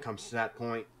meat if it comes to that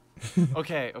point.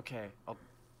 Okay.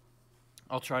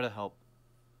 I'll try to help.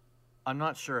 I'm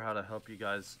not sure how to help you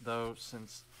guys, though,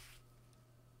 since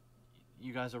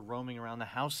you guys are roaming around the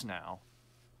house now.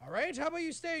 Alright, how about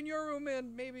you stay in your room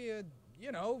and maybe,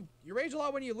 you know, you rage a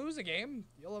lot when you lose a game.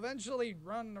 You'll eventually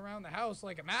run around the house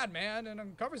like a madman and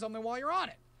uncover something while you're on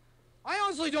it. I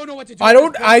honestly don't know what to do. I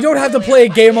don't have to play a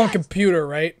game on computer,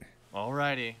 right?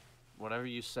 Alrighty. Whatever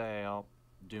you say, I'll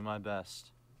do my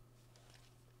best.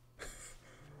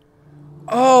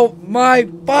 Oh my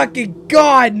fucking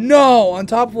god, no! On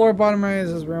top floor, bottom right is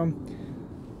his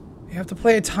room. You have to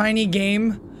play a tiny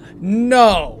game?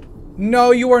 No!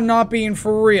 No, you are not being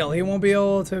for real. He won't be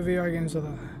able to VR games with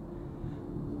that.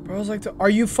 Bro's like, are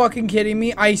you fucking kidding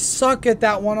me? I suck at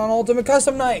that one on Ultimate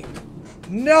Custom Night.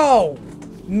 No!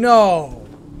 No.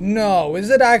 No.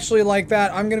 Is it actually like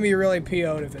that? I'm gonna be really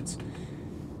PO'd if it's...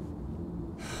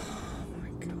 Oh my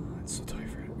god, so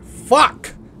tired.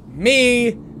 Fuck me!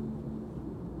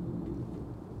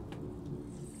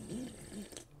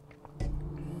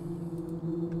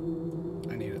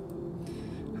 I need it.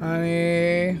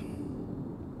 Honey...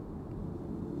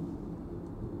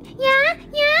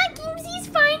 Yeah, Gimsy's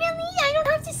finally. I don't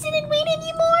have to sit and wait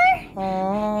anymore.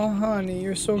 Aw, honey,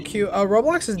 you're so cute.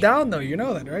 Roblox is down though, you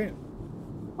know that, right?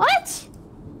 What?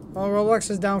 Well, Roblox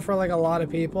is down for like a lot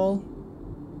of people.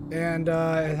 And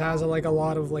it has like a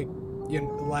lot of like, you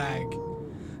know, lag.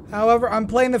 However, I'm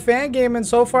playing the fan game and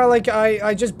so far like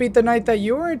I just beat the night that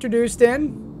you were introduced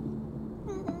in.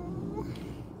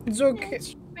 It's okay.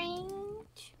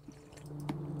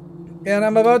 And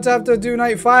I'm about to have to do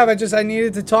night 5. I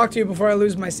needed to talk to you before I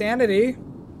lose my sanity.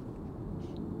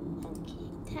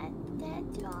 Okay,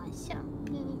 that's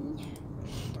awesome.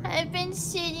 I've been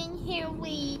sitting here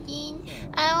waiting.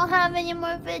 I don't have any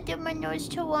more videos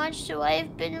to watch, so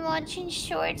I've been watching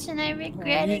shorts and I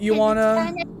regret it. You 'cause wanna?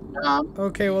 it's kinda dumb.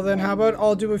 Okay, well then how about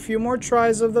I'll do a few more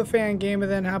tries of the fan game,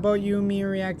 and then how about you and me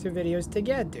react to videos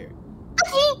together?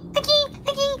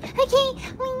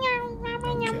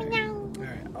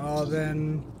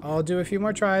 Alright, I'll do a few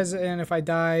more tries, and if I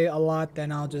die a lot,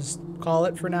 then I'll just call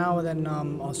it for now, and then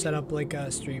I'll set up like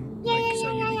a stream, so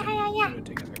you can do it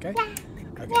together, okay?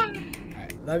 Okay.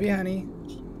 Alright, love you, honey.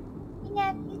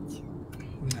 Love you too.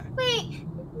 Wait,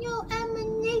 you Emma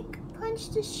Nick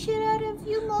punched the shit out of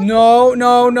you. No.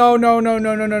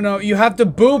 You have to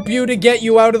boop you to get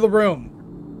you out of the room.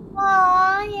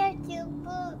 Aw, you have to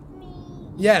boop me.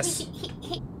 Yes.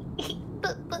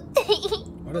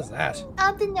 What is that?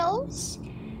 Out the nose?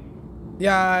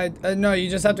 Yeah, no, you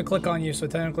just have to click on you, so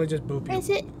technically just boop you.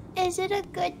 Is it a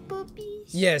good boopies?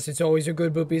 Yes, it's always a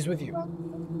good boopies with you.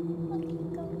 Okay,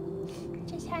 good.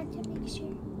 Just had to make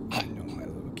sure. I know, my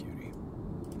little cutie.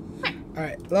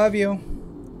 Alright, love you.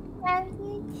 Love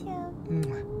you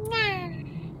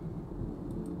too.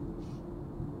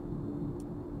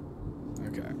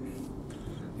 Okay.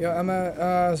 Yo,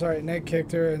 Emma, sorry, Nick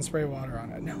kicked her and sprayed water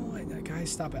on it. No,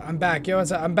 guys, stop it. I'm back. Yo,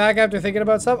 what's up? I'm back after thinking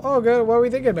about stuff. Oh, good. What are we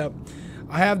thinking about?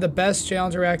 I have the best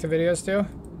challenge reactive videos, too.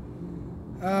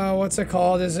 What's it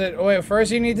called? Is it... Wait,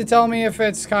 first you need to tell me if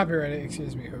it's copyrighted.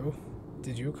 Excuse me, who?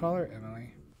 Did you call her?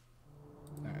 Emily?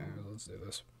 Alright, let's do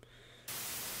this.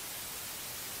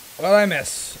 What I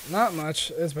miss? Not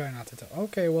much. It's better not to tell.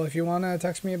 Okay, well, if you want to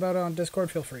text me about it on Discord,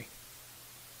 feel free.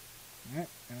 Alright,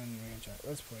 and we can chat.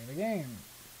 Let's play the game.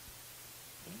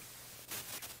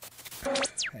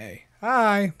 Hey.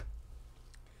 Hi.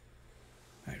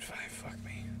 Alright, fine. Fuck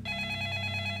me.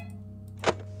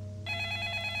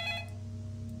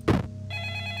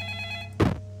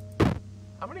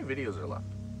 How many videos are left?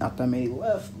 Not that many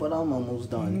left, but I'm almost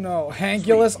done. No,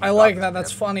 Hankulus, I like that.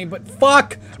 That's funny, but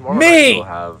fuck Tomorrow me! night you'll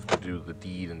have to do the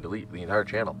deed and delete the entire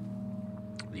channel.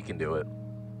 You can do it.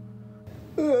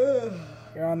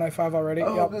 You're on night 5 already?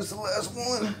 Oh, Yep. this is the last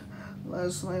one.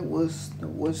 Last night was the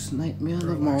worst nightmare of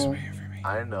them all.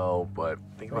 I know, but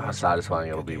think about how satisfying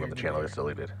it'll be when the channel gets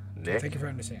deleted. Nick, Thank you for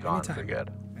understanding. gone Anytime. for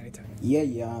good. Anytime.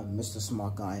 Yeah, Mr.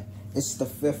 Smart Guy. It's the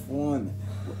 5th one.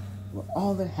 Where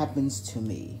all that happens to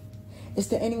me. Is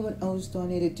there anyone else do I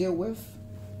need to deal with?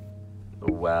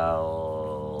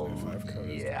 Well,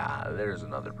 yeah, there's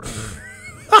another person.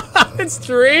 It's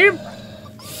Dream?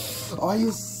 Are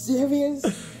you serious?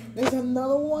 There's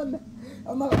another one?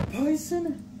 Another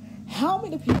person? How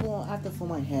many people are active for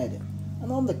my head? I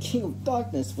know I'm the king of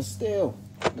darkness, but still.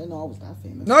 I didn't know I was that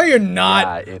famous. No, you're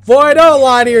not. Yeah, Boy, don't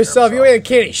lie to yourself. You ain't a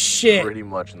kitty shit. Pretty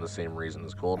much in the same reason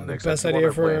as Golden Nick's. Best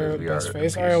idea for best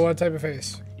face? Alright, what type of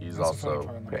face? He's also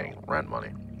paying rent money.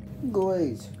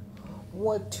 Great.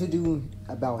 What to do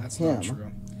about him? Not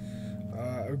true.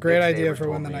 Great Nick's idea neighbor for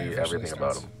when told the night me officially everything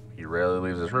starts. about him. He rarely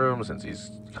leaves his room since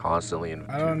he's constantly in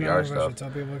I don't know VR if I stuff. should tell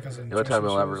people because The only time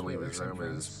he'll ever leave his room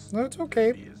is No, it's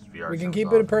okay. VR We can comes keep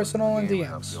on it personal and game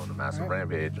when I'm DMs. doing a massive Alright?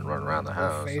 rampage and running around the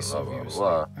house. face and of blah, you, blah, so-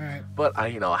 blah. Alright. But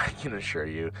I can assure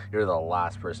you, you're the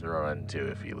last person to run into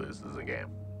if he loses a game.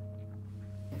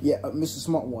 Yeah, Mr.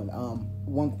 Smart One.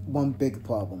 One big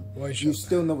problem. You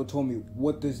still never told me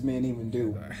what this man even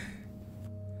do.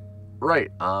 Right.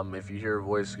 If you hear a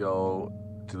voice go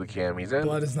to the cam he's in,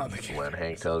 Blood is not the cam. when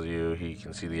Hank tells you he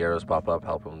can see the arrows pop up,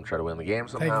 help him try to win the game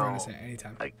Thank you for somehow. understanding.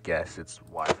 Anytime. I guess it's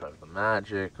Wi-Fi the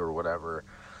magic or whatever.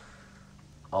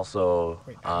 Also,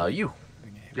 you.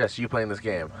 Yes, you playing this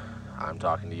game. I'm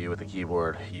talking to you with the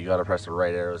keyboard. You gotta press the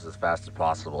right arrows as fast as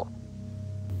possible.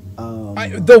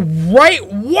 The right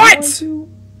what?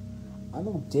 I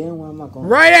know damn well I'm not going.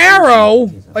 Right arrow?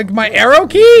 Like my arrow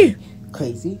key?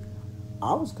 Crazy.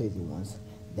 I was crazy once.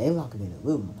 They locked me in a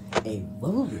room. A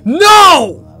room.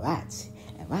 No! Rats.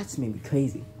 And rats made me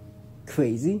crazy.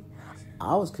 Crazy?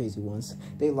 I was crazy once.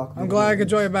 They locked me I'm in glad a I could room.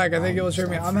 join you back. I think it will cheer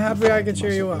me. I'm happy I could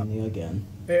cheer you up. Again.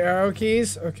 The arrow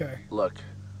keys? Okay. Look,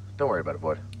 don't worry about it,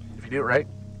 boy. If you do it right,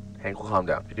 Hank will calm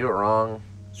down. If you do it wrong,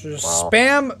 So just well,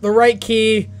 spam the right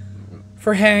key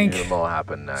for Hank. it will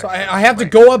happen next. So I have to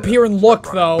go up here and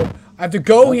look though. I have to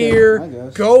go here,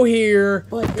 go here,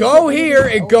 go here,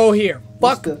 and go here.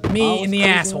 Fuck me in the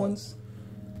asshole.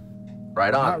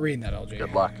 Right on. I'm not reading that, LJ.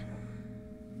 Good luck.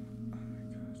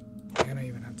 I'm gonna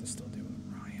even have to still deal with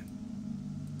Ryan.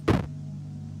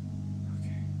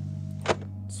 Okay.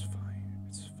 It's fine.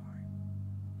 It's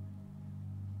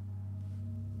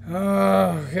fine.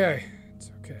 Okay.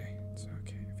 It's okay. It's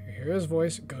okay. If you hear his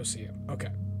voice, go see him. Okay.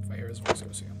 If I hear his voice,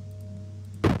 go see him.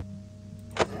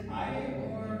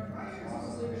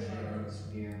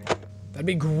 That'd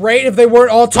be great if they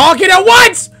weren't all talking at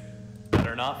once!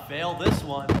 not fail this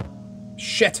one.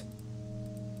 Shit.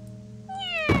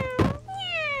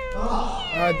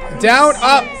 Down,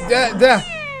 up, da.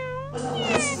 But the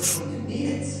light switch when you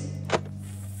need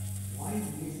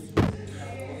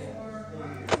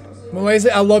it.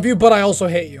 Malaysia, I love you, but I also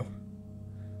hate you.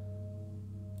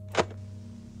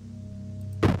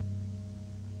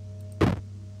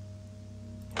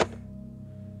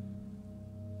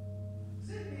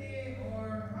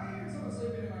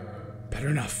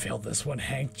 Better not fail this one,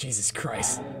 Hank. Jesus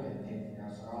Christ.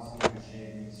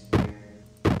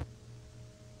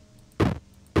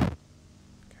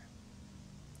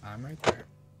 I'm right there.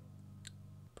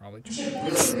 Probably You should really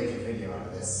make a video out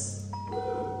of this.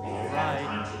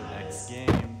 Alright, next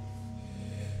game.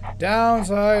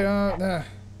 Downside,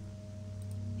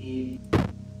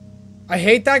 I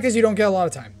hate that because you don't get a lot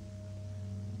of time.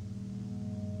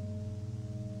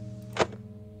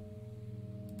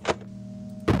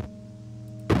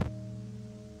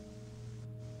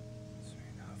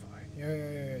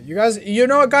 Yeah. You guys, you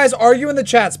know what, guys? Argue in the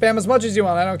chat. Spam as much as you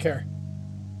want. I don't care.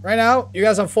 Right now, you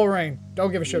guys have full reign.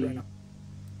 Don't give a shit right now.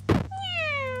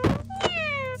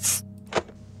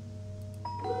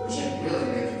 We should really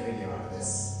make a video out of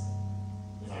this.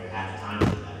 If I have the time to,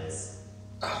 that is.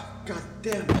 Oh, god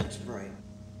damn, that's bright.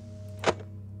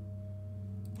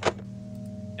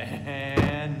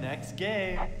 And next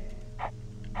game.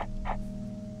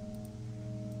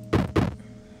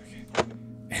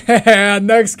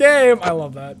 Next game. I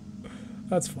love that.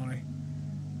 That's funny.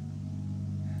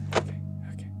 Okay.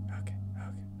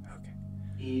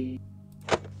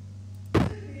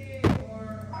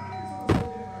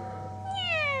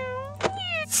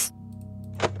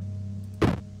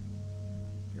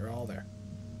 You're all there.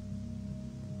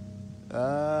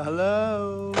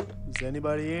 Hello? Is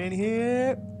anybody in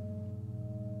here?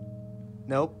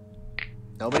 Nope.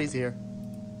 Nobody's here.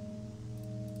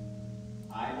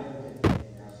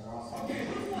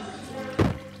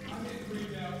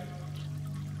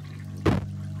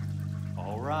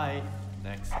 Alright,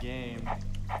 next game.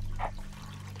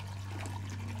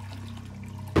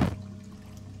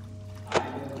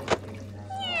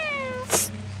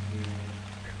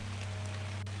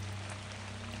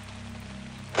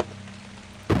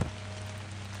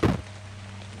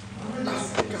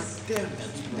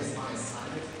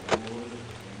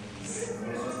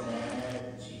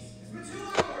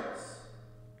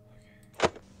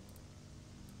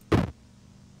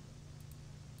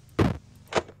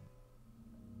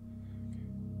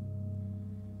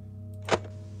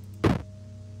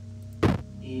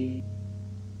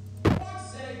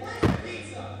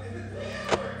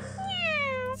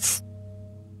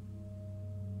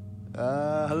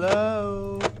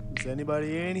 Hello? Is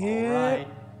anybody in here? Alright,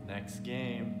 next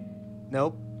game.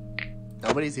 Nope.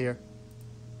 Nobody's here.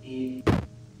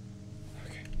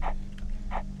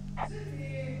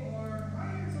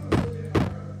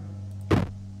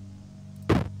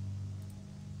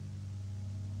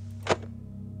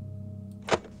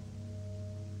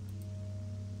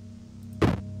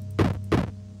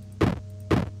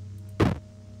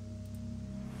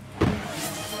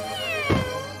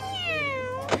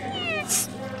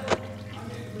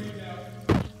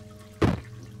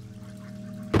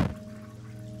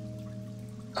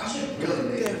 I should really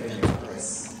make a video out of this.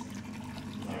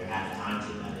 If I have the time to,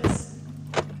 that is.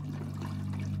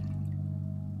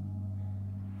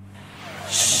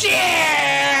 Shit!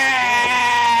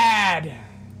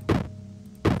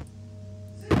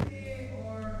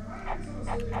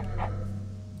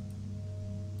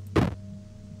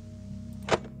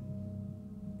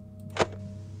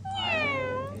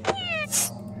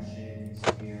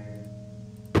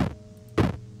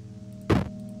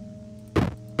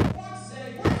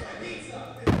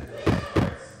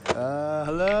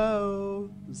 Hello?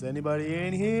 Is anybody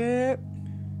in here?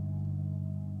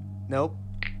 Nope.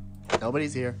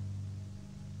 Nobody's here.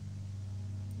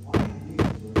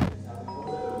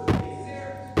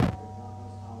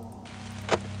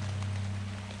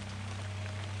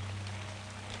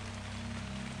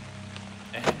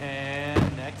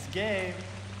 And next game.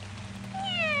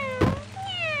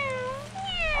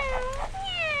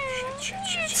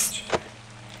 Shit.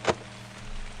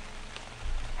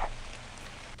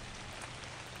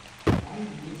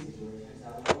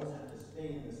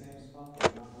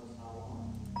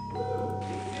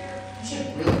 You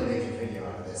should really make a video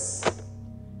out of this.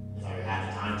 If I have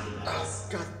the time to, that is.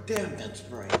 God damn, that's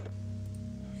bright.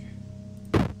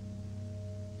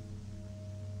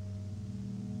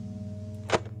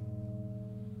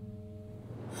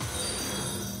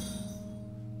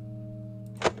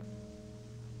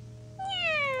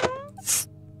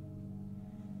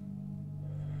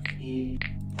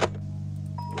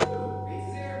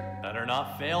 Better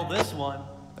not fail this one.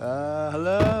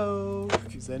 Hello?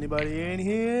 Is anybody in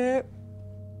here?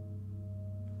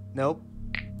 Nope.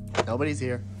 Nobody's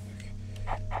here.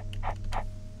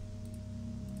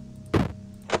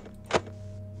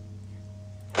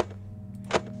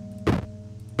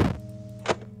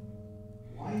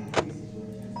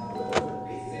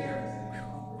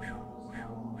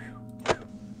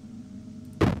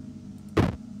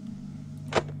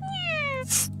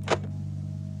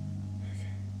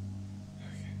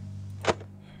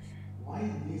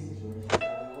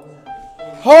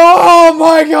 Oh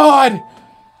my god!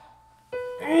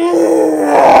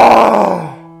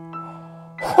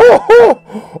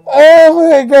 Oh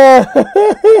my god!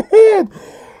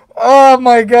 Oh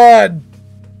my god!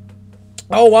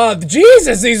 Oh wow,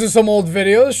 Jesus, these are some old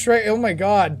videos. Straight, oh my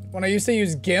god. When I used to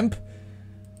use GIMP.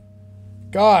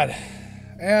 God.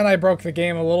 And I broke the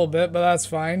game a little bit, but that's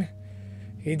fine.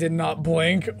 He did not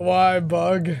blink. Why,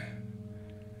 bug?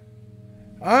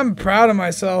 I'm proud of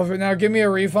myself. Now give me a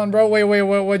refund, bro. Wait,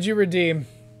 what'd you redeem?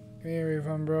 Give me a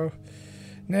refund, bro.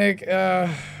 Nick, oh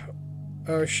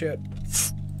shit.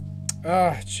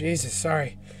 Oh, Jesus,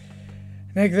 sorry.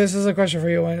 Nick, this is a question for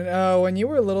you. When you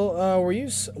were little, were you,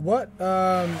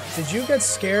 did you get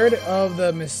scared of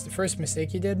the first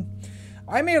mistake you did?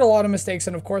 I made a lot of mistakes,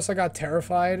 and of course I got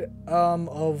terrified,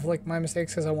 of, like, my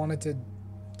mistakes because I wanted to,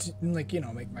 like, you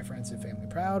know, make my friends and family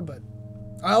proud, but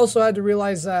I also had to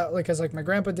realize that, like, because, like, my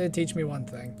grandpa did teach me one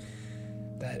thing,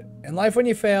 that in life when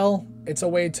you fail, it's a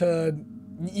way to,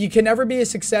 you can never be a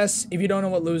success if you don't know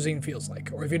what losing feels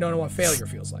like, or if you don't know what failure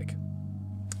feels like.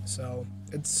 So,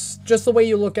 it's just the way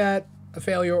you look at a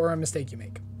failure or a mistake you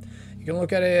make. You can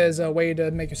look at it as a way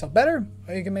to make yourself better,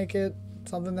 or you can make it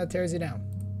something that tears you down.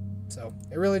 So,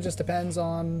 it really just depends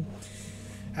on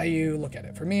how you look at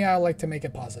it. For me, I like to make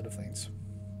it positive things.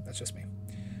 That's just me.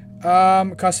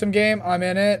 Custom game, I'm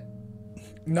in it.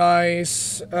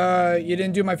 Nice. You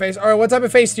didn't do my face. Alright, what type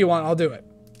of face do you want? I'll do it.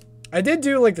 I did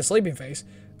do, like, the sleeping face.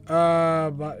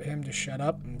 But him to shut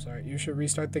up. I'm sorry. You should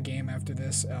restart the game after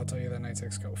this. I'll tell you that Night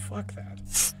 6 go. Fuck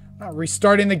that. I'm not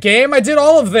restarting the game. I did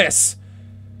all of this.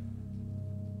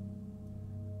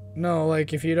 No,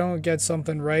 like, if you don't get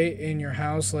something right in your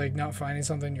house, like, not finding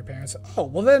something in your parents. Oh,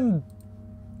 well then,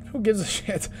 who gives a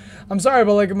shit? I'm sorry,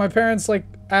 but, like, if my parents, like,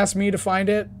 asked me to find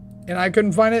it, and I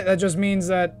couldn't find it, that just means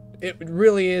that it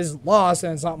really is lost,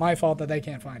 and it's not my fault that they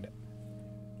can't find it.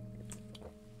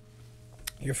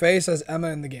 Your face says Emma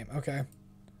in the game. Okay.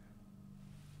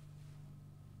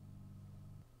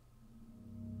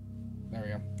 There we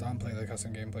go. Don't play the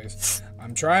custom game, please.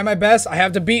 I'm trying my best. I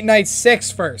have to beat Night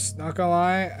 6 first. Not gonna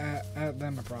lie. Add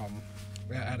them a problem.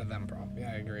 Yeah, added them a problem. Yeah,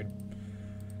 I agreed.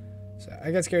 So I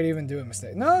get scared to even do a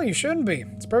mistake. No, you shouldn't be.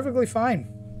 It's perfectly fine.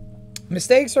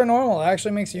 Mistakes are normal. It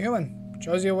actually makes you human.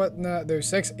 Shows you what there's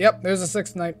 6. Yep, there's a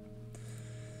 6th night.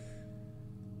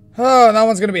 Oh, that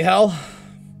one's gonna be hell.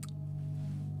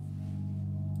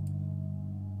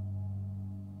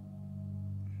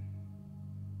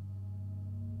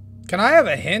 Can I have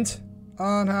a hint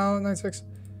on how Night 6?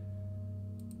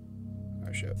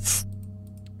 Oh shit.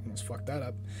 Almost fucked that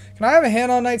up. Can I have a hint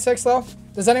on Night 6 though?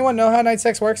 Does anyone know how Night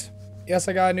 6 works? Yes,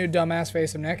 I got a new dumbass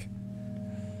face of Nick.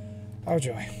 Oh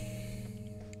joy.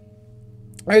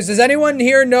 Alright, does anyone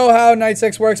here know how Night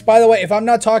 6 works? By the way, if I'm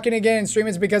not talking again in stream,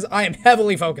 it's because I am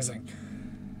heavily focusing.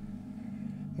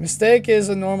 Mistake is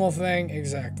a normal thing.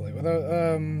 Exactly. Without,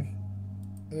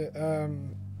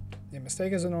 yeah,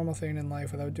 mistake is a normal thing in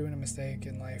life. Without doing a mistake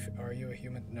in life, are you a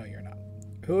human? No, you're not.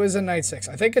 Who is in Night 6?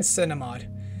 I think it's Cinemod.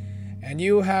 And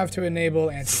you have to enable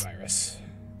antivirus.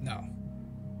 No.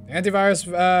 The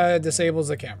antivirus disables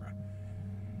the camera.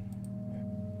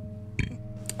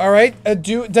 Alright,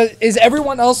 is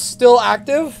everyone else still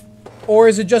active? Or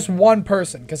is it just one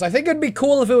person? Because I think it'd be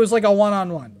cool if it was like a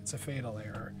one-on-one. It's a fatal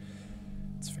error.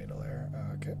 It's fatal error.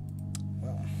 Okay.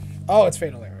 Well. Oh, it's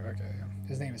fatal error. Okay, yeah.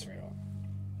 His name is fatal.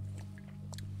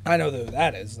 I know who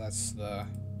that is. That's the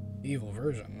evil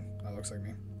version. That looks like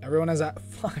me. Everyone has that.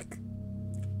 Fuck.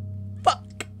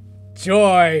 Fuck.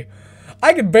 Joy.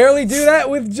 I can barely do that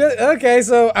with just... Okay,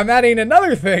 so I'm adding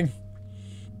another thing.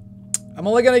 I'm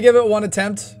only going to give it one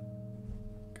attempt.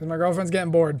 Because my girlfriend's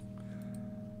getting bored.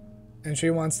 And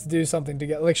she wants to do something to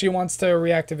get... Like, she wants to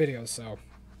react to videos, so...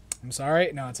 I'm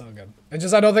sorry. No, it's all good. It's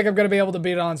just I don't think I'm going to be able to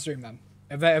beat it on stream then.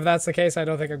 If that's the case, I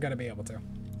don't think I'm going to be able to.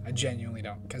 I genuinely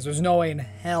don't. Because there's no way in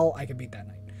hell I could beat that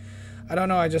night. I don't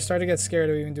know. I just started to get scared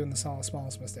of even doing the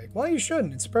smallest mistake. Well, you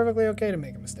shouldn't. It's perfectly okay to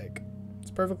make a mistake.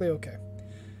 It's perfectly okay.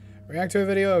 React to a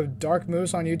video of Dark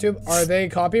Moose on YouTube. Are they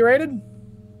copyrighted?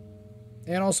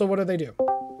 And also, what do they do?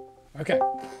 Okay.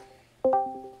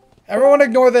 Everyone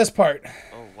ignore this part.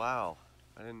 Oh, wow.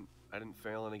 I didn't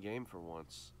fail in a game for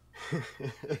once.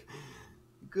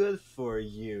 Good for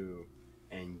you.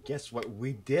 And guess what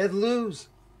we did lose?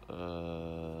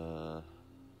 Uh...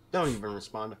 Don't even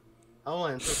respond. I'll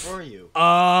answer for you.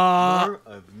 More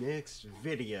of Nick's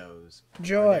videos.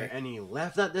 Joy. Are there any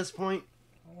left at this point?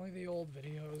 Only the old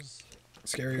videos.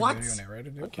 Scary What? video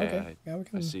narrator. Okay, Yeah, we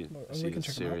can. I see. We can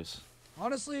check them out. Serious.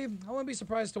 Honestly, I wouldn't be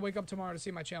surprised to wake up tomorrow to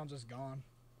see my channel just gone.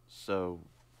 So,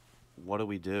 what do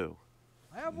we do?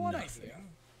 I have one idea.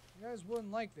 You guys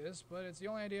wouldn't like this, but it's the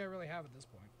only idea I really have at this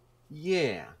point.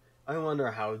 Yeah. I wonder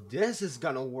how this is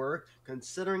gonna work,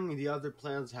 considering the other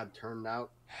plans have turned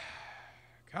out.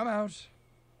 Come out.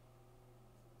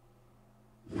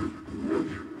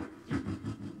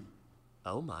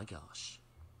 Oh my gosh.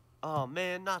 Oh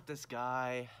man, not this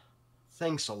guy.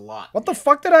 Thanks a lot. What the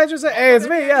fuck did I just say? Hey, it's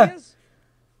me. Yeah.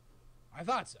 I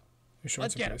thought so. Your shorts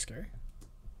Let's are get pretty it. scary.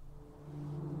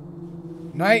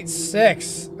 Night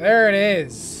 6. There it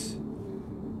is.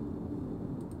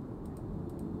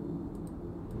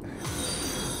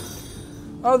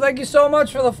 Oh, thank you so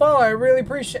much for the follow. I really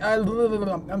appreciate.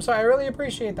 I'm sorry. I really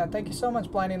appreciate that. Thank you so much,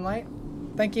 Blinding Light.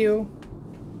 Thank you.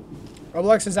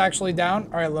 Roblox is actually down.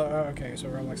 All right. Okay, so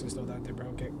Roblox is still down. They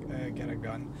broke it. Get a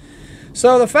gun.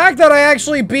 So the fact that I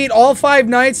actually beat all 5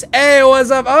 nights. Hey,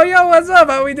 what's up? Oh, yo, what's up?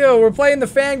 How we doing? We're playing the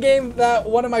fan game that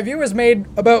one of my viewers made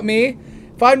about me.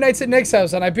 5 nights at Nick's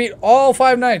house, and I beat all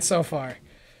 5 nights so far.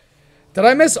 Did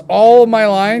I miss all of my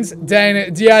lines? Dang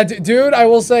it. Yeah, dude, I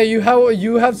will say you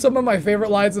have some of my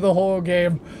favorite lines of the whole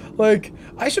game. Like,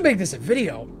 I should make this a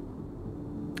video.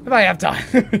 If I have time.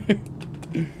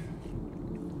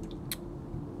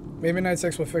 Maybe night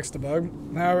 6 will fix the bug.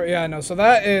 No, yeah, no. So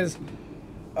that is...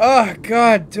 Oh,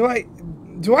 God. Do I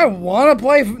want to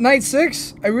play night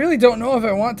 6? I really don't know if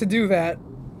I want to do that.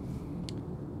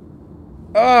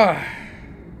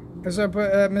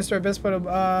 Mr. Abyss put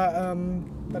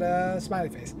a smiley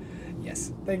face.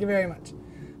 Yes. Thank you very much.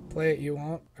 Play it. You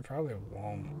won't? I probably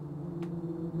won't.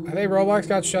 I think Roblox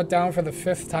got shut down for the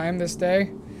 5th time this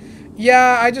day.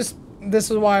 Yeah,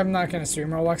 this is why I'm not going to stream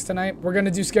Roblox tonight. We're going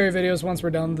to do scary videos once we're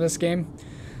done with this game.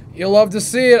 You'll love to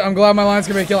see it. I'm glad my line's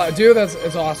going to make you laugh. Dude,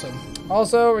 it's awesome.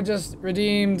 Also, we just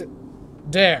redeemed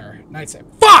Dare. Night 6.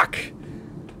 Fuck!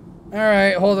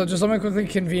 Alright, hold on. Just let me quickly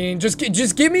convene. Just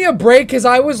give me a break, because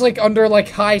I was, like, under, like,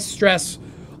 high stress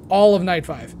all of night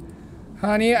 5.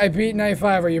 Honey, I beat night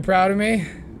 5. Are you proud of me?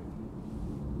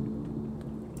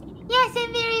 Yes,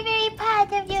 I'm very, very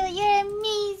proud of you. You're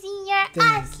amazing. You're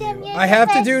awesome. You're I have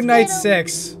to the do best night little-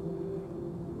 6.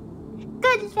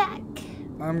 Good luck.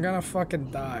 I'm gonna fucking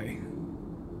die.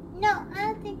 No, I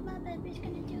don't think my baby's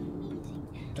gonna do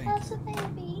amazing. Also,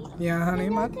 baby. Yeah, honey, you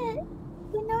know mud?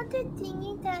 you know the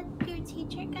thingy that your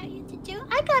teacher got you to do?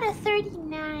 I got a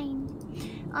 39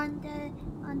 on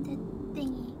the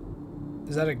thingy.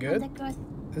 Is that a good?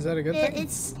 Is that a good thing?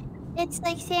 It's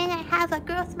like saying I have a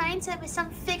growth mindset with some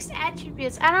fixed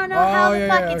attributes. I don't know Oh, how the yeah,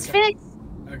 fuck yeah, it's okay. fixed.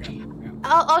 Okay.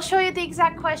 I'll show you the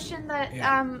exact question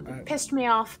that pissed me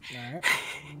off.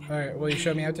 Alright, will you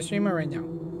show me how to stream it right now?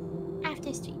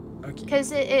 After stream. Okay.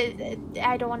 Because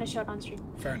I don't want to show it on stream.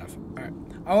 Fair enough. Alright.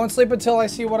 I won't sleep until I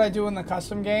see what I do in the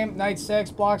custom game. Night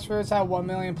 6, Bloxford's have 1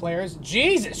 million players.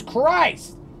 Jesus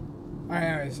Christ! Alright,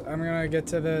 anyways, I'm gonna get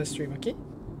to the stream, okay?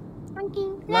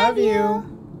 Okay. Love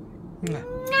you.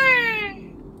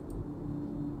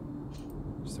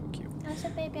 So cute. Also,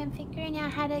 baby, I'm figuring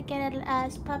out how to get a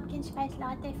pumpkin spice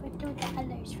latte for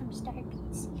 $2 from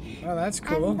Starbucks. Oh, that's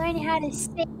cool. I'm learning how to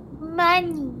save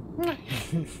money.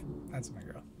 That's my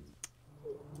girl.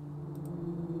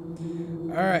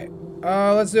 Alright.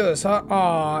 Let's do this, huh?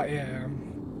 Aw,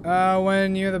 yeah.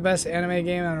 When you're the best anime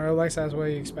game on Roblox, that's what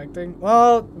you're expecting?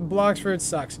 Well, Bloxford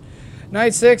sucks.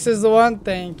 Night 6 is the one.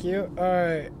 Thank you.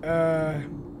 Alright.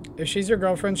 If she's your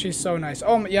girlfriend, she's so nice.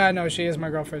 Oh, yeah, no, she is my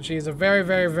girlfriend. She's a very,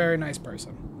 very, very nice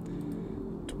person.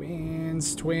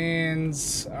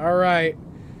 Twins. Alright.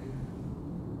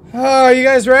 Oh, you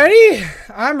guys ready?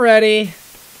 I'm ready.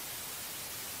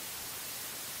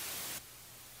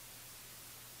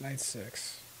 Night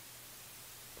 6.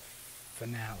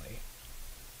 Finale.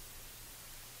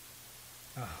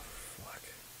 Oh, fuck.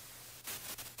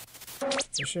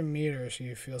 I should meet her if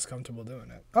she feels comfortable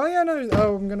doing it. Oh, yeah, no.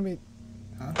 Oh, I'm gonna be...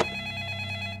 Huh?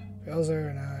 Fails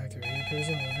are now active. You appears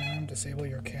in the living room. Disable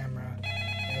your camera.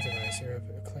 Device here.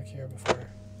 Click here before.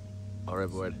 Alright,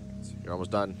 Void. You're almost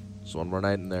done. Just one more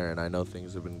night in there, and I know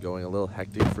things have been going a little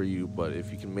hectic for you, but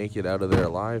if you can make it out of there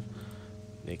alive,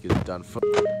 Nick is done for.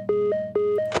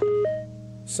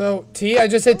 So, T, I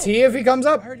just hit T if he comes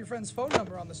up. I heard your friend's phone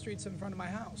number on the streets in front of my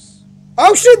house.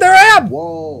 Oh shit, there I am!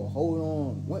 Whoa, hold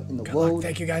on. What in the Good world? luck.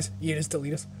 Thank you guys. You just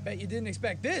delete us. Bet you didn't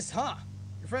expect this, huh?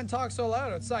 Your friend talks so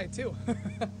loud outside, too.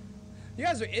 You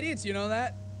guys are idiots, you know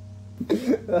that?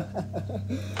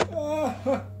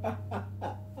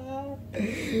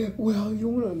 Well, you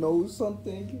wanna know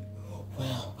something?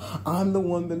 Well, I'm the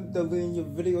one that deleting your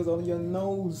videos on your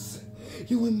nose.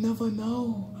 You would never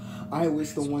know. I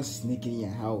was the one sneaking in your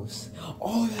house.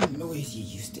 All that noise you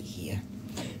used to hear.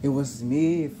 It was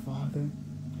me, Father.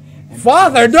 And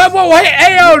Father? No, wait,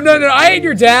 hey, oh, no, I ain't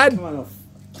your dad.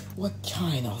 What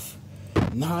kind of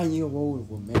 9-year-old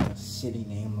would make a shitty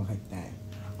name like that?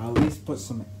 At least put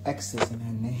some X's in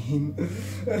her name.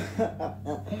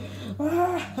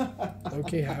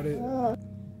 Okay, how did...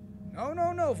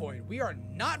 No, Void. We are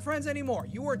not friends anymore.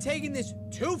 You are taking this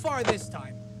too far this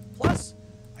time. Plus,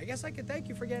 I guess I could thank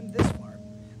you for getting this far.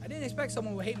 I didn't expect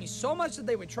someone would hate me so much that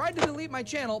they would try to delete my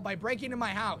channel by breaking into my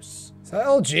house. Is that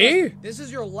LG? This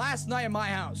is your last night in my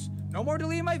house. No more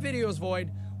deleting my videos,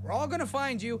 Void. We're all gonna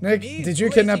find you. Nick, me, did you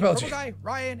Lacey, kidnap LG? Purple Guy,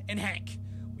 Ryan, and Hank.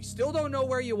 We still don't know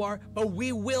where you are, but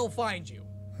we will find you.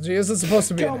 LG isn't supposed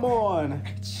to be Come on.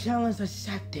 Challenge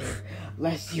accepted.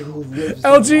 Let's see who lives.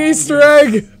 LG Easter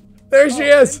egg! There she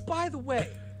is! And by the way,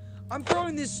 I'm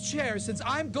throwing this chair since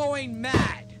I'm going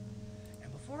mad.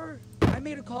 And before, I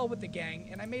made a call with the gang,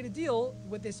 and I made a deal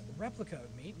with this replica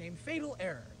of me named Fatal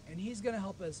Error, and he's gonna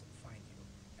help us find you.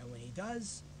 And when he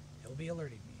does, he'll be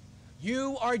alerting me.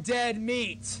 You are dead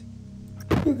meat!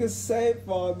 You can say,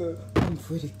 Father, I'm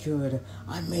pretty good.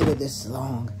 I made it this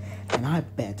long, and I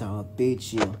bet I'll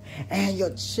beat you. And your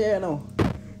channel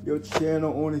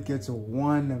only gets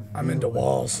one. I'm into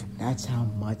walls. That's how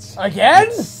much. Again?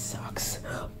 It sucks.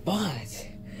 But,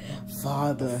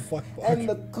 Father, and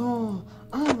the call,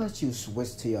 I'll let you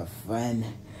switch to your friend.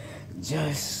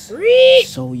 Just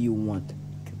so you want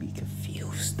to be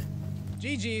confused.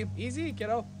 GG. Easy,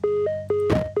 kiddo.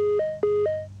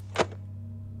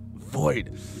 Void.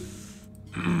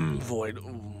 Void.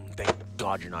 Thank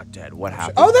God you're not dead. What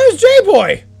happened? Oh, there's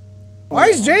J-Boy! Why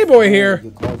is J-Boy here?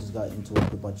 Your call just got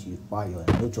interrupted by your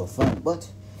mutual friend, but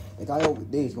the guy over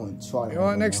there is going to try. You know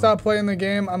what, Nick? Stop playing the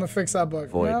game. I'm gonna fix that bug.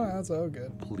 Void. No, that's all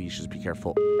good. Please just be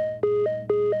careful.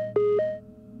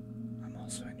 I'm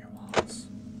also in your walls.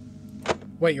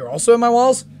 Wait, you're also in my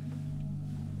walls?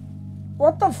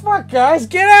 What the fuck, guys?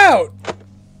 Get out!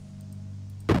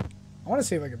 I want to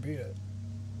see if I can beat it.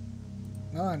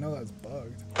 No, I know that's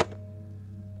bugged.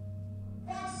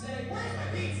 Fuck's sake, where's my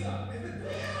pizza? It's been 3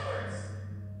 hours!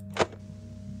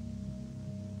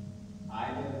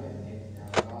 I will get paid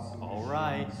for awesome.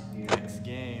 Alright, next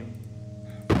game.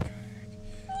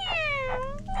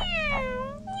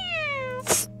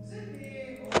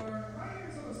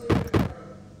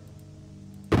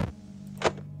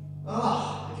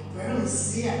 Oh, I can barely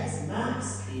see it. It's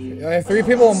max. I have 3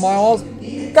 people on my walls.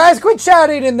 Guys, quit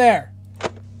chatting in there!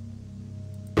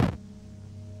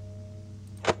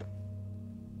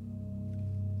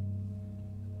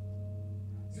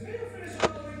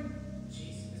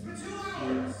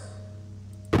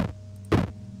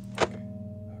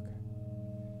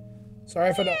 Sorry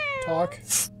if I don't talk.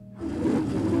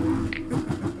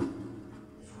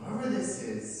 Whoever this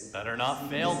is. Better not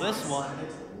fail this one.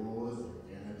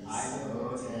 I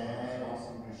will take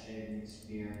also my shaving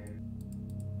spear.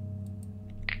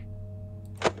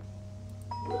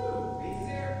 Woo! He's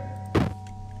here.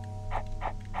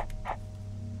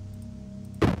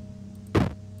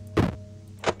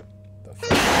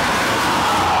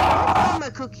 All my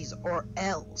cookies or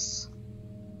else.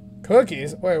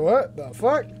 Cookies? Wait, what the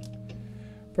fuck?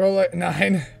 Bro, like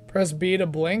 9. Press B to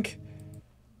blink.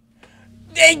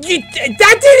 That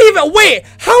didn't even. Wait,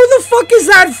 how the fuck is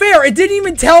that fair? It didn't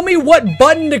even tell me what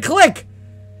button to click.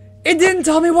 It didn't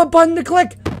tell me what button to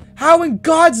click. How in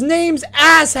God's name's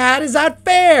asshat is that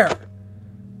fair?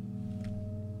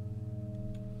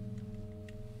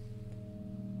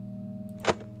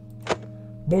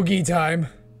 Boogie time.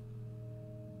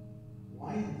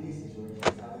 Why in these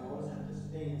situations I always have to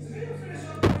stay in the finish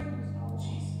up.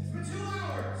 Jeez, it's been 2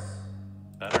 hours.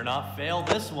 Better not fail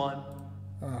this one.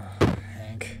 Oh,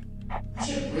 Hank. I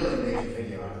should really make a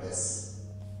video out of this.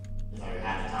 If I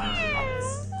had time to do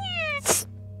this.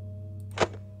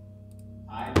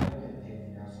 I will get paid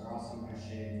for yours. Are also my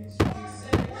shaving spear.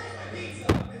 Where's my pizza?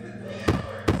 It's been 3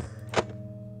 hours.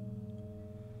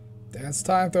 Dance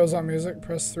time throws on music.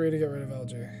 Press 3 to get rid of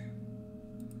LG.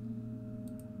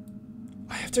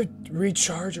 I have to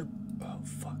recharge or. Oh,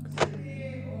 fuck. I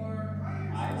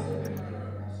will get paid for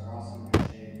yours. Are also my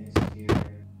shaving spear.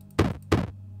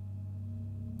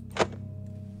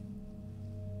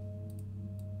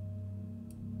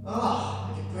 Oh,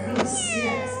 I can barely see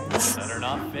it. Better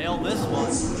not fail this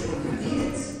light switch when you need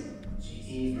it.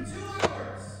 GT for 2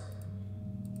 hours.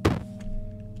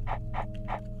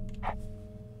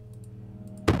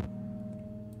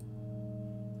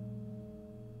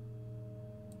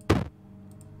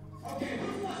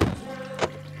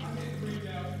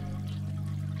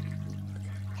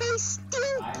 Hey,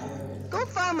 Stink! Go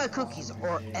find my cookies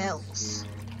or else.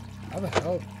 How the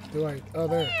hell do I... Oh,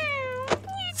 there.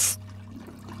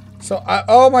 So,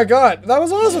 oh my god. That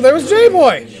was awesome. There was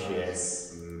J-Boy.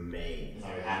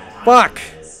 Fuck.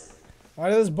 Why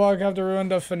did this bug have to ruin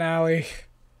the finale?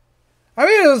 I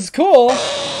mean, it was cool.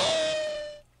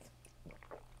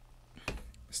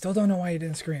 Still don't know why you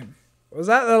didn't scream. Was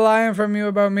that the line from you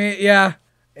about me? Yeah.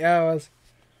 Yeah, it was.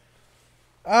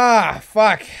 Ah,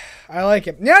 fuck. I like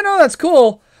it. Yeah, no, that's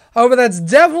cool. However, that's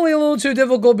definitely a little too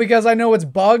difficult because I know it's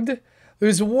bugged.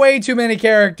 There's way too many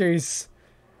characters.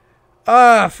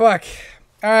 Ah, fuck.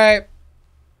 Alright.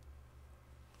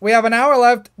 We have an hour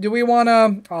left. Do we want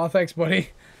to... Oh, thanks,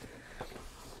 buddy.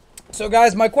 So,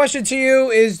 guys, my question to you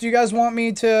is, do you guys want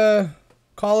me to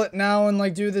call it now and,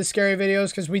 like, do the scary videos?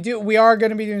 Because we are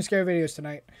going to be doing scary videos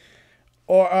tonight.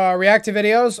 Or, reactive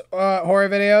videos, horror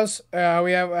videos. Are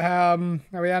we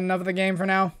had enough of the game for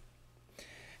now?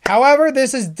 However,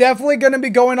 this is definitely going to be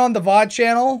going on the VOD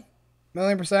channel.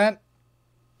 1,000,000%.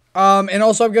 And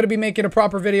also I'm going to be making a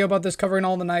proper video about this, covering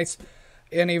all the nights.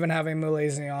 And even having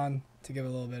Mulazy on to give a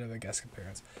little bit of a guest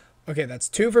appearance. Okay, that's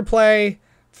 2 for play.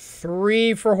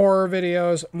 3 for horror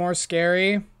videos. More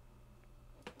scary.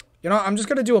 You know, I'm just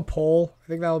going to do a poll. I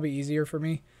think that'll be easier for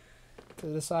me to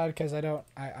decide. Because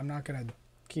I'm not going to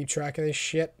keep track of this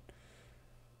shit.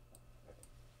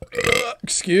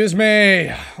 Excuse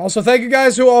me. Also, thank you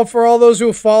guys for all those who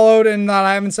have followed and that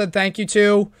I haven't said thank you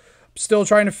to. I'm still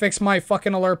trying to fix my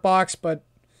fucking alert box, but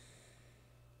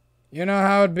you know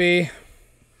how it'd be.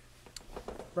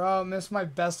 Bro, I missed my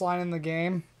best line in the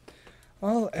game.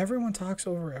 Well, everyone talks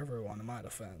over everyone in my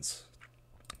defense.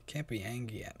 Can't be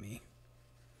angry at me.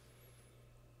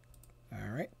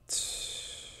 Alright.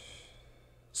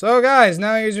 So, guys,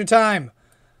 now here's your time.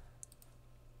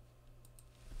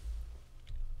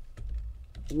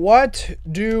 What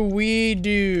do we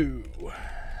do?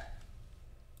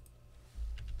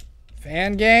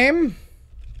 Fan game?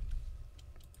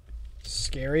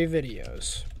 Scary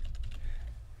videos.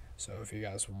 So if you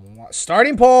guys want...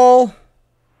 Starting poll!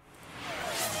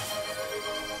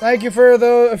 Thank you for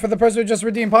the person who just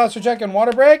redeemed posture check and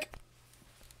water break.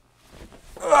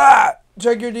 Ah!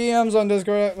 Check your DMs on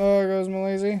Discord. Oh, there goes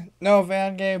Mulazy. No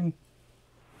fan game.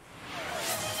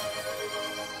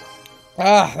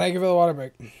 Ah, thank you for the water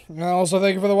break. And also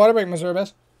thank you for the water break, Mr.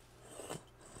 Abyss.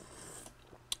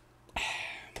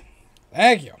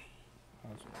 Thank you.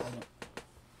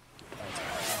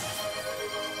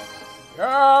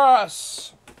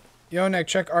 Yes! Yo, Nick,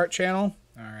 check art channel.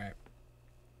 Alright.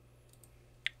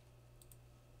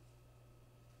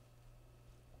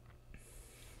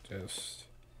 Just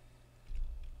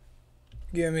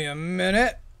give me a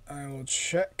minute. I will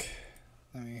check.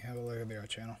 Let me have a look at the art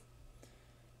channel.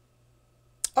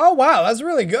 Oh, wow, that's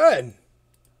really good.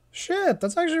 Shit,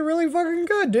 that's actually really fucking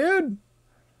good, dude. Can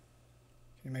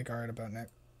you make art about Nick?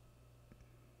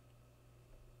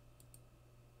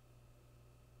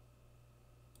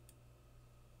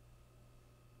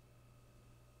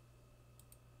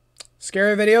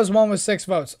 Scary videos, 1 with 6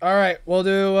 votes. All right, we'll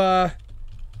do that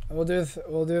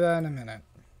in a minute.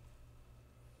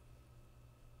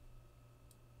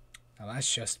 Now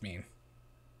that's just mean.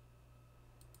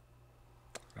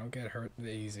 I don't get hurt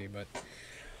easy, but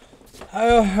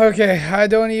oh, okay. I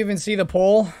don't even see the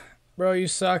poll, bro. You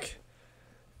suck,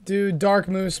 dude. Dark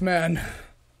Moose man.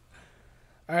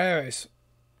 All right, anyways,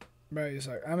 bro, you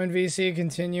suck. I'm in VC,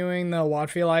 continuing the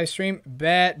Watfie live stream.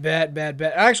 Bet.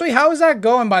 Actually, how is that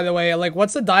going, by the way? Like,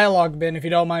 what's the dialogue been, if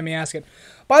you don't mind me asking?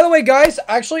 By the way, guys,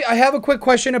 actually, I have a quick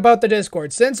question about the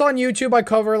Discord. Since on YouTube I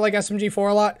cover like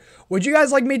SMG4 a lot, would you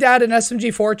guys like me to add an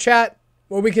SMG4 chat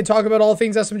where we could talk about all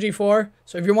things SMG4?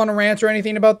 So if you want to rant or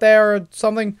anything about there or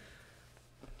something.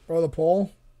 Bro, the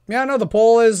poll. Yeah, no, the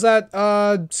poll is that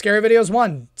Scary Videos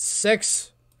won.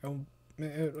 6.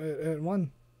 It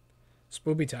won.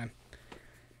 Spoopy time.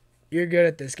 You're good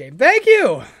at this game. Thank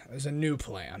you! There's a new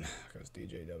plan. Goes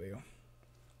DJW.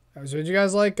 So did you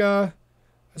guys like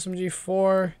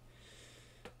SMG4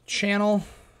 channel?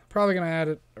 Probably gonna add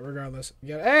it regardless.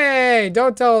 Yeah. Hey!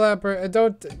 Don't tell that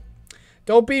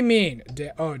don't be mean.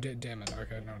 Damn it.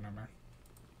 Okay, no, never mind.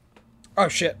 Oh,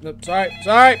 shit. Sorry.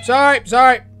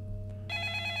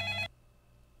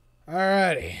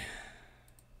 Alrighty.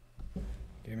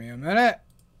 Give me a minute.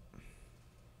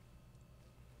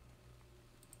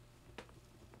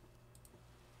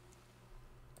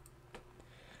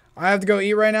 I have to go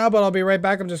eat right now, but I'll be right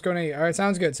back. I'm just going to eat. All right,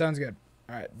 sounds good. Sounds good.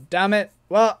 All right, damn it.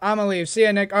 Well, I'm gonna leave. See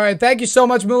ya, Nick. All right, thank you so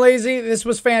much, Mulazy. This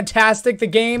was fantastic. The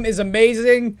game is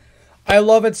amazing. I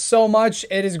love it so much.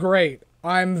 It is great.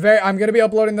 I'm gonna be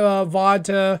uploading the VOD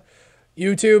to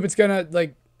YouTube. It's gonna,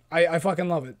 like, I fucking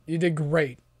love it. You did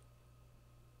great.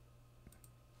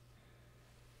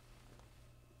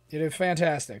 You did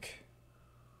fantastic.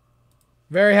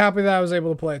 Very happy that I was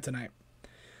able to play it tonight.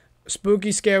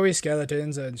 Spooky, scary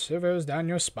skeletons and shivers down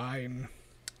your spine.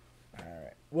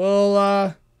 Alright.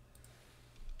 Well,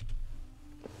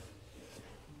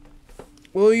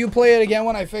 will you play it again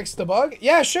when I fix the bug?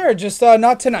 Yeah, sure. Just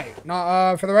not tonight.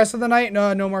 Not for the rest of the night.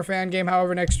 No more fan game.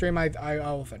 However, next stream I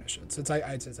will finish it since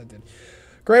I did.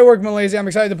 Great work, Malaysia. I'm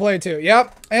excited to play it too.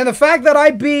 Yep. And the fact that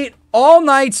I beat all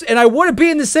nights and I would have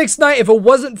beaten the 6th night if it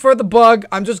wasn't for the bug.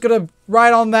 I'm just gonna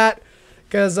ride on that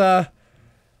because I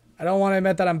don't want to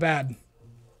admit that I'm bad.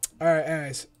 All right.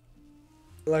 Anyways,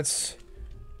 let's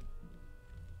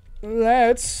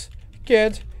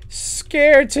get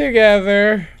scared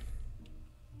together.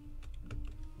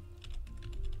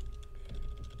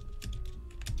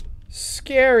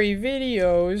 Scary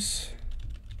videos.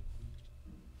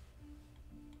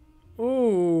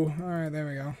 Ooh, all right, there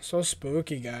we go. So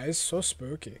spooky, guys. So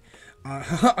spooky.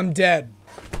 I'm dead.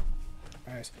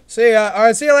 Nice. See ya. All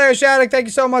right, see you later, Shattuck. Thank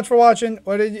you so much for watching.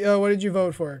 What did you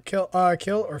vote for? Kill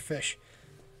or fish?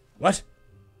 What?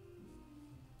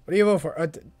 What do you vote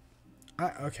for?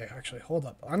 Okay, actually, hold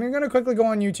up. I'm gonna quickly go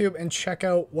on YouTube and check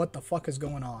out what the fuck is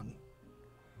going on.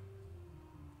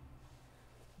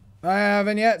 I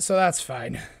haven't yet, so that's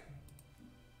fine.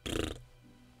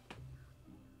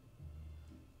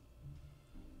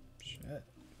 Shit.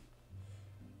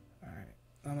 Alright,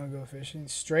 I'm gonna go fishing.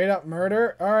 Straight up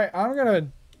murder. Alright, I'm gonna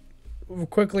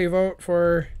quickly vote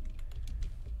for...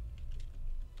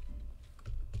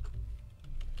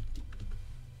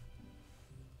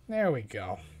 There we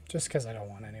go. Just because I don't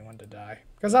want anyone to die.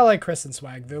 Because I like Chris and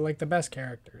Swag. They're like the best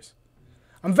characters.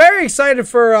 I'm very excited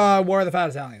for War of the Fat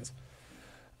Italians.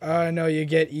 No, you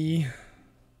get E.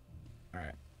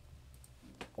 Alright.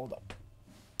 Hold up.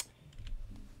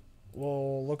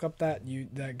 We'll look up that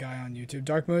guy on YouTube.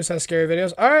 Dark Moose has scary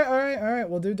videos. Alright.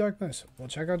 We'll do Dark Moose. We'll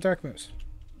check out Dark Moose.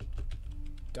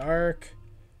 Dark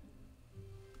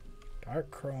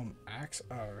Chrome Axe.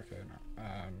 Oh, okay. No.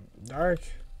 Dark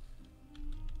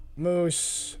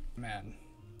Moose Man.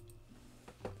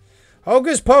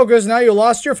 Hocus pocus, now you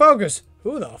lost your focus.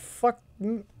 Who the fuck?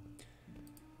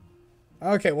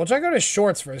 Okay, we'll check out his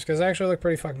shorts first, because they actually look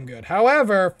pretty fucking good.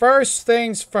 However, first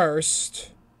things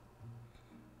first.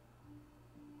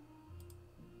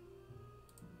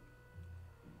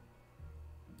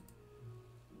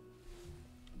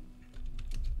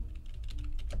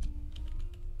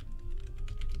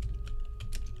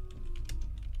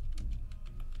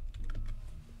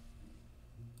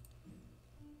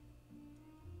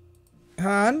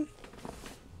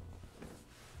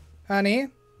 Honey?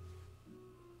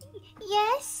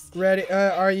 Yes? Ready?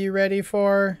 Are you ready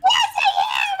for... Yes,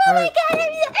 I am! Oh my god,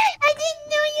 I didn't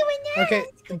know you were nervous.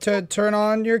 Okay, to turn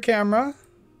on your camera.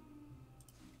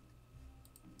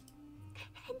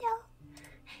 Hello.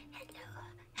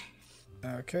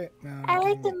 Okay, now... I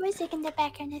like the music in the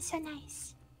background, it's so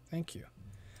nice. Thank you.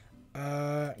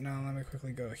 Now let me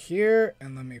quickly go here,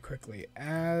 and let me quickly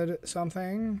add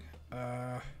something.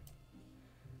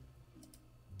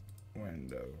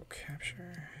 Window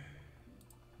capture.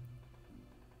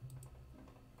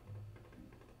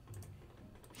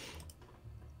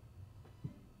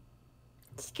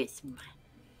 Excuse me.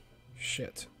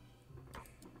 Shit.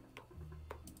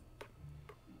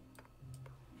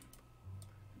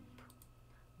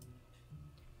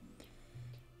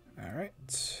 All right.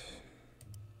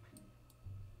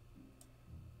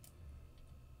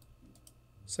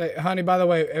 Say, honey, by the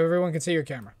way, everyone can see your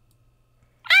camera.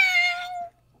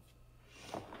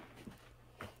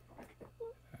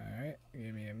 Alright,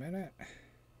 give me a minute.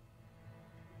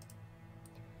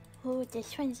 Oh,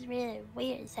 this one's really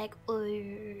weird. It's like,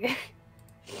 ooh.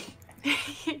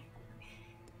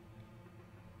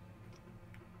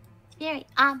 Very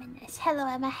ominous. Hello,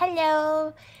 Emma.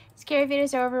 Hello. Scary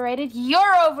videos are overrated.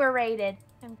 You're overrated.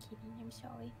 I'm kidding. I'm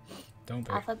sorry. Don't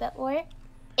be. Alphabet or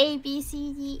A, B,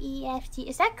 C, D, E, F, G.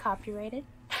 Is that copyrighted?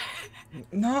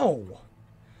 No.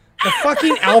 The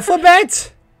fucking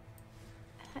alphabet?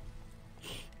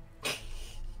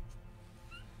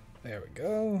 There we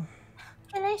go.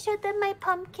 Can I show them my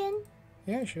pumpkin?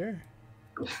 Yeah, sure.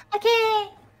 Okay.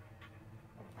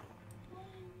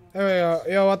 There we go.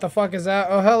 Yo, what the fuck is that?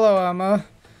 Oh, hello, Emma.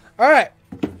 Alright.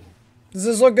 Does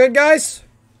this look good, guys?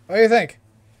 What do you think?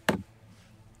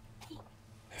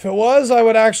 If it was, I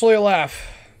would actually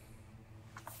laugh.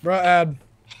 Bruh,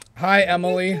 hi,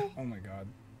 Emily. Oh my god.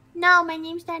 No, my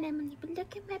name's not Emily, but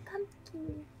look at my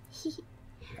pumpkin. Just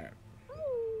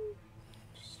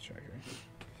check her.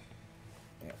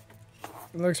 Yeah.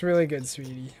 It looks really good,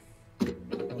 sweetie.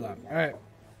 Hold on. Alright.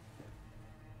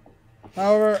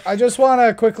 However, I just want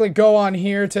to quickly go on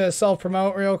here to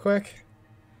self-promote real quick.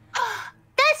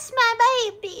 That's my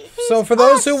baby. So for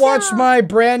those who watched my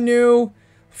brand new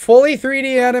fully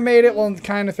 3D animated, well,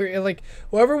 kind of 3D, like,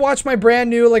 whoever watched my brand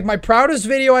new, like, my proudest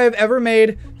video I have ever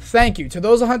made, thank you. To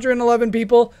those 111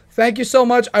 people, thank you so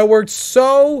much. I worked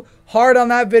so hard on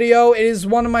that video. It is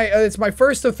one of my, it's my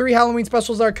first of 3 Halloween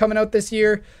specials that are coming out this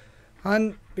year.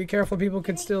 Hun, be careful, people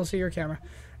can still see your camera.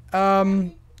 I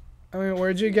mean,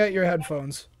 where'd you get your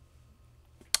headphones?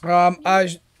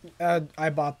 I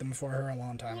bought them for her a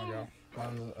long time ago.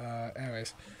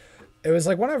 Anyways, it was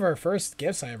like one of our first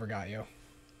gifts I ever got you.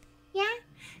 Yeah,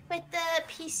 with the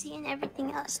PC and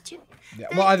everything else too. Yeah,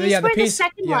 well, yeah, the PC,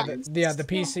 the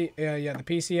PC, the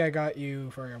PC I got you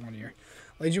for 1 year.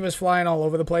 Leiju was flying all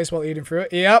over the place while eating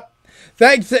fruit. Yep.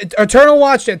 Thanks, Eternal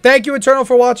watched it. Thank you, Eternal,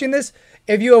 for watching this.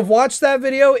 If you have watched that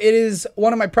video, it is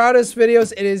one of my proudest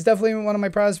videos. It is definitely one of my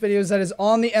proudest videos that is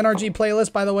on the NRG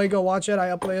playlist. By the way, go watch it. I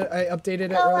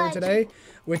updated it earlier today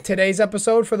with today's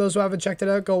episode. For those who haven't checked it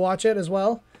out, go watch it as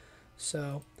well.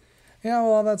 So, yeah,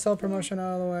 well, that's all promotion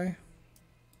out of the way.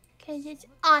 Because it's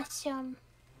awesome.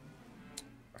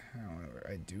 However,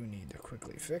 I do need to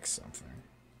quickly fix something.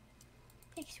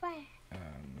 Fix what?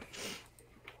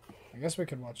 I guess we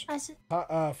could watch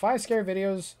 5 scare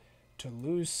videos to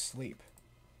lose sleep.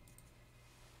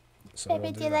 So Baby,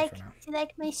 we'll do you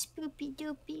like my spoopy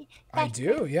doopy? I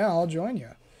do, yeah, I'll join you.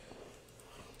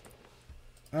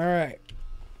 Alright.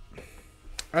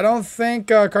 I don't think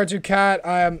Cartoon Cat,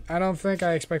 I don't think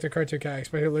I expected Cartoon Cat. I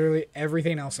expected literally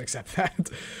everything else except that.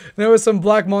 There was some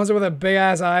black monster with a big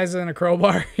ass eyes and a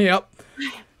crowbar. Yep.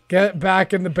 Get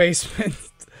back in the basement.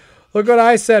 Look what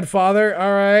I said, Father.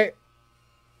 Alright.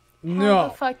 No. How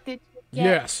the fuck did you get?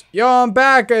 Yes. Yo, I'm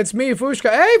back. It's me,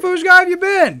 Fushka. Hey, Fushka, how have you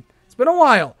been? It's been a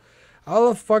while. How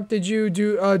the fuck did you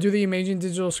do the Amazing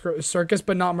Digital Circus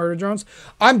but not Murder Drones?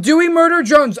 I'm doing Murder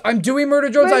Drones. I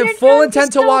have full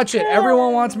intent to watch it.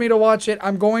 Everyone wants me to watch it.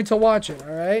 I'm going to watch it,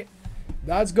 all right?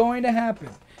 That's going to happen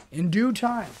in due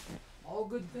time. All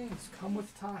good things come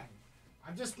with time.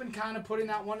 I've just been kind of putting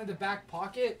that one in the back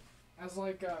pocket as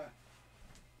like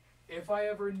if I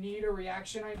ever need a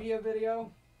reaction idea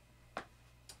video.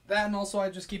 Then also I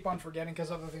just keep on forgetting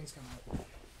because other things come out.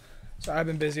 So I've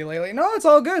been busy lately. No, it's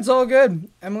all good. It's all good.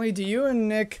 Emily, do you and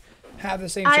Nick have the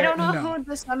same chair? I don't know who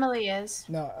this Emily is.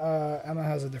 No, Emma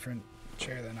has a different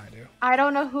chair than I do. I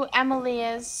don't know who Emily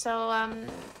is, so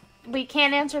we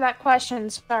can't answer that question.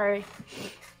 Sorry.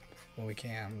 Well, we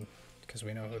can, because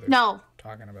we know who they're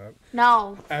talking about.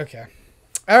 No. Okay.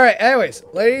 All right. Anyways,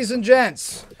 ladies and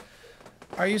gents.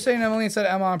 Are you saying Emily instead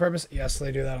of Emma on purpose? Yes,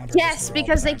 they do that on purpose. Yes,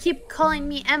 because they keep calling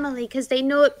me Emily because they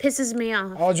know it pisses me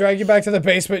off. I'll drag you back to the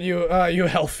basement, you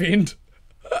hell fiend.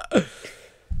 Ow,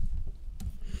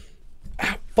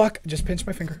 fuck! Just pinched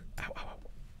my finger. Ow, ow, ow.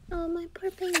 Oh, my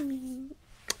poor baby.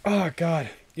 Oh god.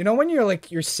 You know when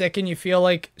you're sick and you feel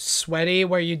like sweaty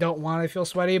where you don't want to feel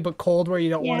sweaty, but cold where you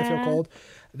don't want to feel cold?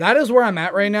 That is where I'm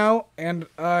at right now, and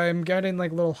I'm getting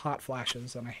like little hot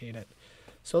flashes, and I hate it.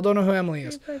 Still don't know who Emily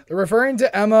is. They're referring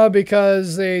to Emma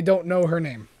because they don't know her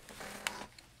name.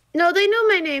 No, they know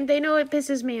my name. They know it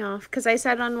pisses me off because I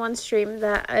said on one stream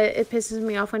that it pisses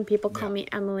me off when people call me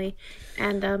Emily,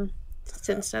 and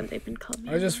since then they've been calling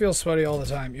me. I just feel sweaty all the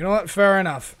time. You know what? Fair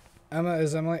enough. Emma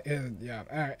is Emily. Yeah.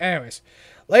 All right. Anyways,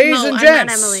 ladies and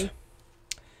gents, I'm not Emily.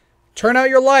 Turn out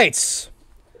your lights.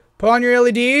 Put on your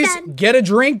LEDs, get a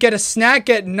drink, get a snack,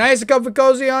 get nice and comfy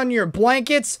cozy on your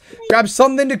blankets, grab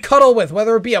something to cuddle with,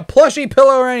 whether it be a plushy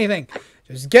pillow or anything.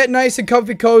 Just get nice and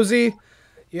comfy cozy.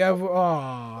 You have,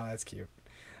 oh, that's cute.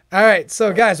 All right,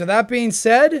 so guys, with that being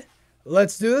said,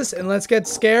 let's do this and let's get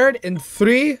scared in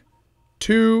 3,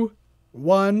 2,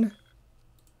 1.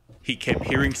 He kept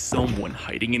hearing someone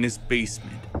hiding in his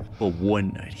basement, but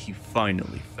one night he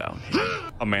finally found him.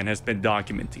 A man has been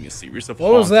documenting a series of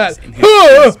hauntings in his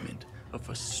basement of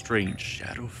a strange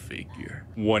shadow figure.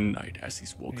 One night, as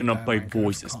he's woken up by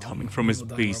voices coming from his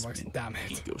basement,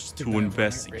 he goes to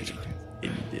investigate,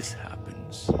 and this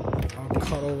happens. I'll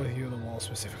cuddle with you, the wall,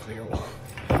 specifically your wall.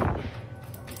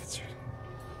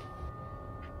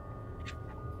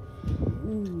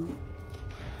 Ooh.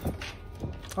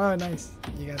 Oh, nice.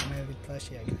 You got my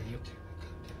plushie. I got you.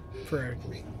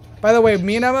 By the way,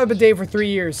 me and Emma have been dating for 3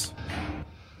 years.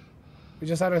 We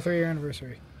just had our 3-year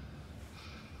anniversary.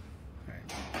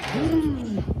 Right.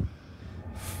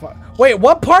 Wait,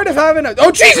 what part of having a... Oh,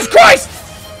 Jesus Christ!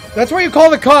 That's where you call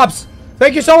the cops.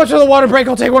 Thank you so much for the water break.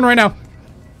 I'll take one right now.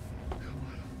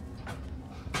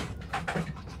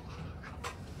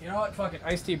 You know what? Fuck it.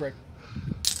 Iced tea break.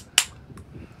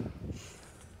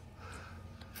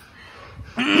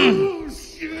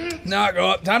 Nah, go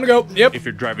up. Time to go. Yep. If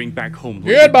you're driving back home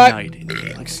late at Goodbye. night and you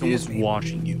feel like someone's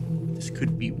watching you, this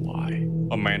could be why.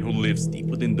 A man who lives deep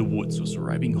within the woods was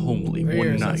arriving home late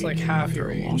one night That's like half after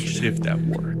your a long age. shift at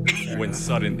work, when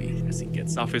suddenly, as he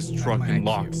gets off his truck and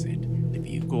locks it, the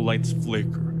vehicle lights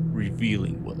flicker,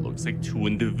 revealing what looks like two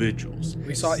individuals.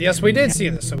 We saw. Yes, we did see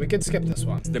this, so we could skip this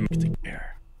one.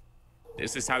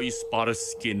 This is how you spot a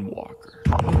skinwalker.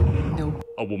 No.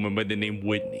 A woman by the name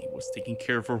Whitney was taking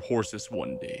care of her horses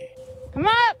one day. Come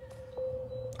up.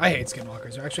 I hate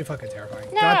skinwalkers. They're actually fucking terrifying.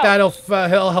 No. Got that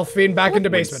he'll feed back into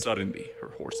When basement. suddenly, her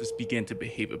horses began to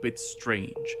behave a bit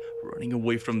strange, running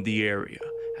away from the area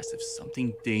as if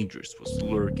something dangerous was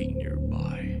lurking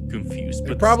nearby. Confused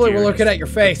but probably were scared looking as at your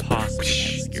face. the possible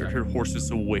had scared her horses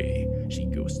away. She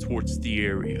goes towards the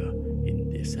area,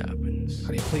 and this happens.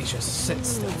 Honey, please just sit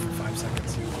still for 5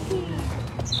 seconds.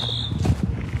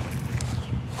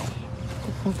 What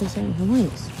the fuck is that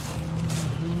noise?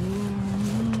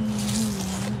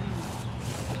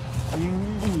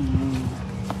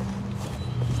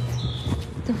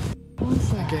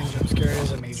 Getting jump scared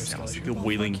is a major skill Sounds like issue. a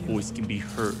wailing voice can be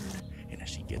heard, and as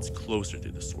she gets closer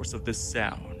to the source of the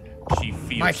sound, she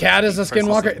feels My cat is a presence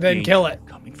of skinwalker? Then kill danger it.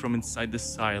 coming from inside the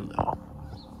silo.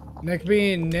 Nick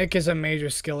being Nick is a major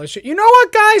skill issue. You know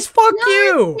what, guys? Fuck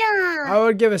you! I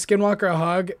would give a skinwalker a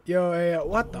hug. Yo,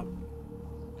 what the?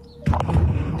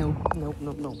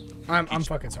 No. I'm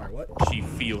fucking sorry. What? She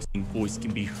feels the voice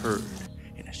can be heard,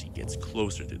 and as she gets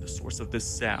closer to the source of the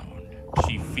sound,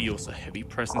 she feels a heavy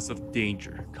presence of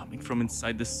danger coming from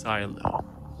inside the silo.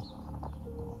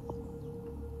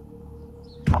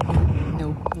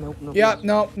 No. Yep,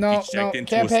 no. He checked into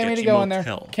Can't a pay me to sketchy go in there.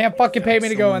 motel, Can't fucking pay me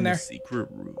to go someone in there. the secret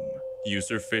room.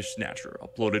 User Fish Snatcher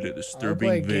uploaded a play disturbing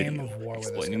a game video of war with this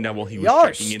explaining that while he was Y'all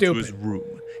are checking into his stupid.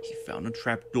 room, he found a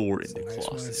trap door in the It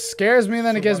closet. scares me,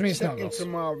 then it gives me I check snuggles.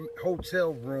 into my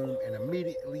hotel room and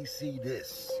immediately see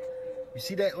this. You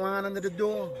see that line under the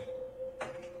door?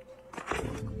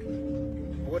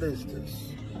 What is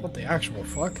this? What the actual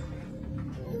fuck?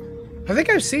 I think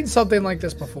I've seen something like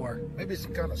this before. Maybe it's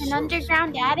some kind of An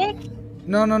underground attic?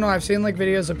 No. I've seen like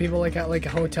videos of people like at like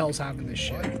hotels having this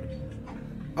shit.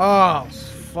 Oh,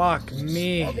 fuck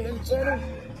me.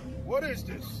 What is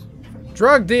this?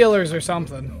 Drug dealers or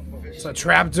something. It's a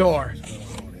trap door.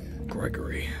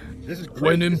 Gregory. This is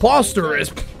When crazy. imposter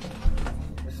is.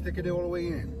 Let's stick it all the way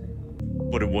in.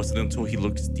 But it wasn't until he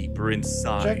looks deeper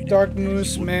inside. Check Dark that he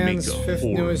Moose would Man's make a 5th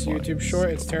newest horrifying YouTube short.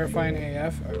 It's terrifying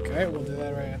AF. Okay, we'll do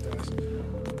that right after this.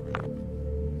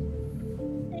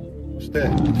 What's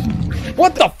that?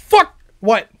 What the fuck?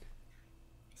 What?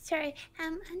 Sorry, I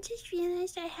just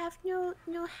realized I have no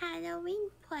Halloween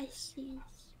plushies.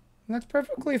 That's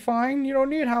perfectly fine. You don't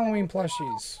need Halloween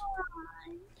plushies.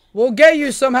 We'll get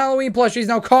you some Halloween plushies.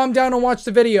 Now calm down and watch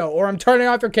the video, or I'm turning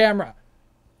off your camera.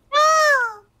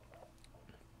 No!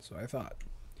 So I thought.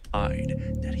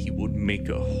 That he would make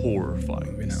a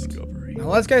horrifying discovery. Now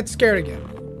let's get scared again.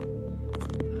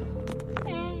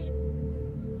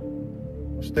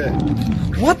 What's that?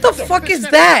 What the fuck is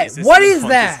that? Is this What the is Hunter's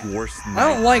that? worst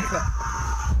I don't like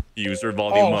that. User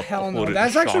volume Oh up. hell no! uploaded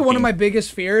That's a actually one of shocking my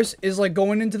biggest fears. Is like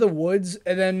going into the woods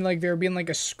and then like there being like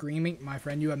a screaming. My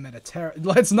friend, you have met a terror.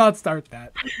 Let's not start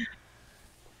that.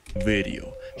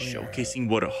 video showcasing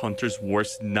what a hunter's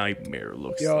worst nightmare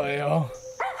looks Yo, like. yo.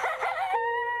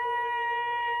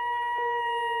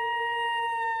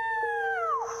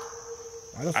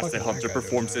 As the hunter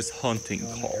performs his hunting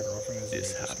call,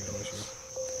 this happens.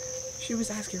 She was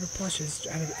asking for plushes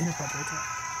at an inappropriate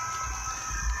time.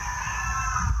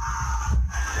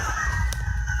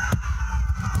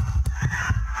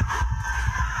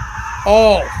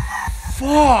 Oh,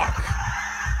 fuck.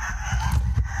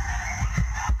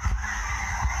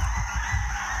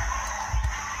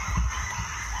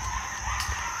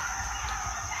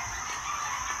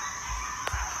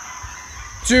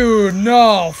 Dude,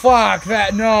 no, fuck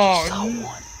that, no.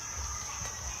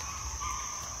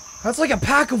 That's like a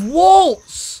pack of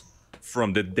wolves.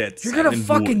 From the dead You're gonna silent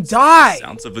fucking woods, die. the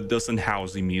sounds of a dozen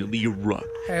houses immediately erupt.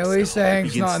 Haley's saying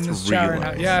it's not in this chat right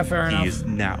now. Yeah, fair enough. He is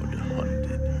now the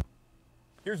hunted.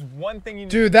 Here's one thing you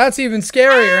need. Dude, that's even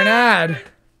scarier, an ad.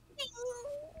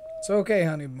 It's okay,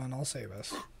 honey bun, I'll save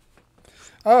us.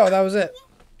 Oh, that was it.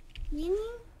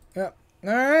 Yep.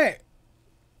 Alright.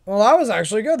 Well, that was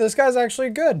actually good. This guy's actually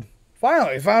good.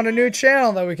 Finally, found a new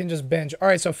channel that we can just binge.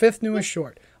 Alright, so 5th newest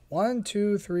short. 1,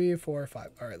 2, 3, 4, 5.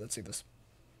 All right, let's see this.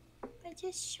 They're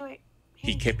just short.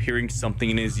 He kept hearing something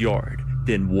in his yard.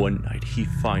 Then one night, he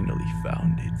finally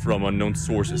found it. From unknown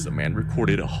sources, a man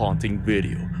recorded a haunting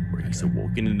video where he's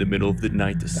awoken in the middle of the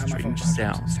night to strange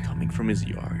sounds coming from his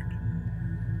yard.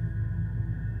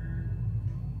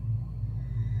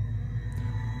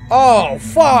 Oh,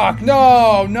 fuck.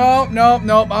 No, no, no,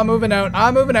 no. I'm moving out.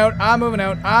 I'm moving out. I'm moving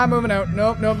out. I'm moving out.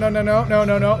 Nope, nope, no, no, no, no,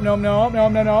 no, no, no, no, no, no,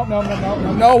 no, no, no,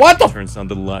 no, no. What the? Turns on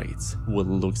the lights. What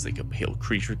looks like a pale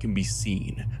creature can be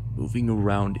seen moving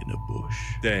around in a bush.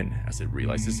 Then, as it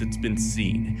realizes it's been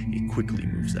seen, it quickly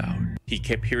moves out. He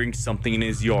kept hearing something in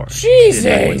his yard.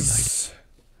 Jesus.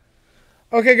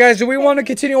 Okay, guys, do we want to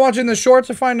continue watching the shorts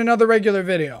or find another regular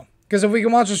video? Because if we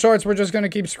can watch the shorts, we're just going to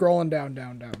keep scrolling down,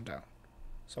 down, down, down.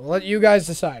 So we'll let you guys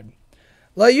decide.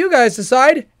 Let you guys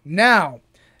decide now.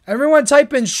 Everyone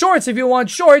type in shorts if you want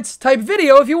shorts. Type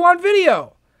video if you want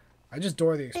video. I just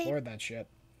Dora explored that shit.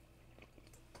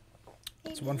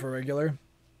 It's 1 for regular.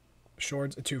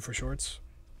 Shorts, 2 for shorts.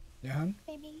 Yeah, hun?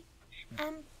 Baby,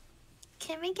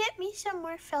 can we get me some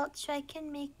more felt so I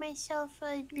can make myself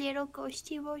a little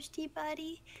ghosty roasty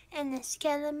body and a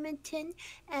skeleton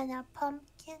and a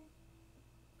pumpkin?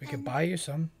 We could buy you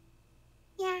some.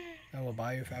 Yeah. And we'll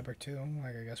buy you fabric too.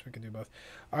 Like, I guess we could do both.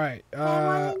 All right.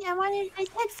 I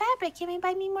said fabric. Can we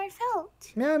buy me more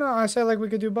felt? Yeah, no, I said like we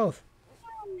could do both.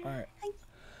 All right.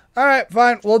 All right,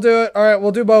 fine. We'll do it. All right,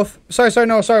 we'll do both. Sorry,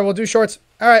 we'll do shorts.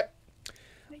 All right.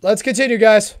 Let's continue,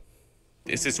 guys.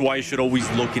 This is why you should always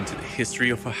look into the history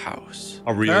of a house.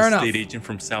 A real estate agent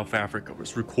from South Africa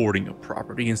was recording a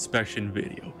property inspection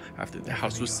video after the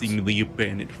house was seemingly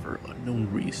abandoned for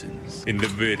unknown reasons. In the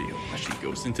video, as she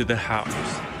goes into the house,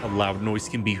 a loud noise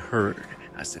can be heard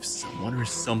as if someone or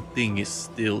something is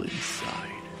still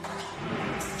inside.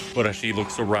 But as she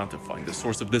looks around to find the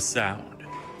source of the sound,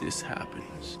 this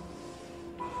happens.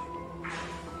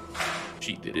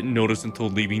 She didn't notice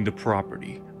until leaving the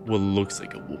property. What looks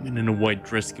like a woman in a white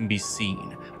dress can be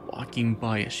seen walking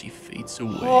by as she fades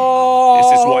away. Oh,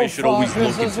 this is why you should always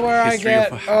look into the history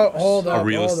of a house. Hold up, a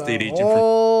real estate agent.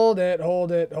 Hold it.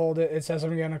 It says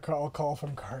I'm getting a call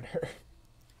from Carter.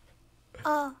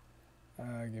 Oh.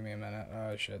 Give me a minute.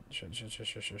 Oh, shit.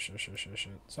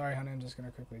 Sorry, honey. I'm just gonna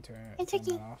quickly turn it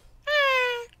off.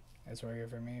 It's working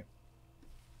for me.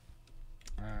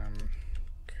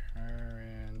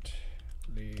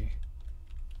 Currently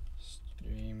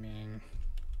streaming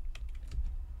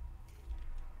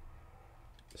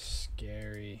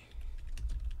scary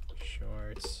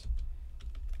shorts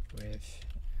with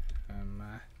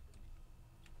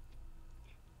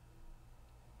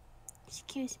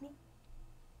Excuse me.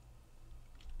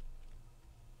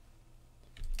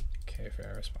 Okay,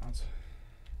 fair response.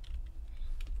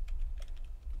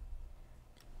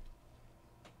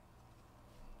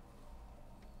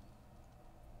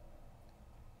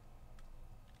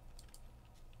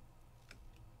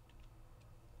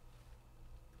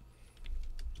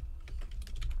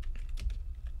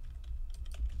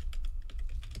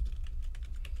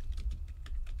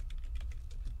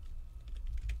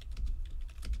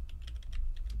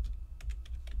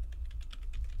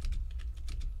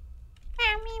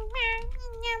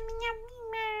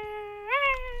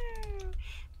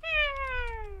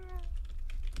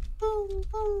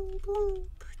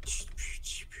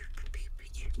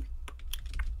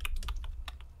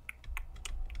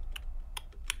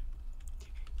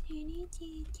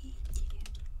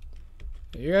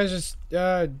 You guys just,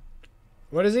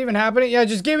 what is even happening? Yeah,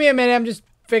 just give me a minute. I'm just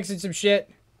fixing some shit.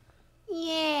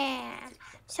 Yeah.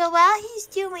 So while he's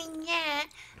doing that,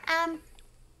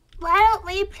 why don't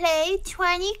we play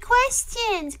 20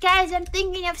 questions? Guys, I'm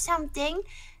thinking of something.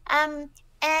 And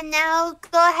now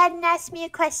go ahead and ask me a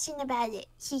question about it.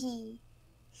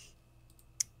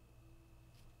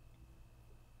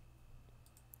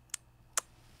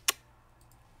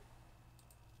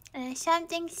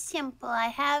 Something simple. I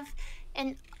have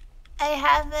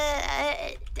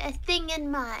a thing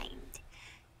in mind.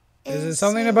 Is it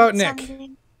something about Nick?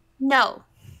 Something... No.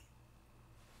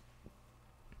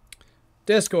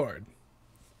 Discord.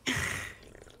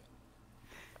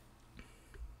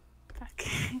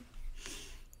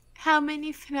 How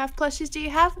many FNAF plushes do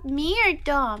you have? Me or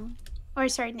Dom? Or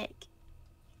sorry, Nick.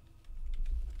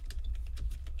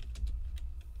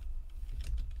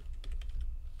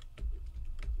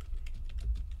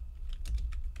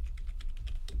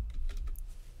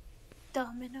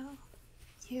 Domino.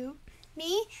 You.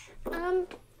 Me?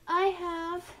 I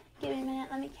have. Give me a minute.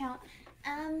 Let me count.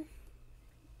 1,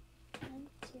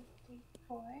 2, 3,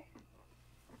 4,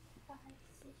 5,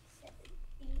 6, 7,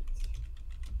 8,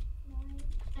 9.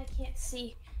 I can't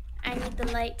see. I need the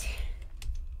light.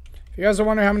 If you guys are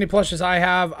wondering how many plushes I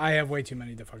have way too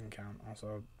many to fucking count.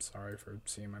 Also, sorry for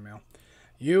seeing my mail.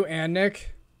 You and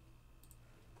Nick.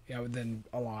 Yeah, but then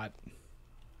a lot.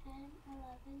 10,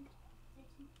 11,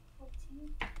 13,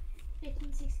 14,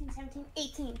 15, 16, 17,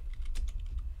 18.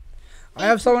 I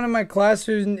have someone in my class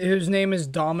whose name is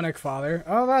Dominic Father.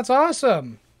 Oh, that's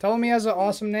awesome. Tell him he has an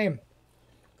awesome name.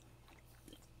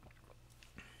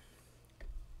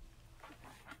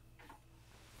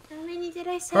 How many did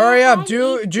I say? Hurry up,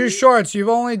 do shorts. You've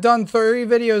only done 30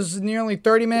 videos, nearly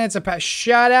 30 minutes have passed.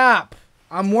 Shut up.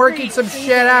 I'm working some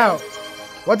shit out.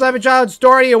 What type of child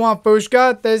story do you want,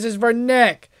 Fushka? This is for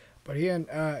Nick. But he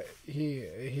annoying.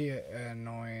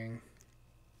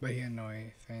 But he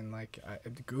annoying thing like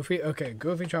goofy. Okay,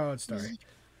 goofy child story.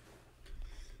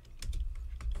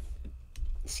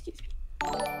 Excuse me.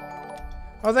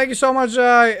 Oh, thank you so much,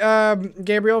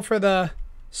 Gabriel, for the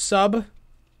sub.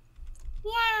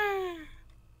 Yeah.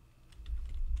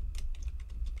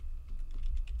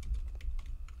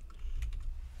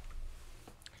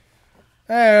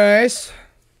 Anyways.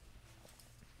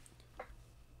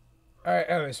 Alright,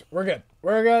 anyways, we're good.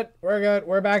 We're good. We're good.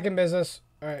 We're back in business.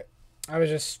 Alright. I was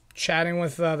just chatting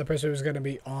with the person who was going to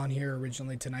be on here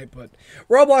originally tonight, but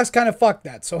Roblox kind of fucked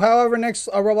that. So, however, next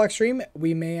Roblox stream,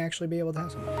 we may actually be able to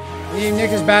have some.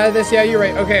 Nick is bad at this. Yeah, you're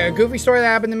right. Okay, a goofy story that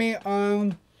happened to me.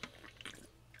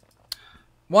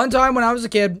 One time when I was a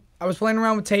kid, I was playing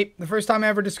around with tape. The first time I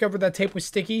ever discovered that tape was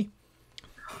sticky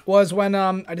was when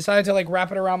I decided to like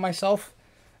wrap it around myself.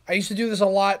 I used to do this a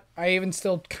lot. I even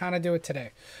still kind of do it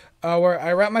today. Where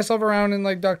I wrap myself around in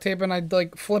like duct tape and I'd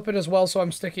like flip it as well so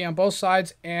I'm sticky on both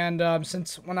sides. And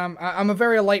since when I'm a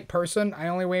very light person, I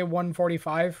only weigh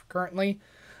 145 currently,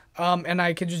 and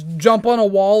I could just jump on a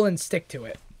wall and stick to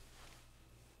it.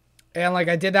 And like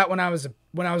I did that when I was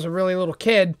a really little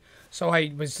kid. So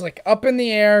I was like up in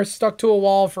the air, stuck to a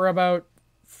wall for about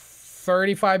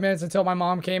 35 minutes until my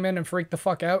mom came in and freaked the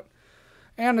fuck out.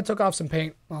 And I took off some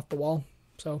paint off the wall.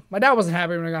 So my dad wasn't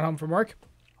happy when I got home from work.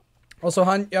 Also,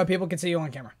 hun, yeah, people can see you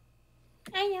on camera.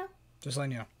 I know. Just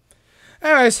letting you know.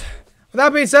 Anyways, with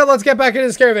that being said, let's get back into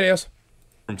the scary videos.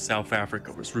 From South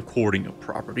Africa was recording a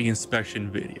property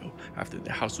inspection video after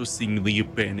the house was seemingly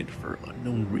abandoned for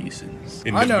unknown reasons.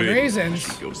 In the video, as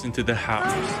she goes into the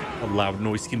house, a loud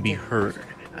noise can be heard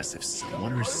as if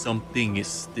someone or something is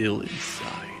still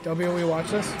inside. W, we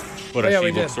watch this? But as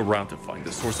she looks around to find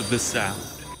the source of the sound,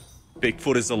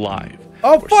 Bigfoot is alive.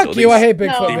 Oh, fuck you. I hate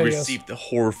Bigfoot videos. They received a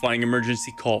horrifying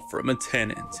emergency call from a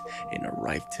tenant and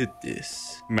arrived to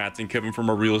this. Matt and Kevin from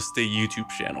our real estate YouTube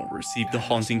channel received a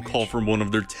haunting call from one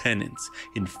of their tenants,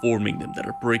 informing them that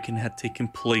a break-in had taken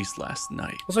place last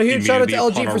night. Also, huge shout out to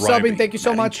LG for subbing. Thank you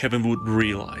so much. Kevin would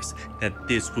realize that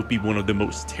this would be one of the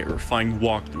most terrifying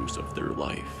walkthroughs of their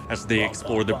life. As they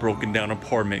explore the broken down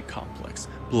apartment complex,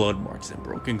 blood marks and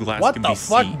broken glass can be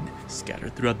seen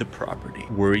scattered throughout the property.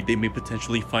 Worried they may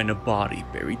potentially find a body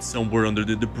buried somewhere under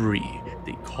the debris,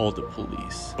 they called the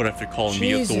police. But after calling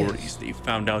the authorities, they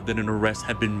found out that an arrest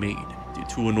had been made due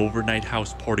to an overnight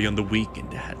house party on the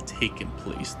weekend that had taken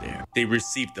place there. They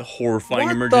received a horrifying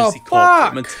emergency call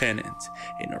from a tenant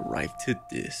and arrived to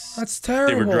this. That's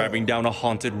terrible. They were driving down a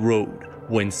haunted road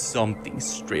when something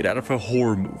straight out of a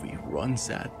horror movie runs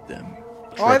at them.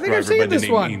 Oh, I think I've seen this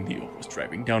one. Indio was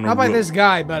driving down a Not by road this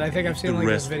guy, but I think I've seen like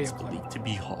this video. Believed to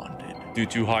be haunted due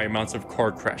to high amounts of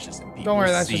car crashes and people Don't worry,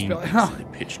 that's just Billy. Oh, the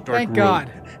pitch dark thank road.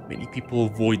 God. Many people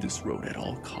avoid this road at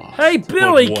all costs. Hey,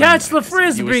 Billy, catch the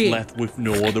frisbee. He was left with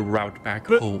no other route back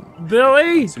home.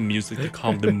 Billy, some music to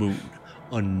calm the mood,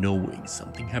 unknowing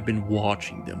something had been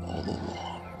watching them all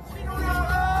along.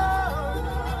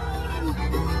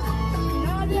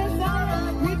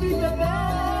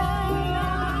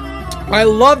 I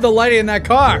love the lighting in that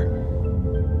car.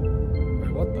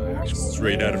 Wait, what the actual?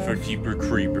 Straight out of a Jeepers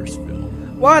Creepers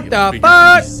film. What the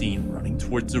fuck? Seen running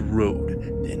towards the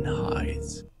road, then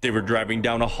hides. They were driving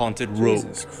down a haunted road.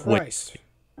 Jesus Christ.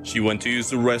 She went to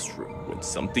use the restroom when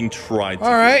something tried to.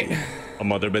 All right. A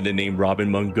mother by the name Robin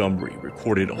Montgomery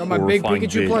recorded a my big horrifying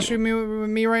Pikachu video. plushie with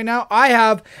me right now. I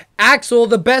have Axel,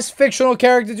 the best fictional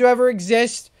character to ever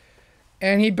exist,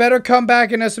 and he better come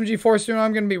back in SMG4 soon.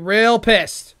 I'm gonna be real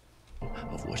pissed.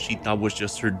 Of what she thought was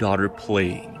just her daughter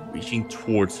playing, reaching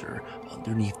towards her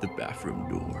underneath the bathroom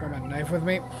door. Got my knife with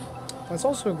me. That's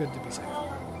also good to be safe.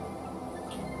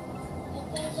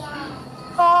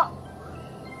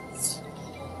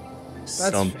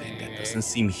 Something that doesn't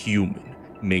seem human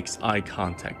makes eye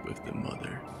contact with the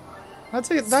mother.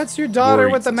 That's your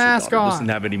daughter with the mask on. Doesn't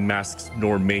have any masks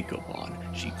nor makeup on.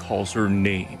 She calls her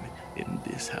name, and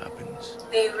this happens.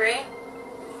 Avery.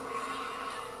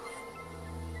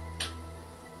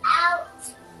 Out.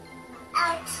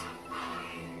 Out.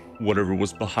 Whatever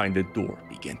was behind the door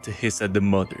began to hiss at the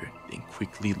mother, then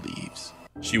quickly leaves.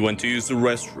 She went to use the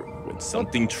restroom when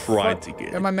something tried to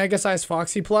get. And my mega-sized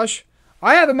Foxy plush?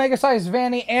 I have a mega-sized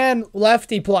Vanny and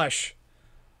Lefty plush.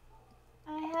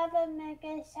 I have a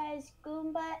mega-sized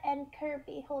Goomba and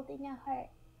Kirby holding a heart.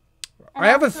 I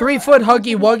have a 3-foot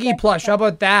Huggy Wuggy plush. How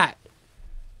about that?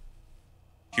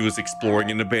 He was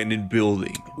exploring an abandoned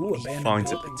building when he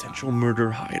finds a potential murder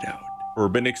hideout.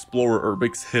 Urban explorer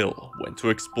Urbix Hill went to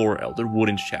explore Elderwood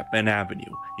and Chapman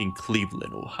Avenue in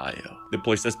Cleveland, Ohio. The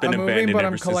place has been abandoned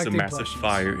ever since a massive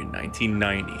fire in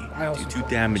 1990. Due to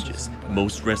damages,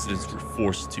 most residents were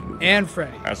forced to move. And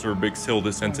Freddy. As Urbix Hill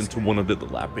descends into one of the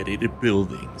dilapidated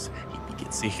buildings, he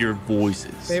begins to hear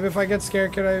voices. Babe, if I get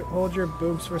scared, could I hold your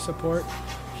boobs for support?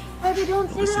 Baby, don't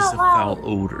say This it is out a loud. foul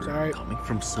odor coming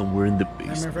from somewhere in the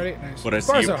basement. Freddy? Nice. But as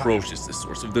Of course he I have. approaches the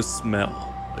source of the smell,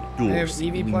 a I door have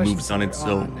seemingly Eevee moves on its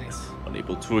plushes. Oh, own. nice.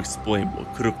 Unable to explain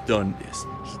what could have done this,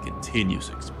 he continues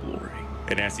exploring.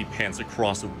 And as he pants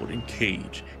across a wooden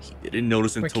cage, he didn't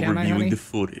notice Wait, until can I, reviewing honey? the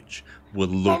footage what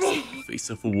looks like the face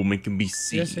of a woman can be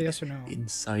seen Yes or no?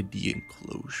 inside the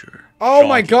enclosure. Oh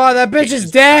my god, that bitch is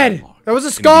dead! That was a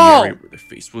In skull! the area where the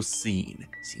face was seen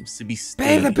seems to be Babe,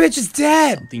 stained. the bitch is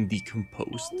dead! Something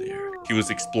decomposed there. He was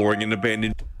exploring an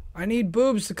abandoned. I need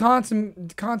boobs to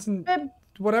constant,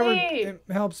 whatever Hey. it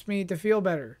helps me to feel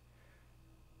better.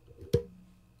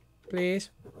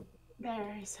 Please. There,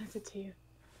 I sent it to you.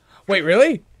 Wait,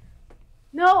 really?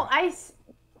 No,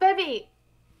 baby.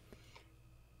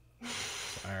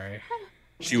 Sorry.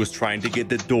 She was trying to get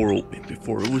the door open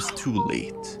before it was too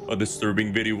late. A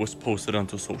disturbing video was posted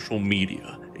onto social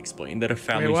media, explaining that a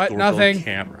family's what? doorbell Nothing.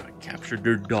 camera captured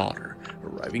their daughter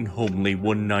arriving home late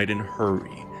one night in a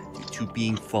hurry due to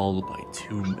being followed by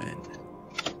two men.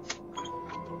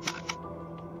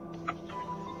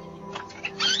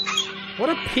 What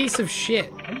a piece of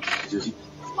shit.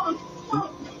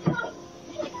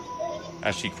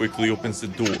 As she quickly opens the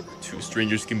door, two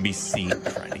strangers can be seen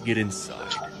trying to get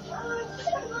inside.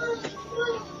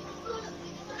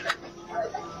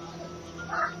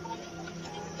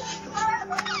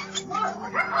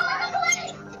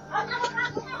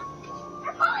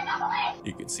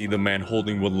 You can see the man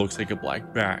holding what looks like a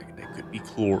black bag that could be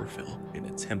chlorophyll in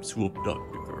an attempt to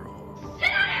abduct the girl.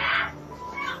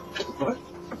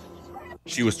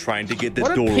 She was trying to get the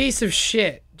What door. a piece of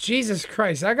shit. Jesus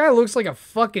Christ, that guy looks like a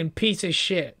fucking piece of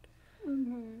shit.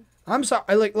 I'm sorry.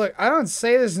 Look, I don't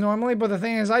say this normally, but the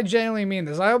thing is, I genuinely mean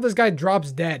this. I hope this guy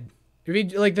drops dead. If he,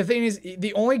 the thing is,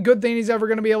 the only good thing he's ever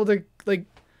gonna be able to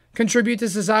contribute to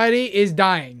society is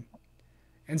dying,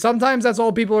 and sometimes that's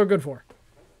all people are good for.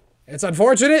 It's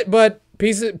unfortunate, but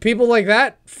people like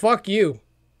that, fuck you.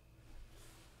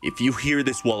 If you hear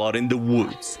this while out in the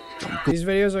woods, don't go. These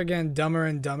videos are getting dumber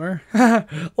and dumber,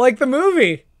 like the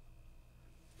movie.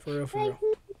 For real, for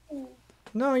real.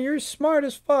 No, you're smart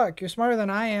as fuck. You're smarter than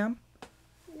I am.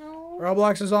 No.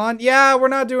 Roblox is on. Yeah, we're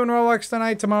not doing Roblox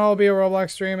tonight. Tomorrow will be a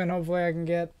Roblox stream, and hopefully I can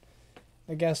get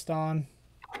a guest on.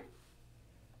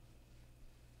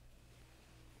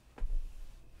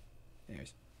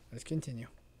 Anyways, let's continue.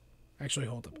 Actually,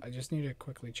 hold up. I just need to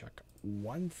quickly check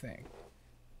one thing.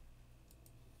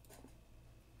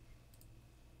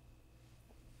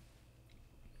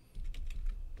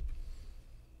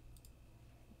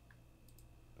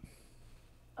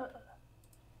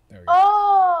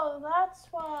 Oh, that's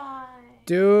why.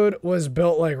 Dude was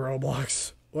built like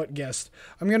Roblox. What guest?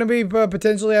 I'm going to be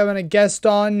potentially having a guest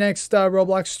on next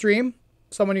Roblox stream.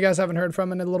 Someone you guys haven't heard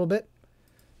from in a little bit.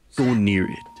 Go near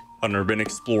it. An urban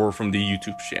explorer from the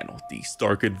YouTube channel, These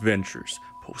Dark Adventures,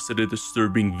 posted a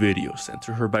disturbing video sent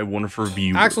to her by one of her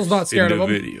viewers. Axel's not scared in the of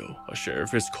him. video, a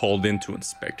sheriff is called in to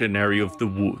inspect an area of the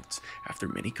woods after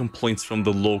many complaints from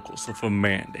the locals of a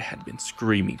man that had been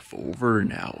screaming for over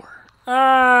an hour.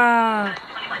 Ah!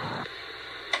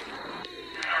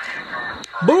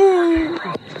 Boo!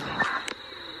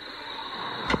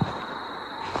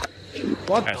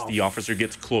 What As the officer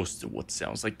gets close to what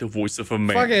sounds like the voice of a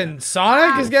man, Fucking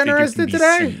Sonic is a getting figure arrested can be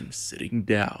today? seen sitting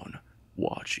down,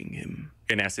 watching him.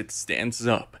 And as it stands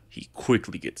up, he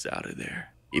quickly gets out of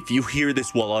there. If you hear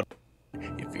this while out,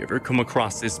 if you ever come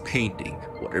across this painting,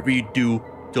 whatever you do,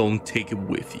 don't take it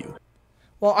with you.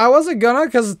 Well, I wasn't gonna,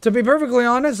 because to be perfectly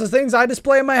honest, the things I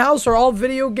display in my house are all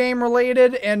video game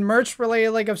related and merch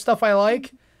related, like of stuff I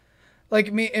like.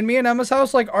 Like me and Emma's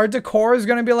house, like our decor is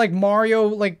gonna be like Mario,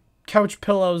 like couch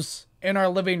pillows in our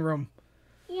living room.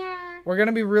 Yeah. We're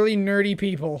gonna be really nerdy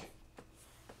people.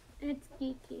 It's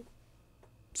geeky.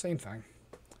 Same thing.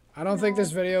 I don't think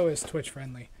this video is Twitch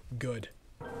friendly. Good.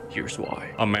 Here's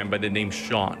why. A man by the name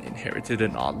Sean inherited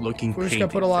an odd-looking We're just painting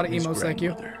gonna put a lot of from his emotes, thank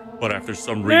you. grandmother. But after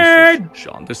some research,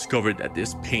 Sean discovered that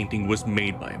this painting was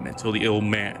made by a mentally ill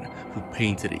man who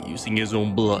painted it using his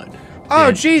own blood. Oh,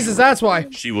 Then Jesus, that's why.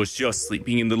 she was just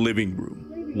sleeping in the living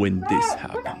room when this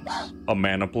happens. A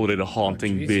man uploaded a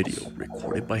haunting video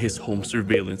recorded by his home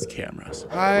surveillance cameras.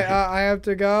 I have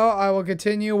to go. I will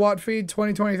continue What Feed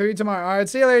 2023 tomorrow. All right,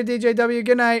 see you later, DJW.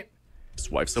 Good night. His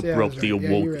wife's See, I was abruptly right. Yeah,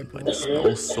 you're awoken right, by Paul. the smell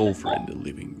of sulfur in the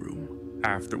living room.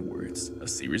 Afterwards, a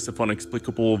series of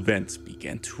inexplicable events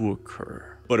began to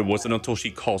occur. But it wasn't until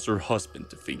she calls her husband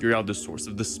to figure out the source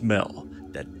of the smell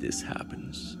that this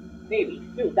happens. Baby,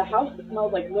 dude, the house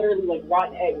smells like literally like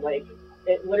rotten egg. Like,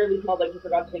 it literally smells like you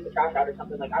forgot to take the trash out or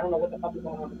something. Like, I don't know what the fuck is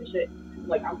going on with this shit.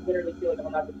 Like, I'm literally feel like I'm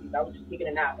about to sleep. I was just taking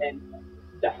a nap and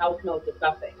the house smells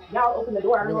disgusting. Now I'll open the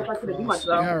door. I don't know if I could do much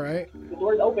though. Yeah, right. The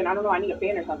door's open. I don't know. I need a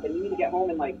fan or something. You need to get home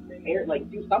and like air,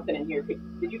 like do something in here.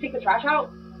 Did you take the trash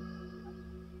out?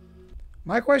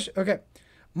 My question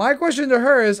to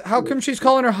her is, how come she's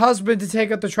calling her husband to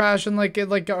take out the trash and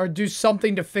or do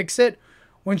something to fix it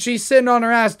when she's sitting on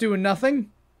her ass doing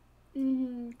nothing?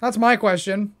 That's my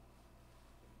question.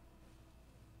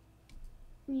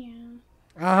 Yeah.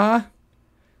 Uh-huh.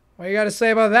 What you got to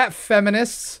say about that,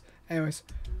 feminists? Anyways.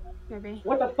 Maybe.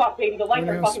 What the fuck, baby? The lights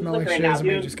are fucking flickering now,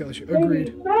 dude.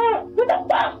 Agreed. What the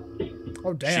fuck?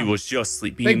 Oh, damn. She was just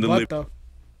sleeping Big in the butt, living though.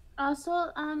 Also,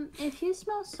 if you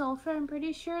smell sulfur, I'm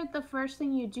pretty sure the first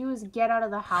thing you do is get out of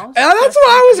the house. That's what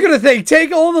I was going to think.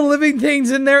 Take all the living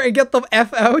things in there and get them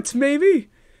F out,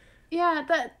 maybe? Yeah,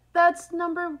 that's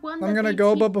number one. I'm going to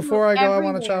go, but before I go, I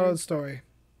want a childhood story.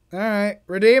 All right.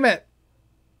 Redeem it.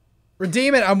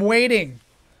 Redeem it. I'm waiting.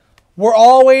 We're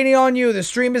all waiting on you. The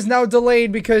stream is now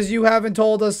delayed because you haven't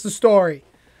told us the story.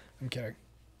 I'm kidding.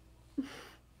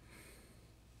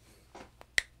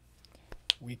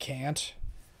 We can't.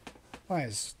 Why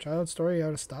is Childhood Story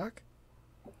out of stock?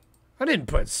 I didn't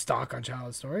put stock on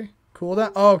Childhood Story.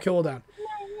 Cooldown? Oh, cooldown.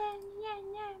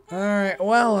 Alright,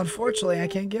 well, unfortunately, I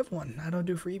can't give one. I don't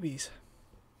do freebies.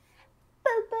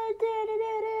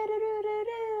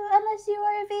 Unless you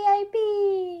are a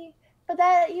VIP. But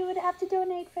that you would have to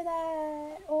donate for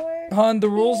that. Or Han, the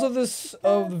rules of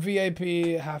the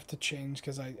VIP have to change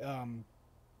because I don't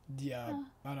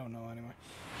know anyway.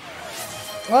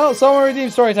 Well, someone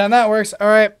redeemed story time. That works.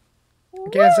 Alright. I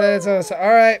can't say it, so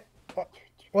alright.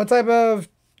 What type of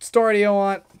story do you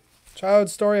want? Childhood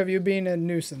story of you being a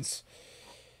nuisance.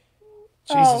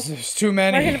 Jesus, there's too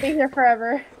many. We're gonna be here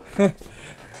forever.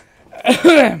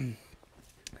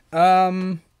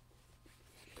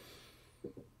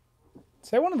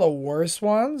 Say one of the worst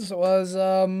ones was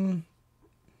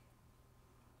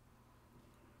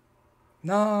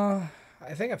no,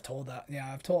 I think I've told that.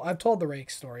 Yeah, I've told the rake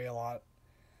story a lot.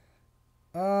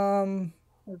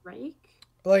 The rake?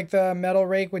 Like the metal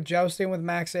rake with jousting with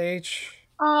Max H.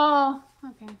 Oh,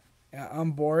 okay. Yeah,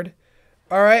 I'm bored.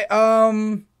 All right.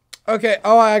 Okay.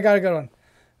 Oh, I got a good one.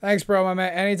 Thanks, bro, my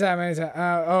man. Anytime.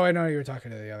 Oh, I know you were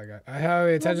talking to the other guy. I have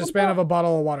the attention span of a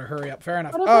bottle of water. Hurry up. Fair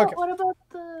enough. What about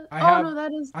the? I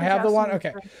have the one.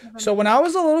 Okay. So when I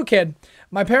was a little kid,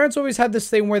 my parents always had this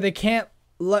thing where they can't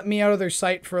let me out of their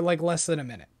sight for like less than a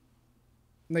minute.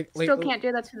 Still can't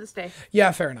do that to this day.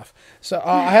 Yeah, fair enough. So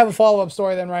I have a follow-up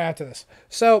story then right after this.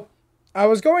 So I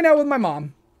was going out with my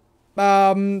mom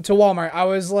to Walmart. I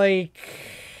was like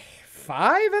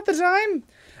 5 at the time.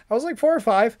 I was like 4 or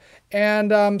 5.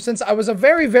 And since I was a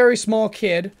very, very small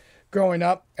kid growing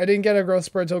up, I didn't get a growth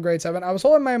spurt until grade 7. I was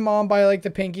holding my mom by like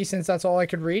the pinky since that's all I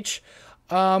could reach.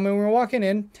 And we were walking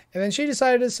in, and then she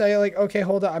decided to say, like, okay,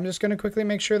 hold up. I'm just going to quickly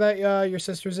make sure that your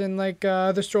sister's in like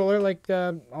the stroller, like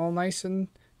all nice and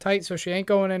tight, so she ain't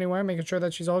going anywhere, making sure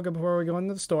that she's all good before we go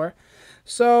into the store.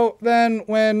 So then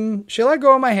when she let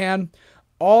go of my hand,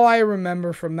 all I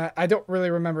remember from that, I don't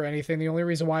really remember anything. The only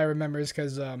reason why I remember is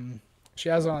because she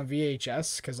has it on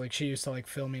VHS, because like she used to like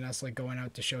filming us like going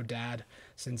out to show dad,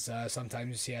 since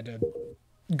sometimes he had to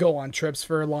go on trips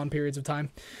for long periods of time.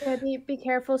 Yeah, be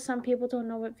careful. Some people don't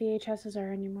know what VHSs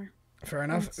are anymore. Fair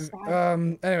enough.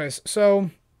 Anyways, so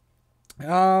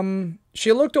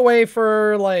she looked away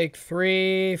for like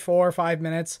 3, 4, 5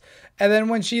 minutes, and then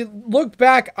when she looked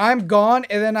back, I'm gone,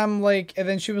 and then and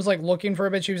then she was like looking for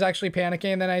a bit. She was actually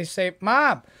panicking, and then I say,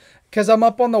 "Mom," because I'm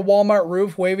up on the Walmart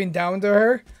roof waving down to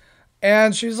her,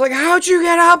 and she was like, "How'd you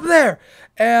get up there?"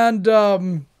 And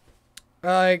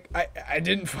I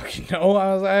didn't fucking know.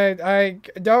 I was I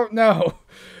don't know,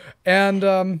 and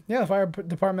yeah, the fire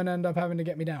department ended up having to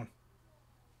get me down.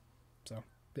 So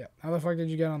yeah, how the fuck did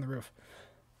you get on the roof?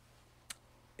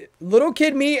 Little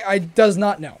kid me, does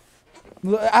not know.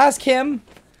 Ask him.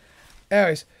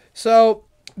 Anyways, so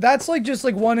that's like just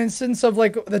like one instance of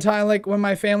like the time like when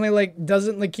my family like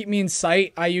doesn't like keep me in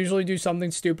sight. I usually do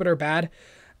something stupid or bad.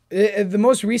 The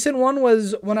most recent one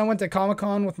was when I went to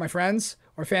Comic-Con with my friends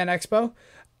or Fan Expo.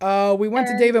 We went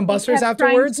to Dave and Buster's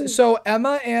afterwards. So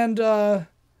Emma and our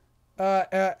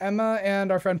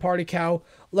friend Party Cow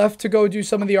left to go do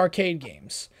some of the arcade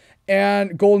games,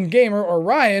 and Golden Gamer or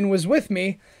Ryan was with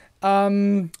me.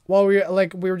 While we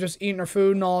were just eating our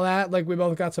food and all that. Like we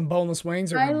both got some boneless wings.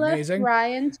 They're amazing. I left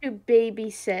Ryan to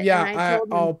babysit. Yeah, and I told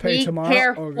him, I'll pay be tomorrow.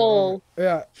 Careful.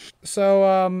 Yeah.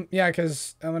 So yeah,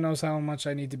 because Emma knows how much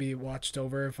I need to be watched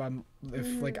over. If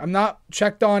like I'm not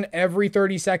checked on every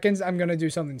 30 seconds, I'm gonna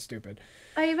do something stupid.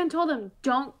 I even told him,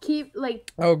 don't keep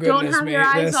oh, don't have your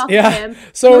eyes off yeah. of him.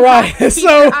 So Ryan, keep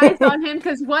your eyes on him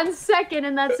because 1 second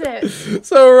and that's it.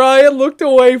 So Ryan looked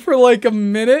away for like a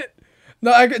minute.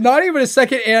 No, not even a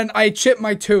second, and I chipped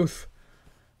my tooth.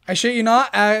 I shit you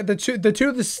not. The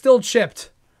tooth is still chipped.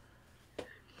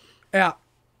 Yeah.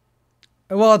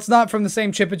 Well, it's not from the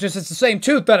same chip. It's the same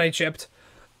tooth that I chipped.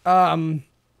 But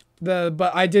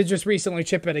I did just recently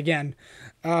chip it again.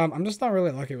 I'm just not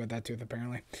really lucky with that tooth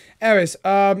apparently. Anyways,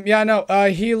 yeah, no.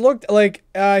 He looked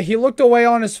away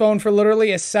on his phone for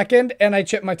literally a second, and I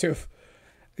chipped my tooth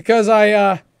because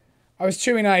I was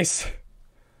chewing ice.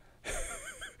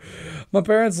 My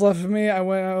parents left me. I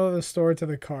went out of the store to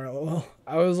the car. Well,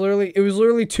 it was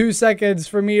literally 2 seconds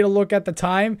for me to look at the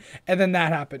time, and then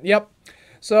that happened. Yep.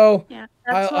 So yeah,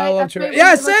 I love chewing.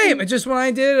 Yeah, same. It's just when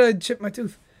I did, I chipped my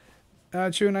tooth.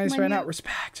 Chewing ice right now.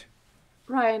 Respect.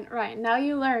 Ryan, now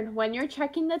you learn when you're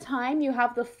checking the time, you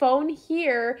have the phone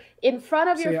here in front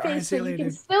of your face so you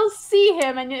can still see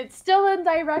him and it's still in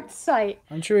direct sight.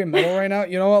 I'm chewing metal right now.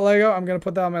 You know what, Lego? I'm going to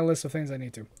put that on my list of things I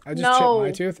need to. I just chipped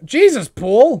my tooth. Jesus,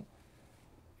 Pool!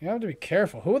 You have to be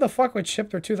careful. Who the fuck would chip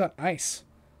their tooth on ice?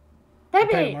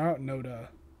 Baby! No, duh.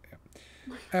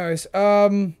 Yeah. Anyways,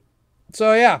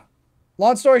 so yeah.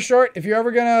 Long story short, if you're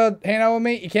ever going to hang out with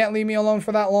me, you can't leave me alone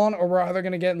for that long, or we're either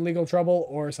going to get in legal trouble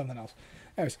or something else.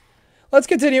 Anyways, let's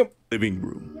continue. Living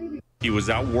room. He was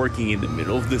out working in the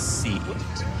middle of the sea.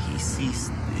 He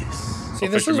sees this. See,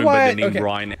 this is why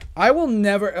I will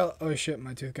never... Oh, shit,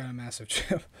 my tooth got a massive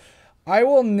chip. I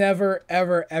will never,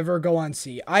 ever, ever go on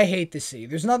sea. I hate the sea.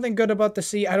 There's nothing good about the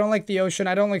sea. I don't like the ocean.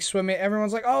 I don't like swimming.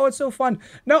 Everyone's like, oh, it's so fun.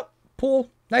 Nope.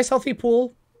 Pool. Nice, healthy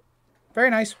pool.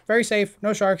 Very nice. Very safe.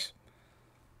 No sharks.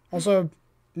 Also,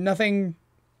 nothing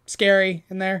scary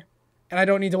in there. And I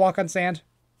don't need to walk on sand.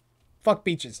 Fuck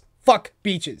beaches. Fuck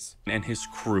beaches. And his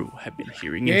crew have been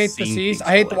hearing you and hate seeing the seas.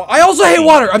 I hate the water. I also hate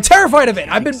water. I'm terrified of it.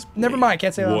 Never mind. I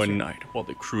can't say that. One night, while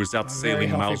the crew is out sailing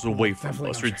miles away from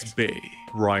Buzzard's Bay,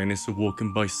 Ryan is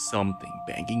awoken by something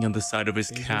banging on the side of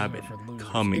his cabin,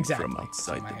 coming from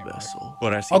outside the vessel.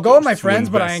 But as I'll go with my friends,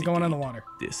 but I ain't going in the water.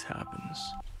 This happens.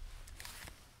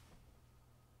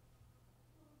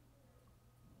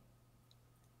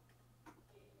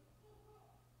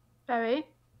 Barry?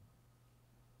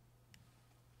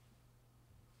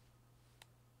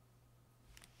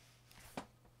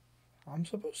 I'm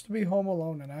supposed to be home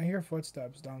alone and I hear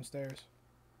footsteps downstairs.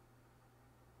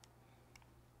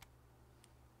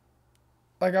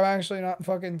 Like, I'm actually not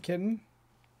fucking kidding.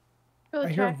 I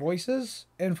hear voices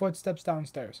and footsteps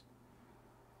downstairs.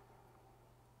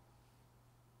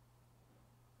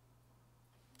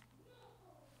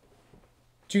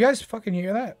 Do you guys fucking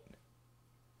hear that?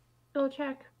 Go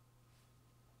check.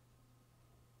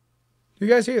 Do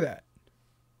you guys hear that?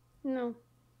 No.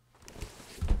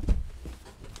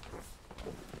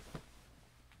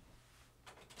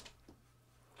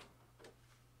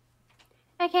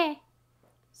 Okay,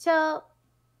 so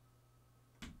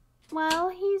while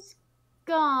he's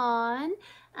gone,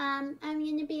 I'm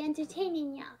gonna be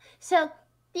entertaining y'all. So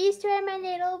these two are my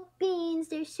little beans.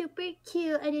 They're super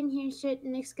cute. I didn't hear shit.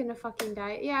 Nick's gonna fucking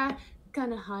die. Yeah,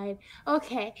 gonna hide.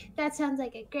 Okay, that sounds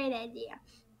like a great idea.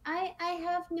 I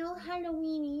have no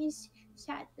Halloweenies,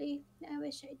 sadly. I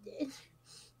wish I did.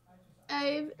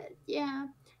 I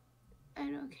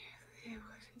don't care. I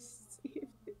want to see if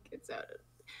it gets out of.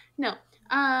 No.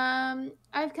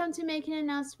 I've come to make an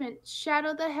announcement.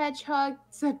 Shadow the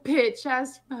Hedgehog's a bitch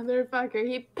ass motherfucker.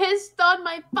 He pissed on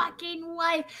my fucking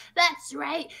wife. That's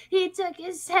right. He took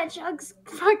his hedgehog's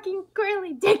fucking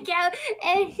curly dick out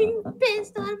and he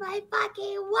pissed on my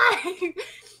fucking wife.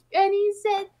 And he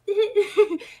said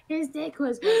his dick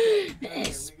was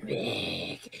this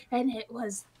big.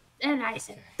 And I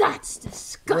said, that's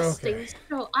disgusting. Okay.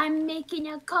 So I'm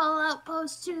making a call-out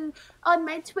post on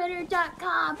my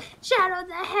Twitter.com. Shadow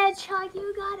the Hedgehog,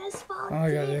 you got us faulty.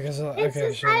 Oh, God, it's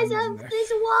the size of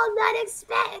this walnut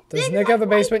expect. Does Nick have a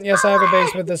basement? Yes, I have a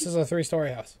basement. This is a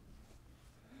 3-story house.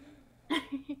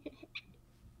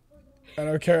 I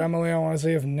don't care, Emily. I want to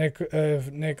see if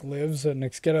Nick lives.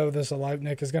 Nick's get out of this alive.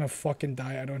 Nick is gonna fucking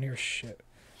die. I don't hear shit.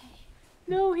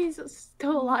 No, he's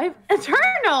still alive. Eternal!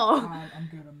 I'm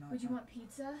good. I'm not. Would you want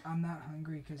pizza? I'm not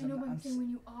hungry because I know, but I'm saying when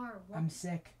you are. What? I'm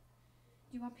sick.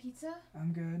 Do you want pizza?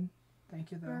 I'm good.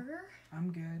 Thank you, though. Burger?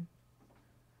 I'm good.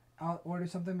 I'll order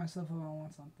something myself if I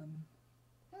want something.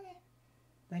 Okay.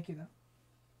 Thank you, though.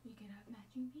 We can have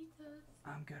matching pizzas.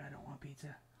 I'm good. I don't want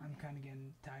pizza. I'm kind of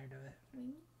getting tired of it.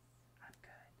 Wings? I'm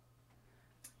good.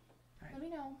 All right. Let me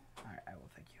know. All right, I will.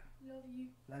 Thank you. Love you.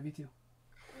 Love you too.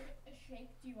 A shake?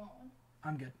 Do you want one?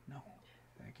 I'm good. No.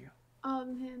 Thank you. Oh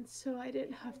man, so I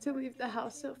didn't have to leave the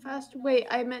house so fast. Wait,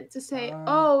 I meant to say,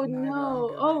 oh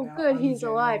no. Oh good, he's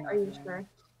alive. Are you sure?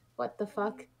 What the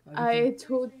fuck? I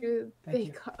told you they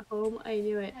got home. I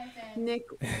knew it. Nick,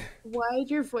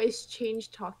 why'd your voice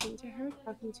change talking to her?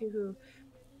 Talking to who?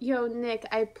 Yo, Nick,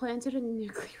 I planted a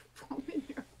nuclear bomb in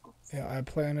your house. Yeah, I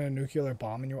planted a nuclear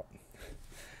bomb in your...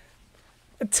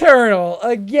 Eternal,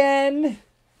 again?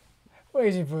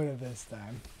 Where'd you put it this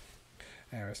time?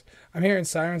 Anyways, I'm hearing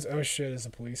sirens. Oh shit, is the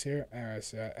police here?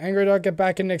 Anyways, yeah. Angry Duck, get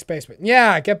back in Nick's basement.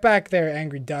 Yeah, get back there,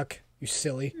 Angry Duck. You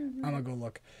silly. I'm gonna go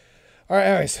look. Alright,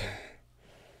 anyways.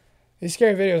 These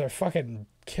scary videos are fucking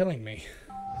killing me.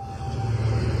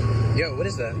 Yo, what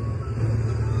is that?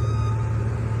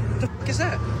 What the fuck is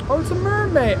that? Oh, it's a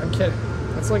mermaid. I'm kidding.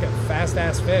 That's like a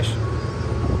fast-ass fish.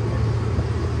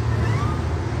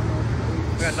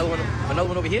 We got another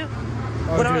one over here?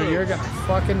 Oh, what dude, you're gonna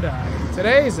fucking die.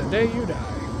 Today's the day you die.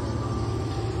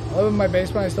 I live in my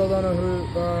basement. I still don't know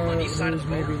who's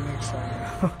maybe next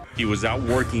time. He was out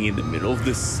working in the middle of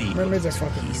the sea. Mermaids are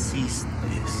fucking... He sees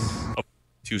this.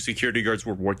 Two security guards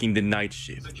were working the night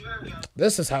shift.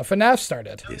 This is how FNAF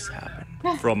started. This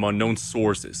happened. From unknown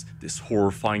sources, this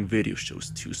horrifying video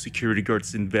shows two security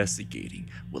guards investigating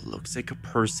what looks like a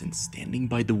person standing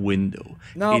by the window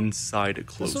inside a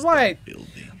closed building.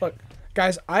 Look,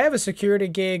 guys, I have a security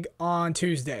gig on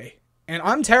Tuesday, and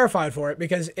I'm terrified for it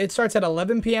because it starts at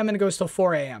 11 p.m. and it goes till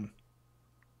 4 a.m.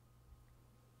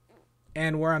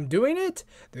 And where I'm doing it,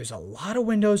 there's a lot of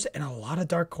windows and a lot of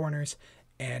dark corners.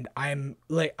 And I'm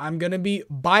gonna be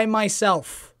by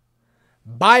myself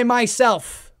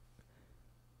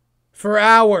for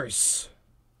hours.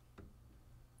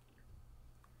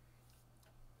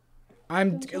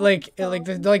 I'm like, don't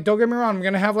get me wrong, I'm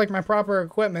gonna have like my proper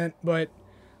equipment, but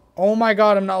oh my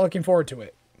god, I'm not looking forward to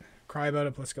it. Cry about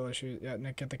it, political issues. Yeah,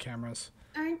 Nick, get the cameras.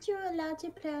 Aren't you allowed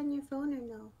to play on your phone or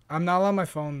no? I'm not on my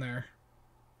phone there.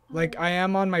 Like, I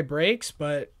am on my breaks,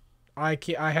 but I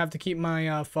have to keep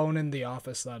my phone in the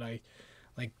office that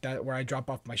where I drop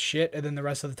off my shit, and then the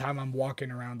rest of the time I'm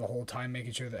walking around the whole time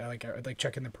making sure that like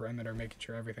checking the perimeter, making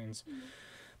sure everything's.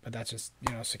 But that's just,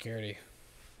 you know, security.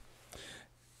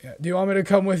 Yeah. Do you want me to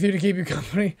come with you to keep you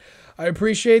company? I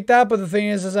appreciate that, but the thing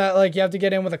is that like you have to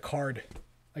get in with a card.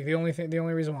 Like the only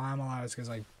reason why I'm allowed is because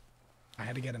like I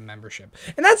had to get a membership,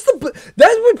 and that's what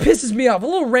pisses me off. A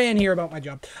little rant here about my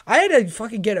job. I had to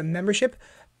fucking get a membership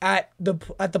at the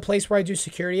place where I do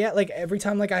security at. Like every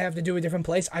time like I have to do a different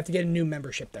place, I have to get a new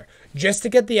membership there just to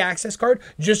get the access card,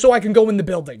 just so I can go in the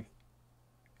building.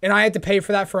 And I had to pay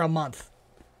for that for a month.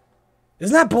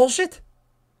 Isn't that bullshit?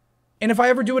 And if I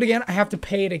ever do it again, I have to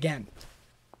pay it again.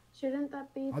 Shouldn't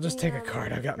that be? I'll just take a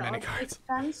card. I've got many cards.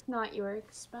 Expense, not your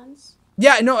expense.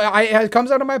 Yeah, no, it comes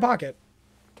out of my pocket.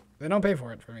 They don't pay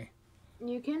for it for me.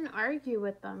 You can argue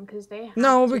with them because they have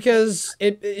No, because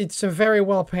it's a very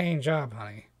well-paying job,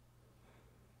 honey.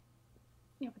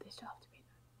 Yeah, but they still have to pay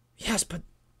that. Yes, but...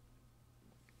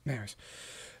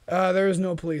 there is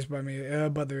no police by me,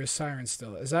 but there is sirens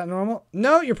still. Is that normal?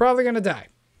 No, you're probably gonna die.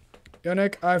 Yo,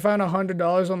 Nick, I found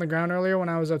 $100 on the ground earlier when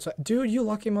I was outside. Dude, you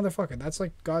lucky motherfucker. That's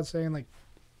like God saying, like,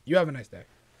 you have a nice day.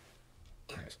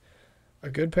 Nice. A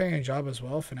good paying job as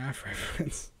well, FNAF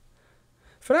reference.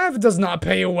 FNAF does not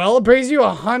pay you well. It pays you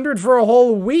 $100 for a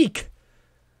whole week.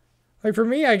 Like, for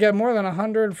me, I get more than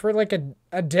 $100 for, like,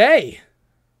 a day.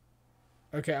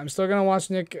 Okay, I'm still gonna watch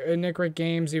Nick Rick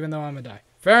games, even though I'm gonna die.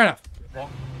 Fair enough.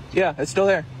 Yeah, it's still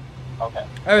there. Okay.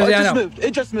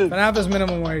 It just moved. FNAF is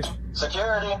minimum wage.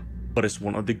 Security. But as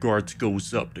one of the guards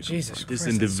goes up to confront this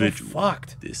individual, so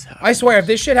fucked. this happens. I swear, if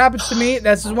this shit happens to me,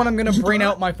 this is when I'm gonna bring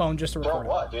out my phone just to record it.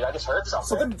 What, dude? I just heard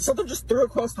something. Something just threw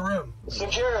across the room.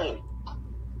 Security.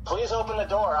 Please open the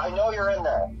door. I know you're in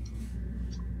there.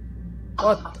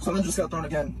 What? Something just got thrown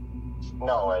again.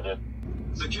 No, I did.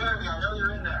 Security, I know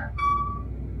you're in there.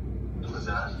 What was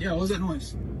that? Yeah, what was that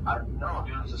noise? I don't know,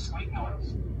 dude. It was a squeak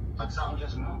noise. Like something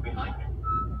just moved behind me.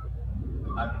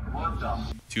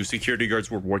 Two security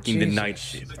guards were working the night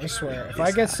shift. I swear, if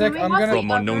I get sick, I'm gonna.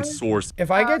 From unknown source.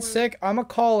 If I get sick, I'm gonna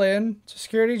call in to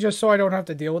security just so I don't have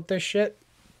to deal with this shit.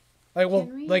 Like, well,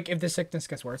 like if the sickness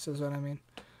gets worse, is what I mean.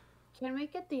 Can we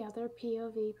get the other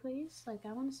POV, please? Like,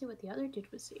 I want to see what the other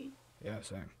dude was seeing. Yeah,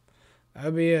 same.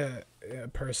 That'd be a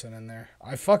person in there.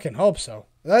 I fucking hope so.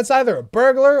 That's either a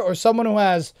burglar or someone who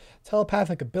has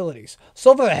telepathic abilities.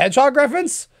 So for the Hedgehog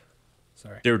reference?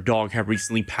 Sorry. Their dog had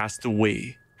recently passed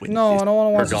away. No, I don't want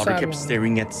to watch Her daughter the sad kept one.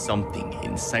 staring at something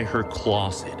inside her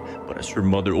closet, but as her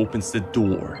mother opens the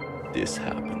door, this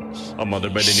happens. A mother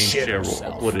by the name Cheryl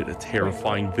uploaded a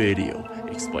terrifying video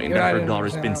explaining that her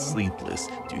daughter's been sleepless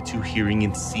due to hearing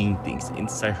and seeing things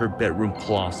inside her bedroom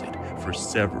closet for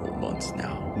several months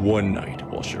now. One night,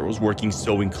 while Cheryl's working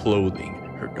sewing clothing,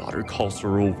 her daughter calls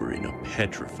her over in a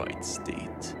petrified state.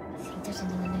 I think there's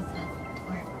something underneath that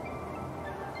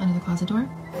door. Under the closet door?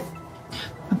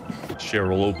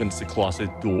 Cheryl opens the closet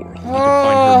door only to find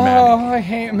her mannequin I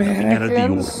hate nothing out of the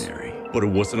mannequins. ordinary. But it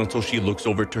wasn't until she looks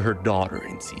over to her daughter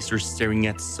and sees her staring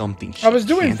at something she I was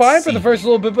doing can't fine for see. the first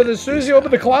little bit, but as soon as you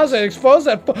open the closet, it exposed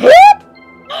that.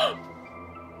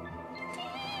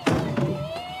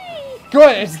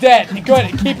 Good, it's dead.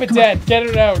 Good, keep it dead. Get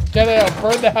it out. Get it out.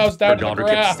 Burn the house down Her to the daughter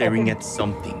ground. kept staring at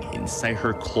something inside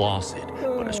her closet.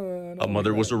 But as a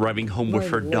mother was arriving home with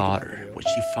her daughter when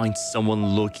she finds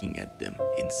someone looking at them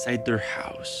inside their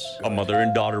house. A mother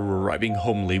and daughter were arriving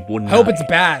home late one night. Hope it's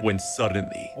bad. When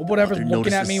suddenly, Or whatever's mother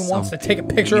looking at me notices wants to take a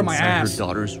something picture of my inside ass. her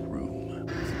daughter's room.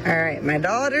 All right, my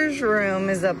daughter's room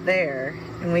is up there,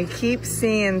 and we keep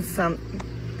seeing some.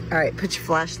 All right, put your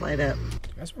flashlight up.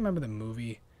 You guys remember the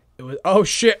movie? It was oh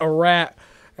shit, a rat.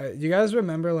 You guys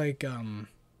remember like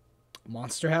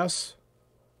Monster House?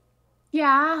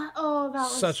 Yeah. Oh, that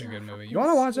was Such a good movie. You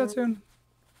want to watch that soon?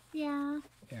 Yeah.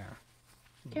 Yeah.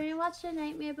 Can we watch The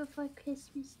Nightmare Before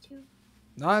Christmas too?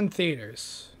 Not in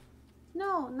theaters.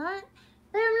 No, not.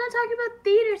 I'm not talking about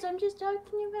theaters. I'm just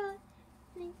talking about.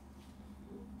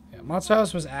 Yeah, Monster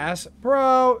House was ass,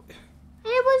 bro. It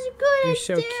was good. You're It's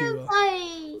so cute.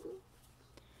 terrifying.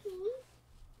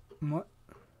 What?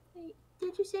 Wait,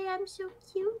 did you say I'm so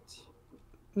cute?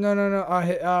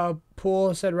 No.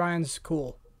 Pool said Ryan's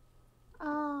cool,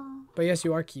 Oh. but yes,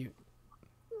 you are cute.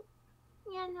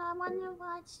 Yeah, no, I want to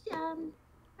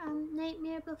watch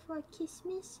Nightmare Before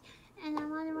Christmas, and I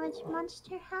want to watch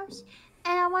Monster House,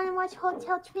 and I want to watch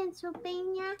Hotel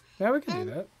Transylvania, Yeah, we can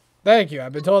do that. Thank you.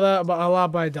 I've been told that a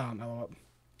lot by Dom. LOL.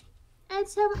 and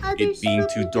some other. It being too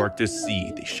stupid- dark to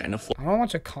see, they shine a I want to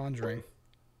watch a Conjuring.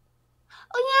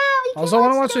 Oh yeah. We Also, can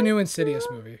want to watch watch a new Insidious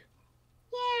movie.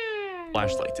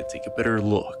 flashlight to take a better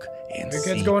look and Your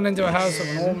see. kid's going into a house of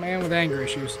an old man with anger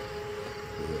issues.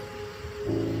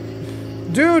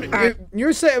 Dude,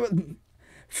 you're saying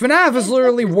FNAF is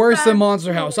literally worse than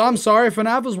Monster House. I'm sorry,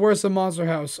 FNAF is worse than Monster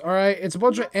House. All right, it's a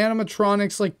bunch of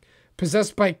animatronics like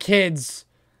possessed by kids,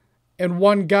 and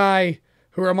one guy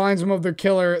who reminds them of their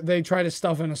killer. They try to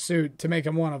stuff in a suit to make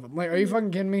him one of them. Like, are you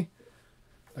fucking kidding me?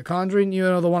 The Conjuring, you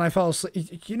know, the one I fell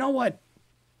asleep. You know what,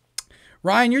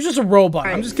 Ryan, you're just a robot.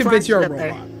 I'm just convinced you're a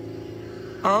robot.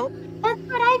 Oh, that's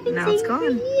what I've been now saying it's for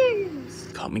gone. years.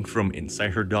 Coming from inside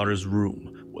her daughter's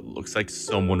room, what looks like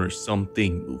someone or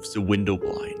something moves the window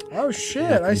blind. Oh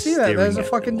shit, I see that. There's a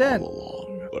fucking dent.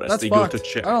 But as That's they fucked. go to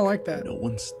check, I don't like that. no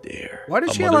one's there. Why did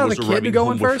A she mother allow was the kid to arriving go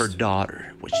home in with first? her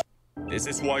daughter, which this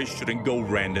is why you shouldn't go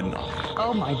random.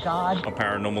 Oh my god. A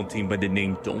paranormal team by the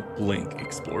name Don't Blink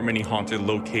explore many haunted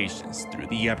locations through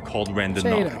the app called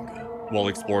Randonomic. While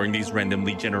exploring these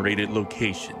randomly generated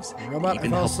locations, Robot, they I even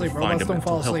fell help asleep. to find Robots a don't mental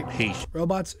fall health asleep. patient.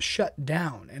 Robots shut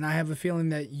down, and I have a feeling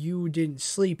that you didn't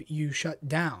sleep. You shut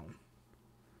down.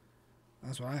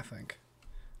 That's what I think.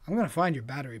 I'm gonna find your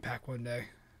battery pack one day.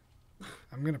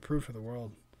 I'm gonna prove for the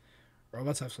world.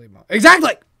 Robots have sleep mode.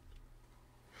 Exactly.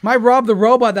 My Rob the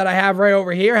robot that I have right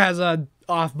over here has a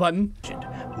off button.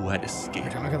 Who had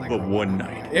escaped, but one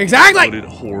night Exactly! uploaded a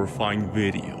horrifying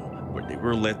video where they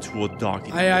were led to a dock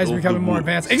in the AI is middle of becoming the more woods.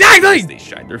 advanced. Exactly! As they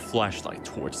shine their flashlight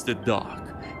towards the dock,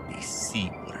 they see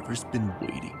whatever's been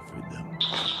waiting for them.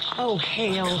 Oh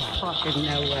hell, fucking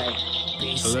no way.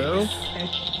 Hello?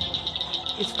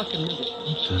 It's fucking moving.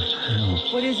 What the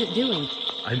hell? What is it doing?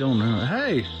 I don't know.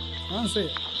 Hey! I don't see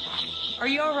it. Are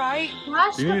you all right?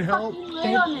 Flash You the need help? fucking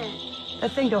lid on it.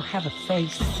 That thing don't have a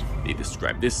face. They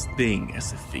describe this thing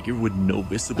as a figure with no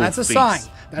visible That's a face. sign.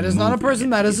 That is not a moving person.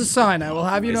 That is a sign. I will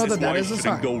have you know This that that why is you a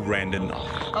shouldn't sign. go random.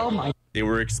 Oh my. They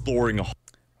were exploring a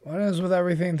What is with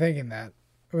everything thinking that?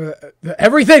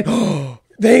 Everything.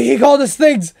 He called us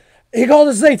things. He called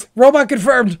us things. Robot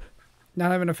confirmed.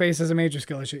 Not having a face is a major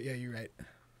skill issue. Yeah, you're right.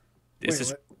 This Wait, is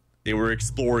what? They were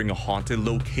exploring a haunted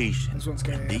location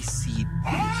when they see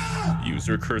this.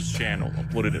 User cursed channel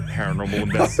uploaded a paranormal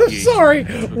investigation. Sorry,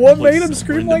 that took what place made him somewhere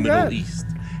scream in the like Middle that? East.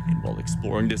 And while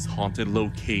exploring this haunted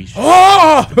location,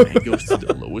 Ah! the man goes to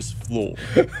the lowest floor.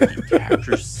 He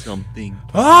captures something.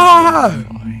 Ah!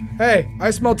 Hey, I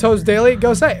smell toes daily.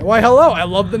 Go say it. Why, hello. I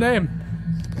love the name.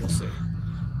 We'll see.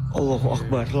 Allahu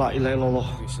Akbar, la ilaha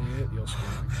illallah. You see it, you'll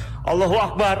scream. Allahu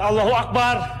Akbar, Allahu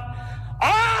Akbar.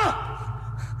 Ah!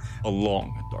 A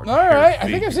long, dark. All right, I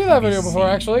think I've seen that video before, seen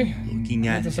actually. Looking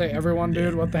I have at to say, everyone,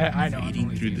 dude, what the heck? I know. I'm fading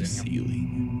only through the teasing you.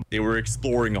 ceiling. They were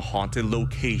exploring a haunted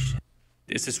location.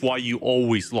 This is why you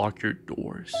always lock your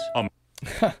doors.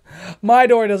 My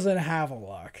door doesn't have a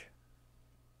lock.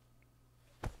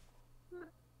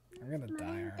 I'm gonna die.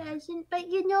 Mine doesn't,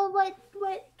 but you know what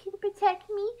can protect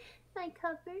me? My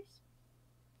covers.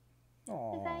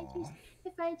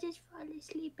 If I just fall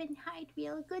asleep and hide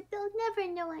real good, they'll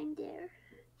never know I'm there.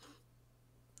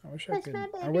 I wish I could.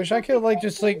 I wish I could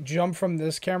just jump from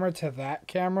this camera to that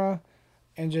camera,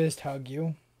 and just hug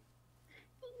you.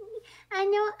 I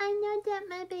know that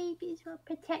my babies will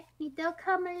protect me. They'll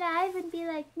come alive and be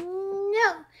like,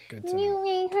 no, you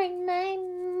ain't hurt my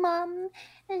mom.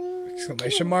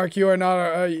 Exclamation mark! You are not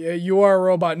a. You are a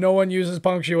robot. No one uses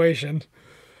punctuation.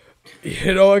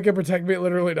 You know what can protect me?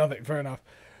 Literally nothing. Fair enough.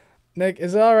 Nick,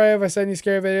 is it alright if I send you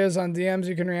scary videos on DMs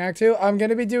you can react to? I'm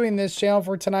gonna be doing this channel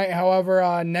for tonight.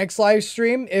 However, next live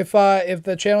stream, if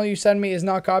the channel you send me is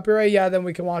not copyright, yeah, then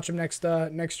we can watch them next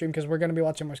stream because we're gonna be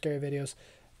watching more scary videos.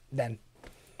 Then.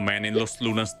 A man in Los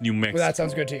Lunas, New Mexico. Well, that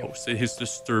sounds good to you. Posted his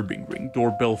disturbing Ring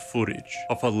doorbell footage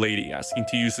of a lady asking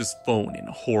to use his phone in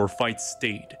a horrified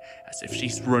state, as if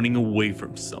she's running away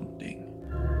from something.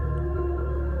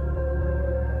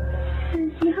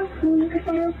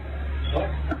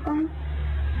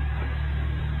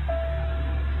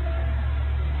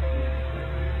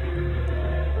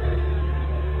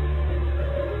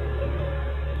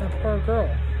 That poor girl.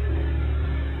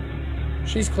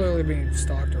 She's clearly being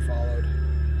stalked or followed.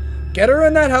 Get her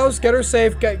in that house. Get her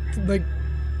safe. Get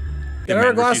her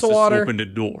a glass of water. To open the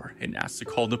door and asks to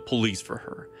call the police for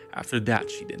her. After that,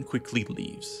 she then quickly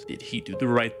leaves. Did he do the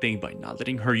right thing by not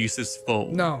letting her use his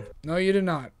phone? No, you did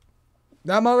not.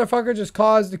 That motherfucker just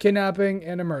caused a kidnapping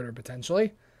and a murder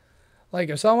potentially. Like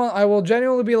if someone, I will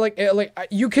genuinely be like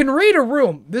you can read a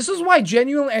room. This is why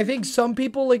genuinely I think some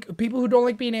people, like people who don't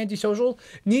like being antisocial,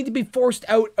 need to be forced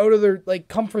out of their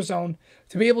comfort zone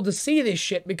to be able to see this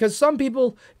shit, because some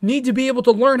people need to be able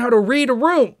to learn how to read a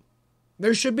room.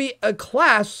 There should be a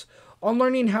class on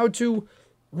learning how to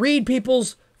read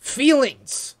people's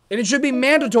feelings, and it should be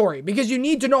mandatory because you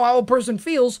need to know how a person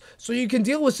feels so you can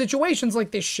deal with situations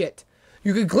like this shit.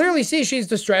 You can clearly see she's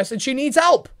distressed and she needs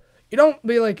help. You don't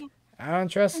be like, I don't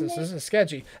trust this. This is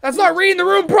sketchy. That's not reading the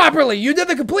room properly. You did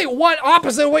the complete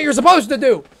opposite of what you're supposed to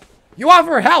do. You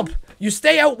offer help. You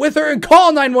stay out with her and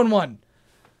call 911.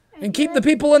 And keep the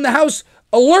people in the house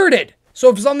alerted. So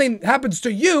if something happens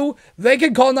to you, they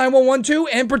can call 911 too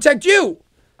and protect you.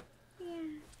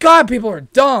 God, people are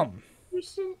dumb.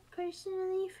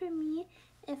 Personally, for me,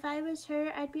 if I was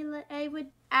her, I would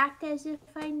act as if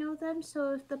I know them.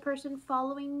 So if the person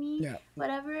following me,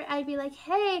 whatever, I'd be like,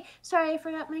 hey, sorry, I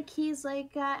forgot my keys,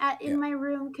 in my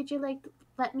room. Could you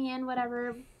let me in,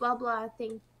 whatever, blah blah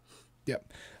thing.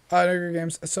 Yep. Other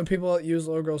games. Some people use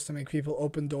little girls to make people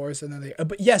open doors, and then they.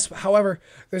 But yes, however,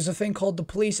 there's a thing called the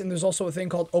police, and there's also a thing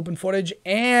called open footage,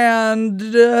 and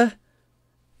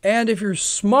if you're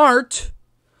smart,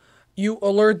 you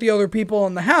alert the other people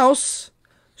in the house,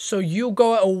 so you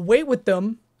go away with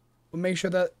them, make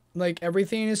sure that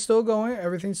everything is still going,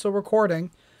 everything's still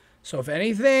recording. So if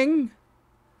anything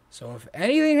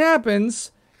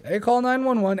happens, they call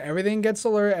 911, everything gets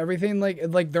alert, everything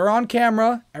like they're on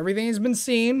camera, everything has been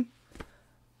seen,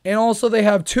 and also they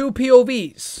have 2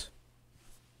 POVs.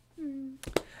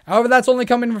 However, that's only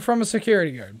coming from a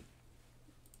security guard.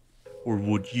 Or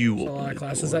would you open a lot of the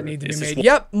classes door? that need to be Is this made.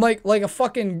 Yep, like a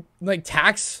fucking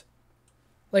tax,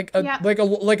 like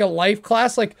a life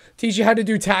class, teach you how to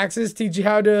do taxes, teach you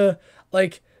how to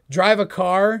drive a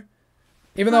car.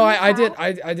 Even though I did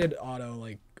auto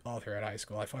all throughout high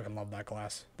school. I fucking love that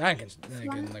class. That can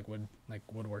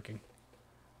woodworking.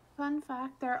 Fun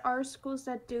fact, there are schools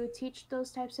that do teach those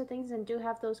types of things and do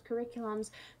have those curriculums.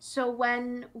 So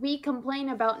when we complain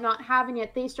about not having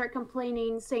it, they start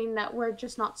complaining, saying that we're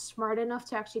just not smart enough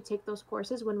to actually take those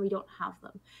courses when we don't have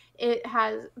them.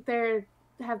 There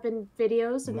have been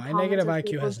videos and my negative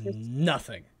IQ has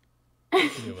nothing to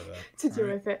do with that. to do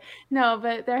with it. No,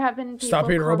 but there have been people. Stop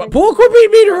being a robot. Pull, quit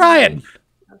being mean to Ryan.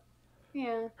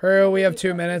 Yeah. Hurry, we have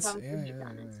 2 minutes.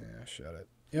 Yeah, shut it.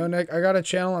 Yo, Nick, I got a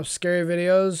channel of scary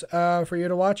videos for you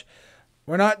to watch.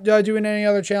 We're not doing any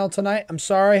other channel tonight. I'm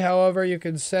sorry. However, you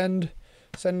can send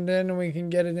it in and we can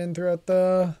get it in throughout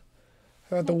the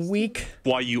week.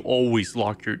 Why you always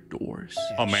lock your doors.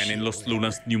 A man in Los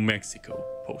Lunas, New Mexico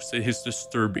posted his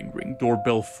disturbing Ring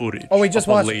doorbell footage. Oh, we just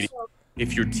of a watched lady. this.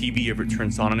 If your TV ever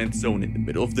turns on its own in the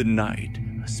middle of the night,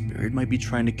 a spirit might be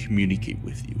trying to communicate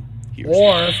with you. Here's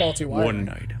Or faulty wiring. One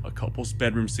night, a couple's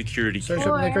bedroom security Search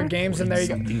camera up Liquor Games and there you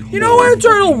go. something You know what,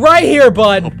 Turtle? Right here,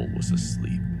 bud. The couple was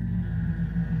asleep.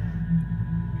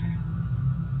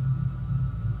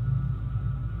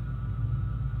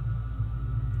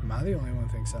 Am I the only one who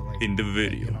thinks that, like... In the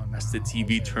video, as the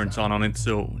TV turns on its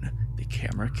own, the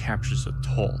camera captures a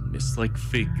tall, mist-like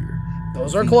figure.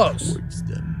 Those are moving close. towards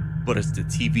them. But as the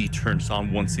TV turns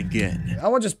on once again,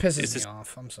 That one just pisses me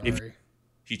off. I'm sorry.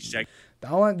 he checked.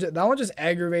 That one just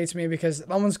aggravates me because that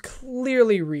one's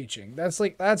clearly reaching. That's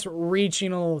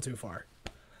reaching a little too far.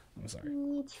 I'm sorry.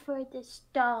 Reach for the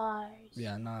stars.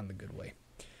 Yeah, not in the good way.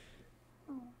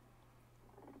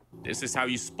 This is how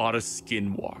you spot a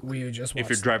skinwalker. We just If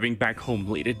you're watched driving back home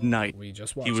late at night, We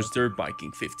just he watched was it. dirt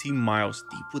biking 15 miles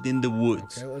deep within the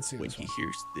woods Okay, let's see when this he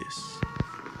hears this.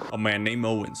 A man named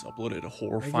Owens uploaded a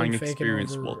horrifying Making fake and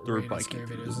experience while dirt overrated biking scary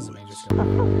through videos the is a major woods.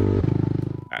 skill.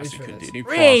 As Reach he for this. continued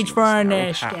Reach crossing for this an narrow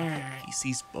Ishtar. path, he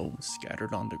sees bones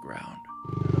scattered on the ground.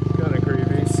 Kind of creepy.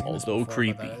 Although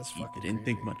creepy, that is he fucking didn't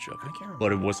think much of it. remember.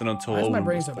 But it wasn't until Why is my Owen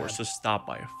brain was so forced bad? to stop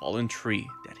by a fallen tree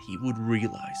that he would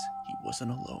realize he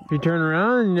wasn't alone. If you turn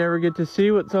around, you never get to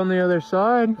see what's on the other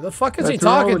side. Who the fuck is he That's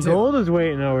where all talking the to? gold is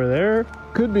waiting over there.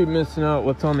 Could be missing out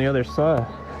what's on the other side.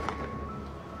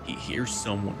 He hears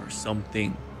someone or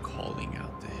something calling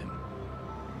out to him.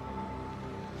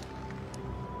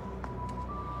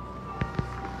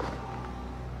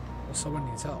 Well, someone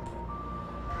needs help.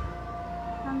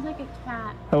 Sounds like a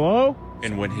cat. Hello?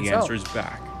 And when he needs help. answers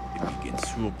back, it begins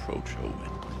to approach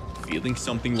Owen. Feeling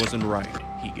something wasn't right,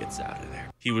 he gets out of there.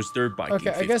 He was dirt biking. Okay,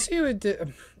 I 50 guess he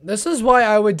would. This is why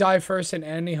I would die first in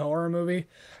any horror movie,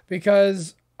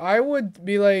 because I would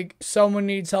be like, someone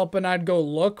needs help, and I'd go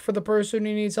look for the person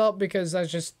who needs help because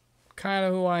that's just kind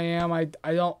of who I am. I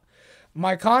don't.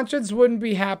 My conscience wouldn't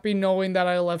be happy knowing that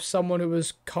I left someone who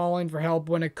was calling for help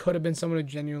when it could have been someone who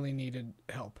genuinely needed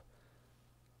help.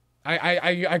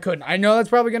 I couldn't. I know that's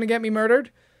probably gonna get me murdered,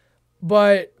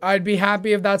 but I'd be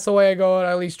happy if that's the way I go and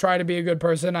I at least try to be a good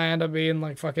person. I end up being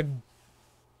like fucking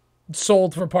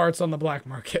sold for parts on the black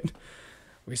market.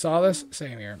 We saw this?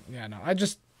 Same here. Yeah, no. I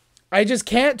just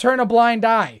can't turn a blind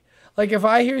eye. Like if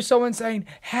I hear someone saying,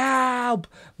 help,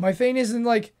 my thing isn't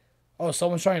like, oh,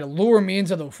 someone's trying to lure me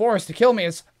into the forest to kill me.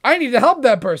 It's, I need to help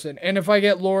that person. And if I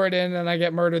get lured in and I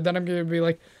get murdered, then I'm going to be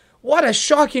like, what a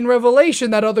shocking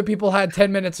revelation that other people had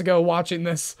 10 minutes ago watching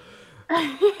this.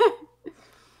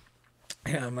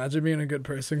 Yeah, imagine being a good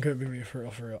person could be me for real,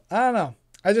 for real. I don't know.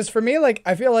 For me, like,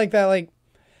 I feel like that, like,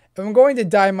 if I'm going to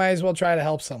die, might as well try to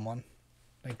help someone.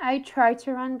 I tried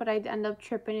to run, but I'd end up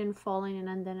tripping and falling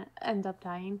and then end up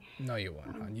dying. No, you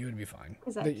wouldn't, hon. You would be fine.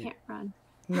 Because I can't run.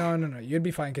 No. You'd be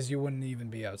fine because you wouldn't even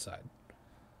be outside.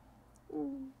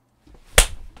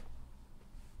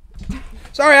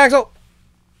 Sorry, Axel.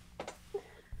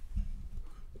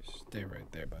 Stay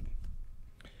right there, bud.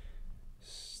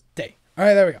 Stay. All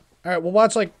right, there we go. All right, we'll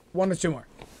watch like 1 or 2 more.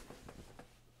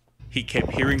 He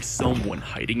kept hearing someone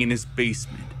hiding in his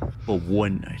basement, but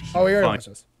one night he We already finds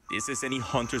watched this. this is any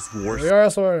hunter's worst. We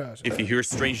also already watched If you hear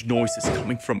strange noises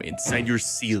coming from inside your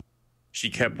ceiling, she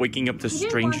kept waking up to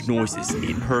strange noises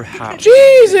in her house.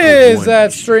 Jesus, One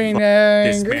that's night, strange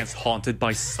This anger. man's haunted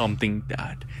by something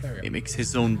that mimics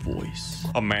his own voice.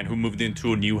 A man who moved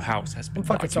into a new house has been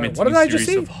fucking sorry. documenting What did a I just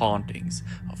series see? of hauntings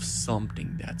of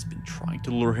something that's been trying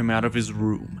to lure him out of his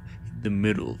room in the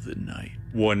middle of the night.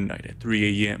 One night at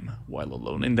 3 a.m., while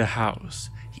alone in the house,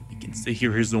 he begins to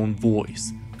hear his own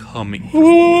voice coming from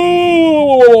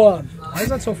Why is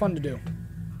that so fun to do?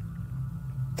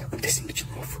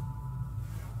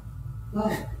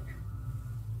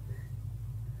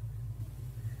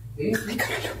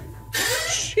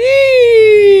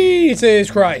 Jesus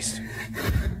Christ.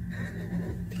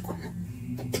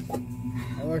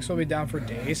 Alex will be down for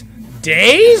days.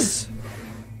 Days?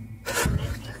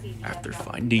 After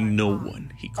finding no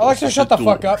one, he Alexa, closes shut the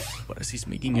fuck door, up. But as he's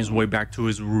making his way back to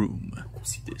his room,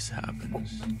 this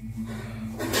happens.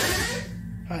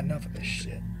 I had enough of this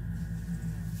shit.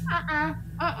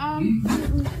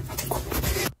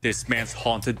 This man's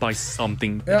haunted by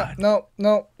something Yeah, no.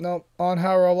 On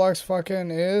how Roblox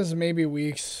fucking is, maybe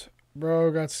weeks.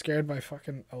 Bro got scared by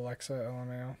fucking Alexa,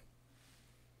 LMAO.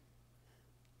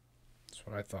 It's That's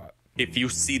what I thought. If you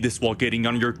see this while getting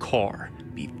on your car,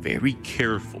 be very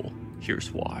careful.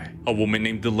 Here's why. A woman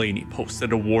named Delaney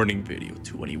posted a warning video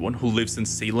to anyone who lives in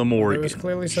Salem, Oregon,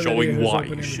 showing why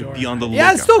you should be on the lookout.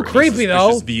 Yeah, it's still for any creepy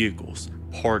though. suspicious vehicles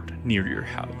parked near your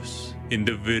house. In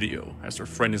the video, as her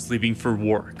friend is leaving for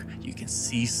work, you can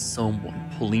see someone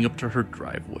pulling up to her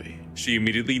driveway. She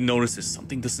immediately notices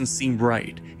something doesn't seem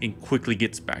right and quickly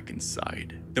gets back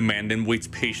inside. The man then waits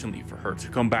patiently for her to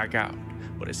come back out,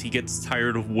 but as he gets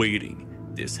tired of waiting,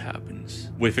 this happens.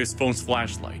 With his phone's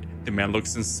flashlight, the man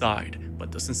looks inside,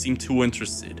 but doesn't seem too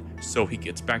interested, so he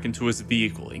gets back into his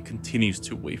vehicle and continues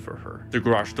to wait for her. The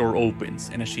garage door opens,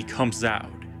 and as she comes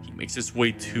out, he makes his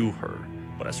way to her,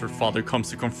 but as her father comes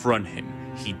to confront him,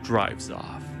 he drives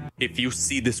off. If you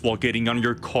see this while getting on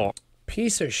your car...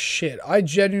 Piece of shit. I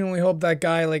genuinely hope that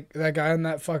guy in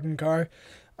that fucking car,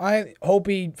 I hope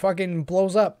he fucking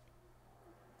blows up.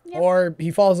 Yep. Or he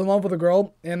falls in love with a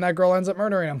girl, and that girl ends up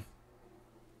murdering him.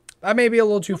 That may be a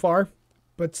little too far,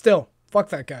 but still, fuck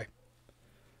that guy.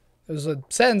 There's a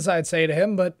sentence I'd say to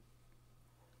him, but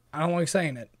I don't like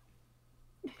saying it.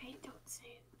 Okay, don't say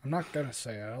it. I'm not gonna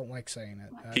say it. I don't like saying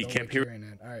it. He kept hearing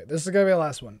it. Alright, this is gonna be the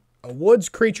last one. A woods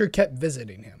creature kept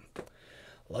visiting him.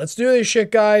 Let's do this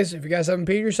shit, guys. If you guys haven't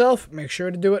peed yourself, make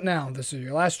sure to do it now. This is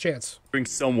your last chance.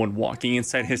 Someone walking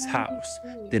inside his house.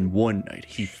 Then one night,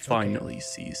 he finally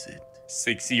sees it.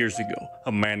 6 years ago,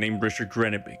 a man named Richard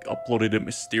Grenebick uploaded a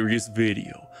mysterious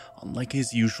video, unlike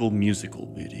his usual musical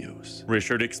videos.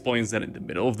 Richard explains that in the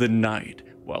middle of the night,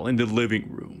 while in the living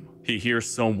room, he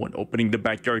hears someone opening the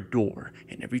backyard door,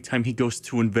 and every time he goes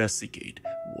to investigate,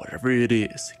 whatever it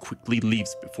is quickly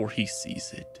leaves before he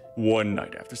sees it. One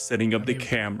night after setting up the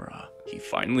camera, he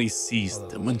finally sees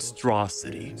the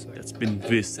monstrosity that's been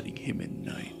visiting him at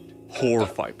night.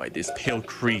 Horrified by this pale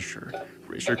creature,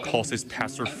 Richard calls his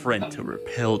pastor friend to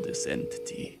repel this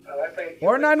entity.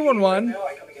 Or 911.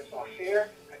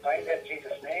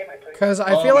 Because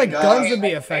I feel like guns would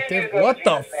be effective. What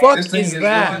the fuck is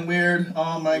that? Weird.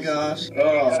 Oh my gosh.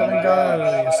 Something got out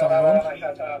of the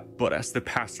asylum. But as the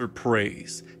pastor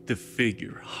prays, the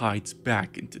figure hides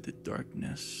back into the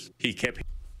darkness. He kept...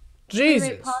 Jesus.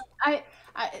 Wait, Paul,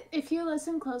 if you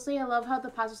listen closely, I love how the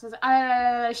pastor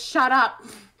says, shut up.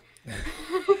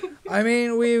 I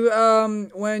mean,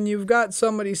 when you've got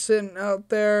somebody sitting out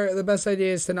there, the best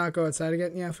idea is to not go outside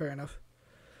again. Yeah, fair enough.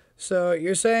 So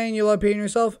you're saying you love peeing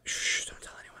yourself? Shh, don't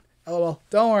tell anyone. LOL.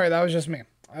 Don't worry, that was just me.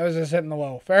 I was just hitting the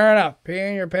low. Fair enough.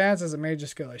 Peeing your pants is a major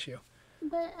skill issue.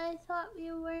 But I thought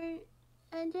we weren't.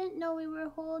 I didn't know we were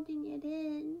holding it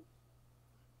in.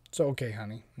 It's okay,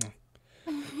 honey. No.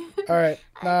 All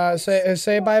right.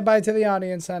 Say bye-bye to the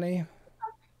audience, honey.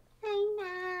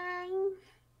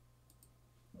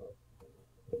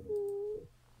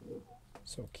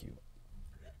 So cute.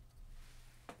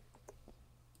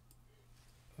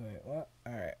 Wait, what?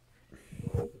 Alright.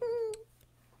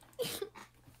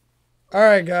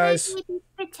 Alright, guys.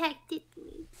 Protected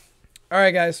me.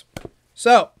 Alright, guys.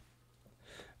 So.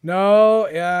 No,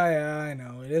 yeah, I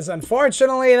know. It is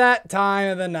unfortunately that time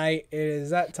of the night. It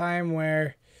is that time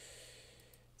where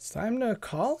it's time to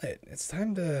call it. It's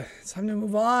time to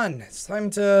move on. It's time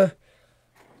to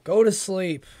go to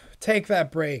sleep. Take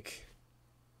that break.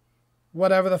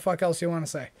 Whatever the fuck else you want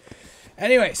to say.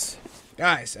 Anyways,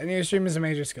 guys, any of your stream is a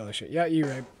major skill issue. Yeah, you're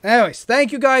right. Anyways,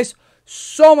 thank you guys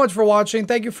so much for watching.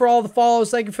 Thank you for all the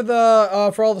follows. Thank you for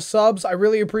the for all the subs. I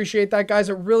really appreciate that, guys.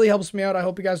 It really helps me out. I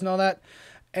hope you guys know that.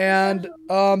 And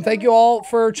thank you all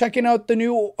for checking out the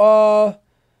new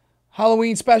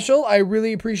Halloween special. I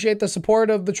really appreciate the support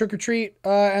of the Trick or Treat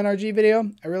NRG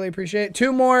video. I really appreciate it.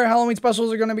 2 more Halloween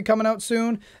specials are going to be coming out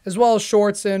soon, as well as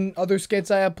shorts and other skits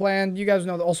I have planned. You guys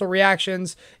know, also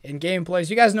reactions and gameplays.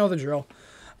 You guys know the drill.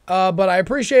 But I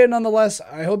appreciate it nonetheless.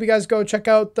 I hope you guys go check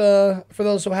out for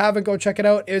those who haven't, go check it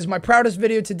out. It is my proudest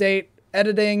video to date.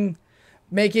 Editing,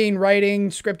 making, writing,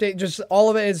 scripting, just all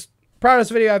of it is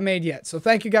proudest video I've made yet. So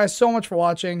thank you guys so much for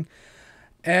watching.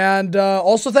 And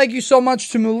also thank you so much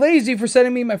to Mulazy for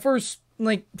sending me my first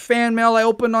fan mail I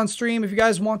opened on stream. If you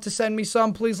guys want to send me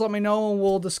some, please let me know and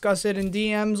we'll discuss it in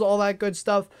DMs, all that good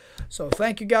stuff. So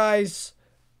thank you guys.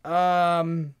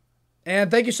 And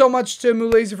thank you so much to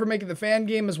Mulazy for making the fan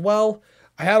game as well.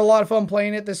 I had a lot of fun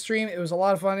playing it this stream. It was a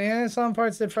lot of fun. And some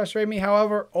parts did frustrate me.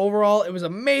 However, overall, it was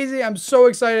amazing. I'm so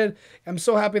excited. I'm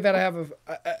so happy that I have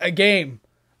a game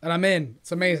that I'm in.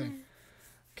 It's amazing.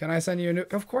 Can I send you a new?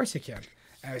 Of course you can.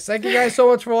 Anyways, thank you guys so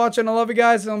much for watching. I love you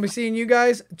guys. And I'll be seeing you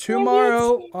guys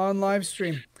tomorrow on live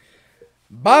stream.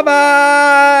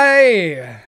 Bye-bye.